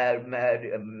would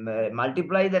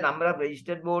multiply the number of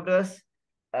registered voters.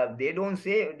 They don't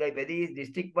say whether it's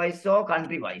district-wise or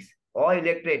country-wise or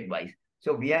electorate-wise.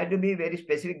 So we have to be very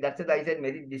specific. That's what I said,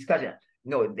 merit discussion.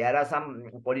 No, there are some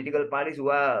political parties who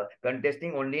are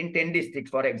contesting only in 10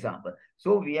 districts, for example.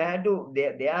 So we have to,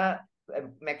 their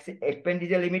max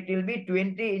expenditure limit will be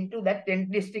 20 into that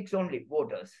 10 districts only,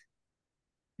 voters.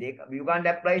 You can't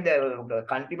apply the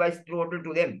country-wise total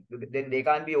to them. Then they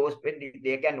can't be overspend.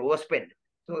 They can overspend.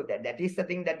 So that is the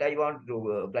thing that I want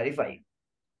to clarify.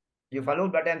 You follow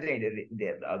what I'm saying?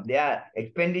 Their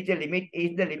expenditure limit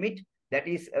is the limit. That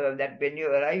is that when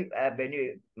you arrive, when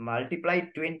you multiply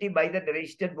 20 by the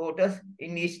registered voters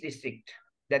in each district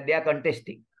that they are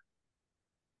contesting.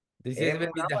 This will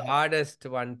be the hardest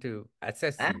one to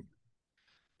assess.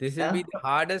 This will be the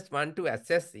hardest one to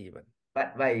assess even.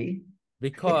 But why?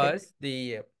 Because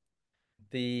there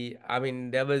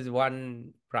was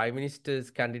one prime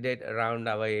minister's candidate around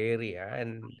our area,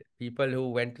 and people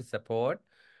who went to support,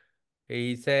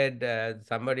 he said,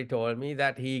 somebody told me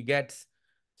that he gets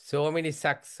so many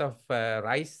sacks of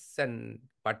rice and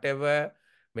whatever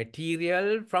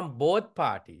material from both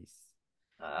parties,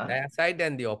 their side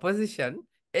and the opposition,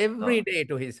 every day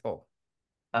to his home.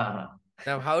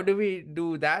 Now, how do we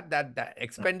do that? That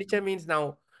expenditure means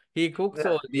now he cooks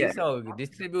all these, Yeah. or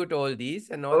distribute all these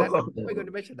and all that. How are we going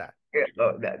to Oh. measure that? Yeah,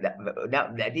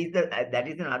 that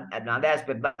is another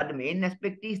aspect, but the main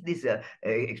aspect is this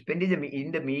expenditure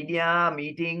in the media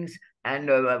meetings and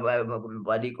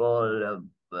what do you call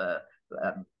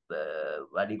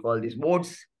what do you call this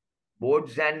boards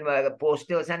and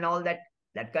posters and all that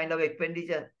kind of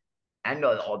expenditure, and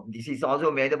this is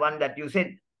also the one that you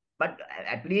said, but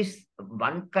at least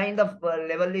one kind of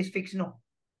level is fixed, no,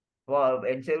 for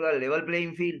ensure a level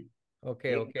playing field.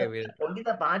 Okay, we'll... Only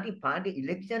the party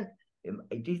election,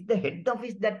 it is the head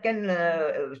office that can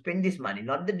spend this money,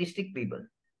 not the district people.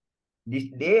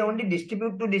 They only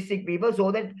distribute to district people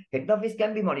so that head office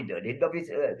can be monitored. Head office,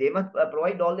 they must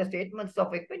provide all the statements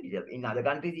of expenditure. In other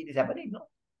countries, it is happening, no?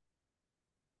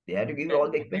 They have to give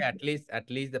all the expenditure. At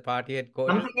least the party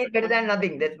headquarters. Something is better than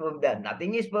nothing.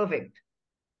 Nothing is perfect.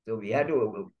 So we have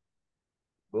to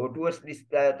go towards this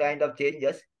kind of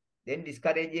changes. Then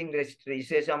discouraging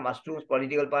registration of mushrooms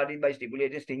political parties by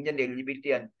stipulating stringent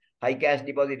eligibility and high cash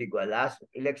deposit required. Last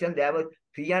election, there were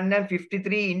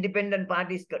 353 independent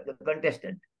parties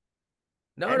contested.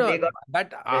 No,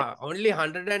 but only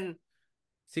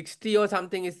 160 or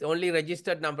something is only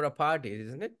registered number of parties,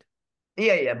 isn't it?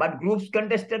 Yeah, but groups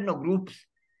contested, no groups.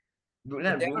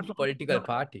 They're not political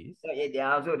parties.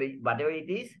 Yeah, also whatever it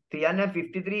is,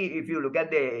 353, if you look at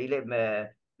the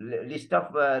list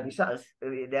of results,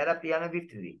 there are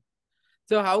 353.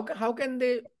 So how can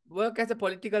they work as a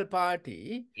political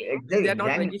party if they are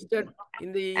not registered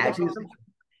in the election?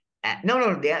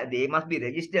 No, they must be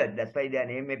registered. That's why their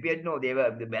name appeared. No, they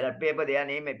were the ballot paper. Their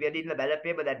name appeared in the ballot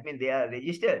paper. That means they are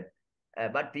registered.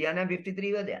 But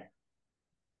 353 were there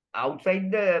outside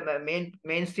the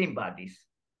mainstream parties.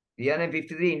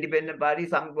 353 independent parties.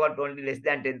 Some got only less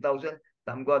than 10,000.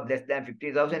 Some got less than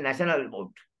 50,000 national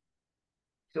vote.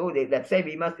 So that's why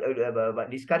we must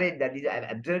discourage that. Is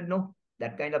absurd, no?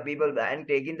 That kind of people and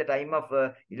taking the time of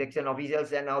election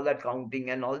officials and all that counting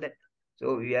and all that.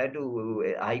 So we have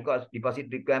to high cost deposit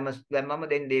requirements. Then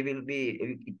they will be.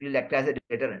 It will act as a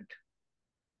deterrent.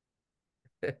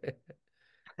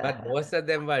 But most of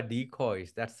them were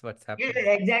decoys. That's what's happening.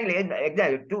 Yeah, exactly.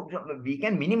 We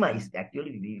can minimize.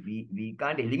 Actually, we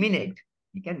can't eliminate.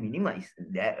 We can minimize.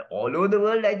 All over the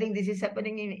world, I think this is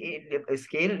happening in a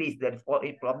scale is that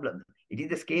a problem. It is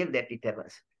the scale that it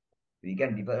happens. We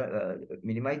can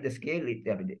minimize the scale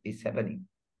it is happening.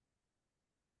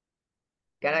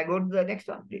 Can I go to the next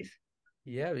one, please?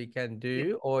 Yeah, we can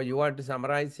do. Or you want to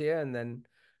summarize here and then...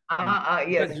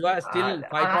 Yes. Because you are still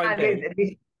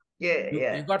 5.8.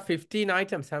 Yeah. You got 15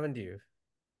 items, haven't you?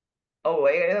 Oh,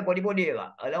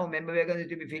 allow member vacancies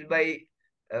to be filled by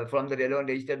from the relevant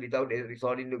register without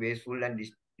resorting to wasteful and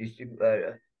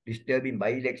disturbing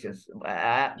by-elections.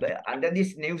 Under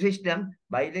this new system,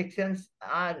 by-elections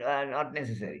are not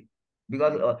necessary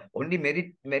because only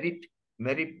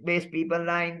merit-based people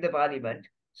are in the parliament.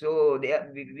 So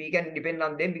we can depend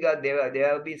on them because they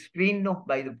have been screened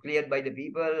cleared by the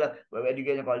people,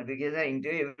 education qualification,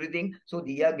 interview, everything. So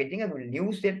they are getting a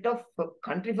new set of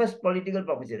country first political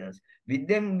professionals. With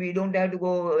them, we don't have to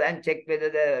go and check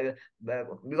whether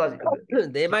because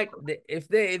they might if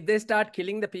they start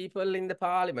killing the people in the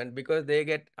parliament because they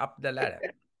get up the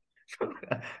ladder.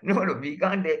 No, we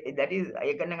can't. That is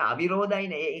අවිරෝධයි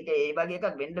නේ. ඒ වගේ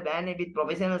එකක් වෙන්න බෑනේ with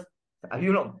professionals.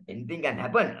 You know, anything can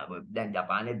happen. දැන්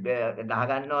ජපානයේ ගහ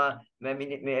ගන්නවා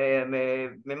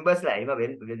members ලා ඒව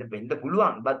වෙන්න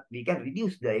පුළුවන්, but we can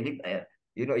reduce the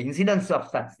incidence of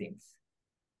such things.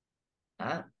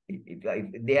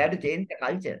 If they have to change the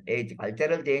culture.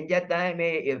 Cultural change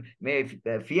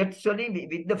fiats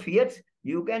with the fiats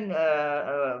you can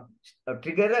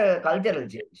trigger a cultural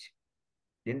change.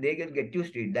 Then they can get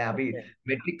used to it.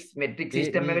 Metric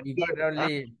system. We got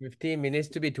only 15 minutes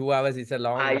to be 2 hours. It's a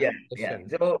long session.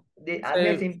 So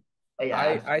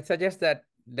I suggest that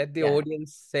let the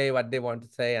audience say what they want to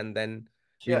say and then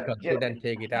we'll conclude and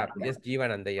take it up. Yes,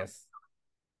 Jeevananda, yes.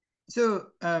 So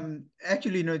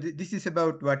actually, this is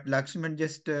about what Lakshman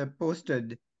just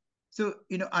posted. So,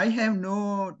 I have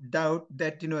no doubt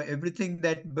that, everything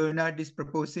that Bernard is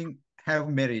proposing have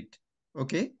merit.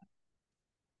 Okay.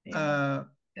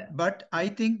 But I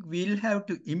think we'll have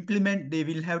to implement, they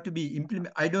will have to be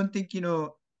implemented. I don't think,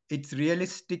 it's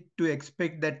realistic to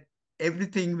expect that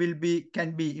everything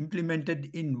can be implemented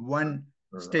in one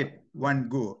step, one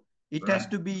go. It has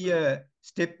to be a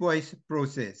stepwise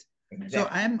process. Exactly. So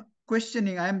I'm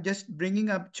just bringing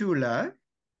up Chula.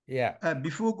 Yeah.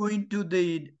 Before going to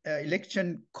the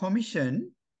election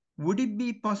commission, would it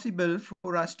be possible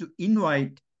for us to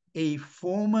invite a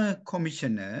former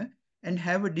commissioner and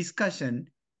have a discussion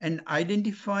and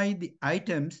identify the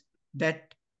items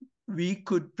that we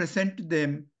could present to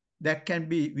them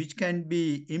which can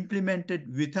be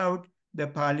implemented without the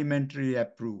parliamentary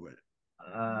approval?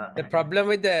 The problem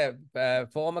with the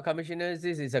former commissioners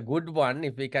is it's a good one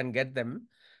if we can get them.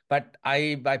 But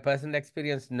I, by personal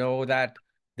experience, know that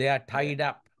they are tied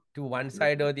up to one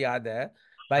side or the other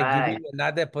by giving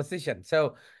another position.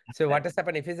 So what has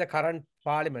happened if it's a current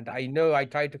parliament? I know I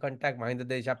tried to contact Mahinda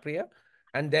Deshapriya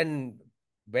and then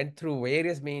went through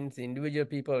various means, individual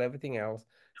people, everything else,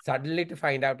 suddenly to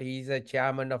find out he's a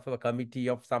chairman of a committee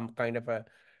of some kind of a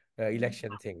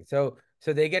election thing. So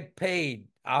they get paid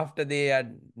after they are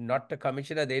not a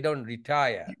commissioner. They don't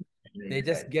retire. They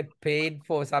just get paid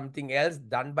for something else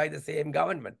done by the same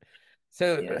government.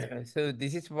 So so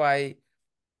this is why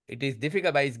it is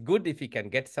difficult, but it's good if you can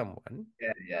get someone.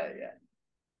 Yeah.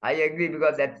 I agree,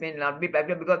 because that may not be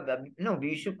practical, because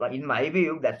we should, in my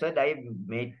view, that's what I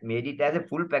made it as a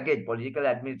full package, political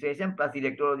administration plus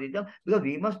electoral system, because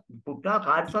we must put our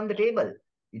cards on the table.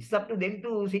 It's up to them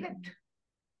to select.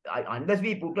 Unless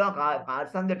we put our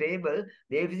cards on the table,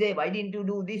 they will say, why didn't you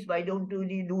do this? Why don't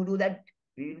you do that?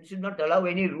 We should not allow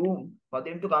any room for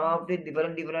them to come out with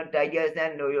different ideas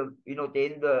and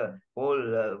change the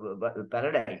whole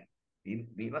paradigm.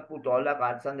 We must put all our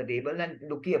cards on the table and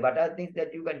look here, what are things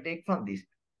that you can take from this?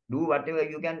 Do whatever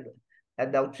you can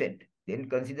at the outset, then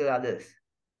consider others.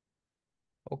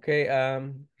 Okay,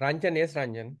 Ranjan, yes,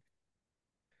 Ranjan.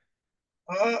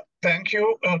 Thank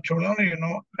you,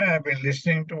 Chulan. I've been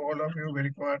listening to all of you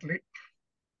very quietly.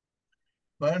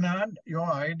 Bernard,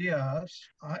 your ideas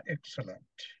are excellent,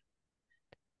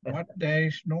 but there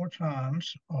is no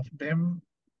chance of them,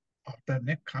 of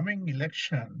the coming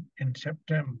election in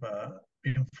September,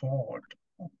 being fought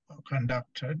or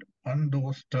conducted on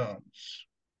those terms.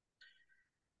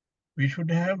 We should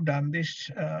have done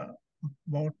this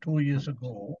about 2 years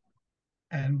ago,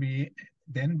 and it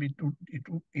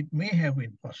may have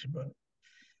been possible.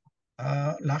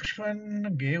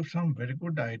 Lakshman gave some very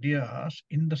good ideas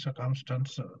in the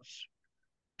circumstances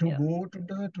to go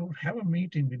to have a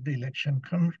meeting with the election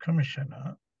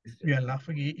commissioner. We are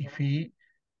lucky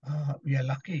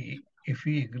if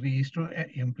he agrees to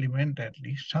implement at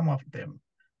least some of them,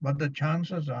 but the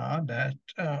chances are that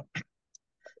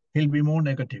he'll be more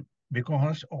negative,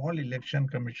 because all election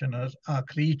commissioners are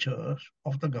creatures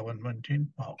of the government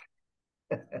in power.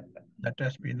 That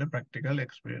has been the practical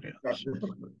experience.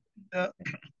 The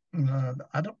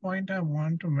other point I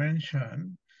want to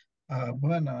mention,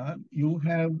 Bernard, you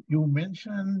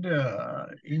mentioned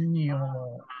in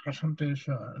your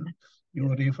presentation, you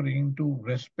were referring to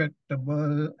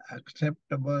respectable,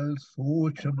 acceptable,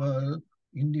 sociable,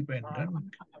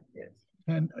 independent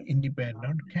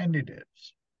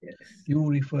candidates. Yes. You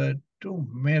referred to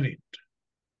merit.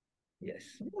 Yes.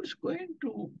 Who is going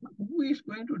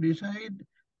to decide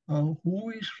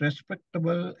who is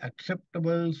respectable,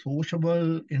 acceptable,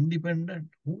 sociable, independent?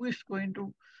 Who is going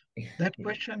to? That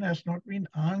question has not been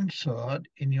answered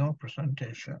in your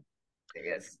presentation.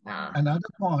 Yes. Another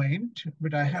point,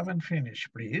 but I haven't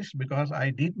finished, please, because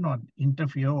I did not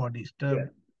interfere or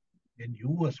disturb when you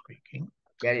were speaking.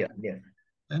 Carry on. Yes.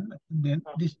 And then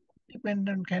this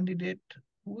independent candidate,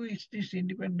 who is this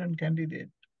independent candidate?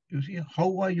 You see,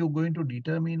 how are you going to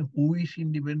determine who is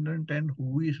independent and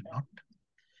who is not?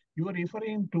 You are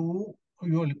referring to,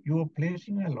 you are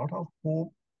placing a lot of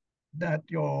hope that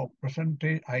your present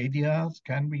ideas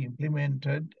can be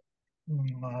implemented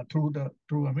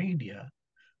through a media.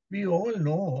 We all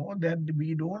know that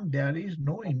there is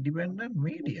no independent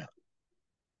media.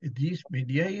 This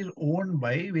media is owned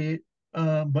by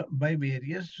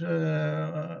various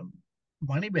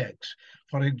money bags.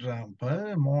 For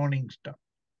example, Morning Star,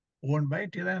 owned by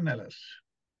Tyrannalis.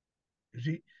 You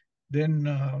see, then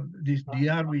this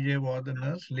DR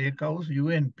Vijayawardana's Lake House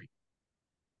UNP,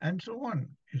 and so on.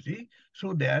 You see,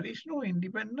 so there is no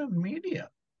independent media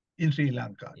in Sri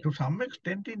Lanka. To some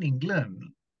extent in England,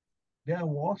 there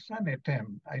was an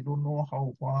attempt. I don't know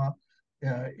how far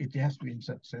it has been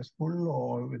successful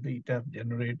or whether it has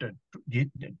degenerated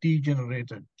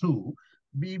too.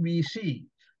 BBC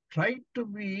tried to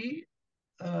be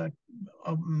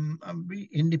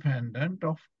independent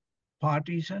of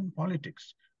parties and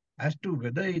politics. As to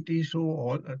whether it is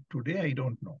so today, I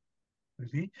don't know. You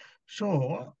see,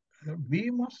 so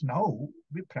we must now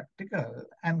be practical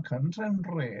and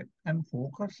concentrate and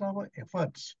focus our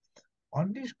efforts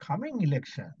on this coming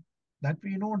election that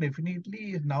we know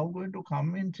definitely is now going to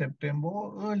come in September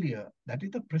or earlier. That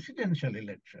is the presidential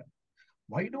election.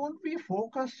 Why don't we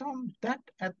focus on that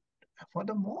for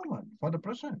the moment, for the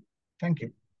present? Thank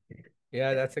you.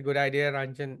 Yeah, that's a good idea,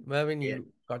 Ranjan. Mervin, you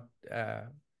got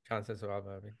chances as well,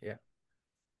 Mervin. Yeah.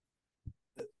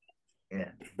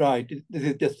 Yeah. Right. This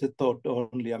is just a thought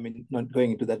only. I mean, not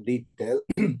going into that detail.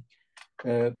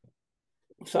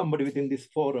 Somebody within this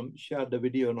forum shared a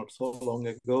video not so long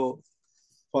ago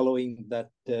following that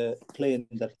plane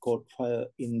that caught fire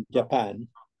in Japan.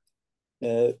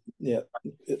 Yeah,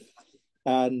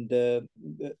 and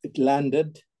it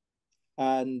landed,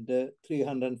 and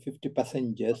 350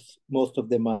 passengers, most of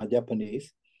them are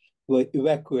Japanese, were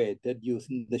evacuated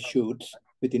using the chutes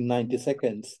within 90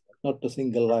 seconds. Not a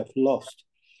single life lost.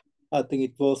 I think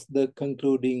it was the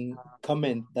concluding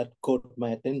comment that caught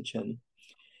my attention.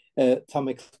 Some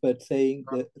experts saying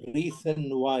the reason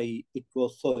why it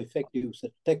was so effective as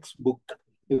a textbook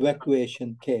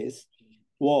evacuation case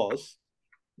was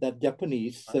that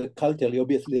Japanese culturally,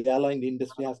 obviously the airline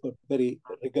industry has got very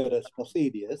rigorous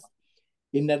procedures.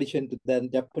 In addition to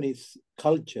that, Japanese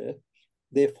culture,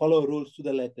 they follow rules to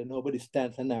the letter. Nobody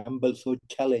stands and ambles or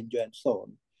challenge and so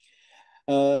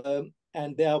on.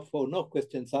 And therefore, no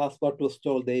questions asked. What was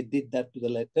told, they did that to the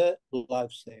letter,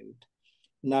 life saved.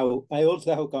 Now, I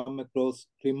also have come across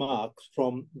remarks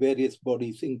from various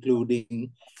bodies,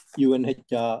 including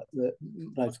UNHCR, the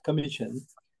Rights Commission,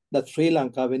 that Sri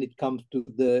Lanka, when it comes to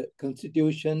the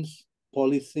constitutions,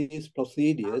 policies,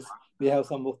 procedures, we have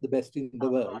some of the best in the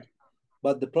world.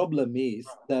 But the problem is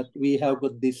that we have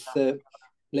got this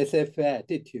laissez-faire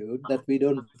attitude that we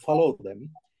don't follow them,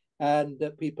 and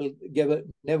people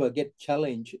never get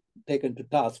challenged, taken to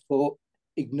task for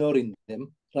ignoring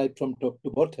them right from top to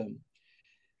bottom.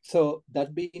 So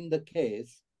that being the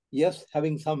case, yes,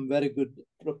 having some very good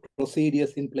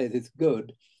procedures in place is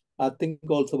good. I think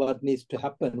also what needs to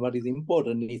happen, what is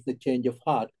important is the change of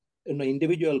heart on an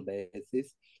individual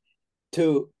basis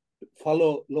to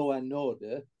follow law and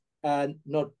order and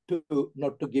not to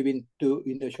give in to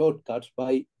shortcuts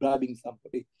by bribing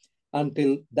somebody.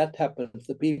 Until that happens,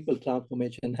 the people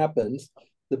transformation happens,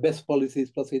 the best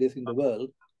policies, procedures in the world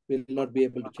will not be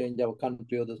able to change our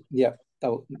country or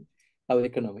our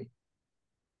economy.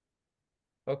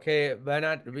 Okay,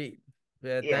 Bernard,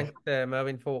 Yes. thanks,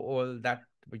 Mervyn, for all that,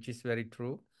 which is very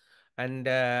true. And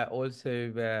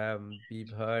also,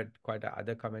 we've heard quite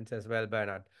other comments as well,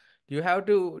 Bernard. Do you have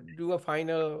to do a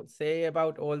final say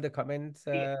about all the comments,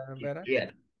 Bernard?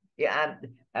 Yeah,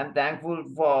 I'm thankful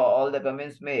for all the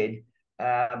comments made.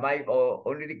 My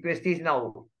only request is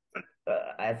now,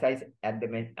 as I at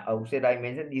the outset I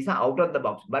mentioned, these are out of the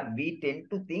box, but we tend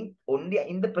to think only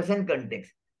in the present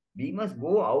context. We must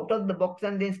go out of the box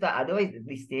and then start. Otherwise,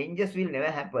 these changes will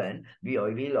never happen. We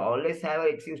will always have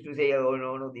an excuse to say, "Oh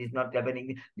no, this is not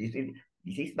happening." This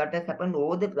is what has happened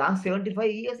over the last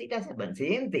 75 years. It has happened.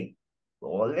 Same thing.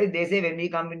 Always they say when we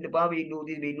come into power, we do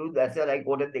this, we do that. So I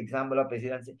quoted the example of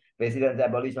president's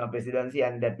abolition of presidency,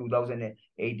 and that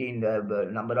 2018 the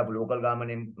number of local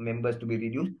government members to be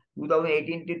reduced.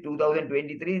 2018 to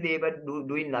 2023 they were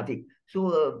doing nothing.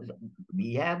 So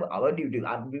we have our duty.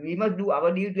 We must do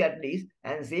our duty at least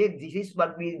and say this is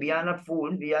what we are not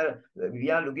fools. We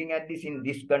are looking at this in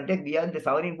this context. We are the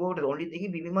sovereign voters. Only thing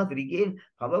is we must regain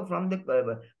power from the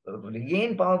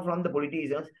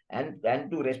politicians and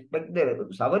to respect the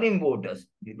sovereign voters,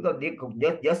 because they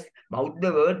just mouth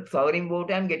the word sovereign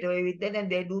voter and get away with that,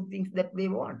 and they do things that they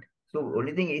want. So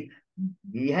only thing is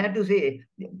we have to say,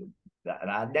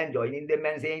 rather than joining them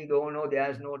and saying, no,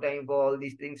 there's no time for all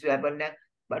these things to happen now.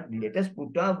 But let us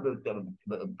put our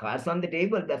cards on the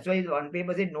table. That's why one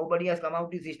paper said nobody has come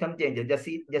out with system changes.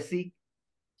 Just see.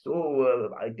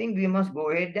 So I think we must go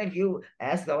ahead and give,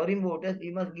 as sovereign voters, we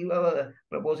must give our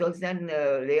proposals and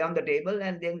lay on the table,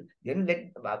 and then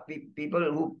let people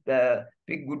who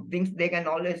pick good things, they can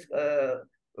always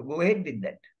go ahead with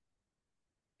that.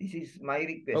 This is my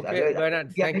request. Okay,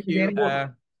 Bernard, thank you.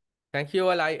 Thank you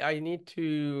all. I need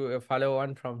to follow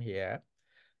on from here.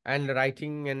 And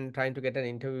writing and trying to get an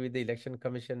interview with the Election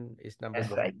Commission is number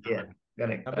That's one. right, yeah.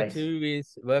 Correct. Number two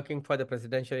is working for the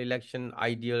presidential election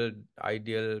ideal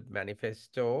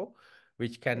manifesto,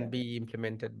 which can be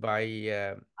implemented by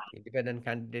independent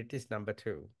candidates is number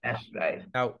two. That's right.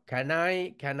 Now, can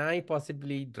I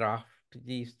possibly draft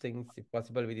these things, if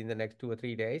possible, within the next 2 or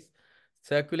 3 days,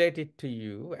 circulate it to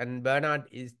you? And Bernard,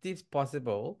 is this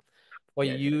possible for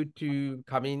you to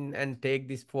come in and take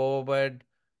this forward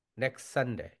next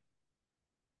Sunday?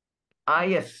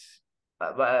 Yes.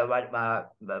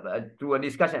 To a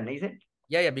discussion, is it?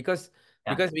 Yeah, because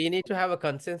we need to have a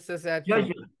consensus at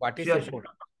what is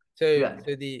important. Sure.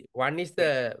 So the one is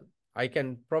I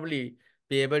can probably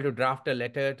be able to draft a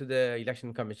letter to the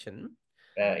Election Commission.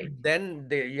 Right. Then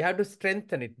you have to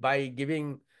strengthen it by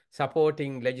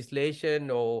supporting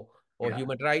legislation or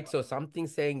human rights or something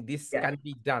saying this can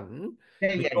be done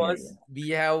because we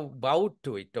have vowed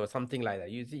to it or something like that.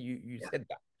 You see, you said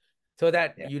that. so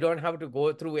that you don't have to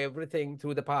go through everything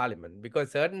through the parliament,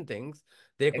 because certain things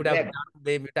they could have done,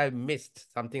 they would have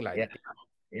missed, something like that.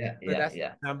 So that's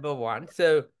number one.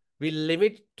 So we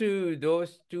limit to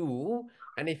those two,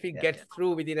 and if it gets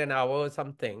through within an hour or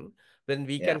something, then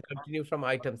we can continue from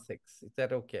item 6. Is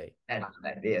that okay?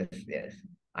 Yes, yes.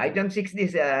 Item 6,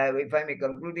 this, if I may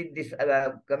conclude with this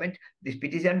comment, this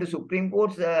petition to Supreme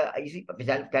Court, is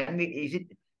it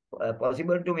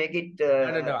possible to make it?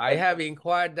 No. I have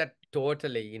inquired that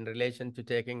totally in relation to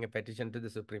taking a petition to the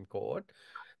Supreme Court.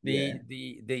 The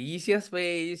easiest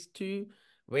way is to,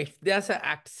 if there's an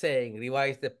act saying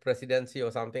revise the presidency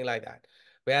or something like that,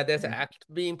 where there's an act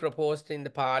being proposed in the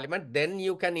parliament, then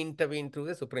you can intervene through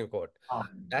the Supreme Court.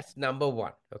 That's number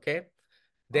one, okay?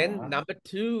 Then number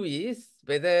two is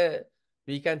whether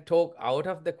we can talk out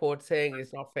of the court saying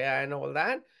it's not fair and all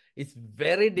that. It's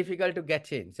very difficult to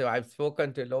get in. So I've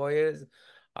spoken to lawyers,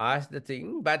 asked the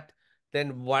thing, but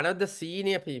then one of the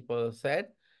senior people said,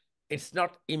 it's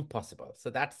not impossible. So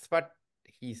that's what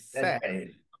he said.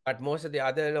 Right. But most of the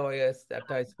other lawyers that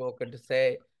I've spoken to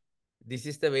say, this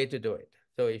is the way to do it.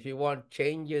 So if you want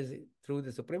changes through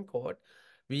the Supreme Court,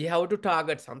 we have to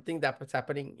target something that was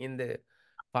happening in the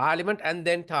parliament and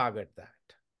then target that.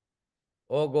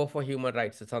 Or go for human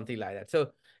rights or something like that.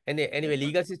 So anyway,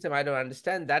 legal system, I don't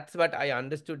understand. That's what I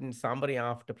understood in summary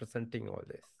after presenting all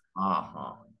this.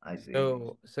 I see.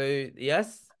 So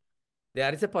yes,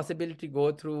 there is a possibility to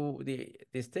go through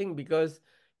this thing, because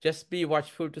just be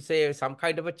watchful to say some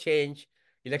kind of a change,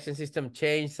 election system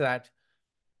change that.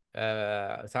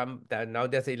 Now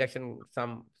there's an election,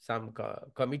 some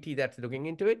committee that's looking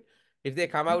into it. If they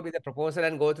come out with a proposal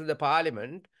and go through the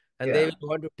parliament, and they will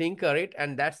want to tinker it,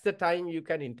 and that's the time you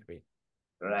can intervene.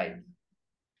 Right.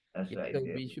 That's right. So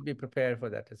we should be prepared for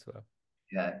that as well.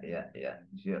 Yeah,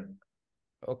 sure.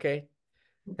 Okay.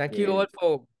 Thank you all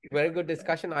for very good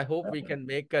discussion. I hope we can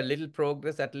make a little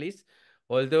progress at least.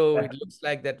 Although it looks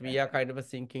like that we are kind of a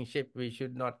sinking ship, we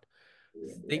should not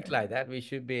think like that. We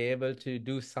should be able to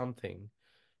do something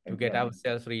to get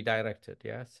ourselves redirected.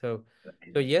 Yeah. So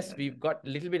yes, we've got a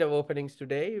little bit of openings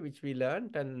today, which we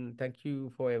learned, and thank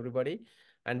you for everybody.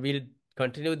 And we'll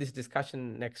continue this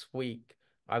discussion next week.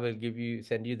 I will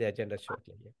send you the agenda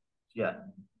shortly. Yeah.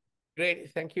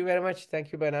 Great. Thank you very much.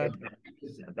 Thank you, Bernard.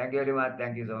 Thank you very much.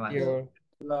 Thank you so much. Thank you.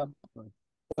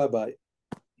 Bye-bye.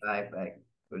 Bye.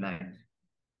 Good night.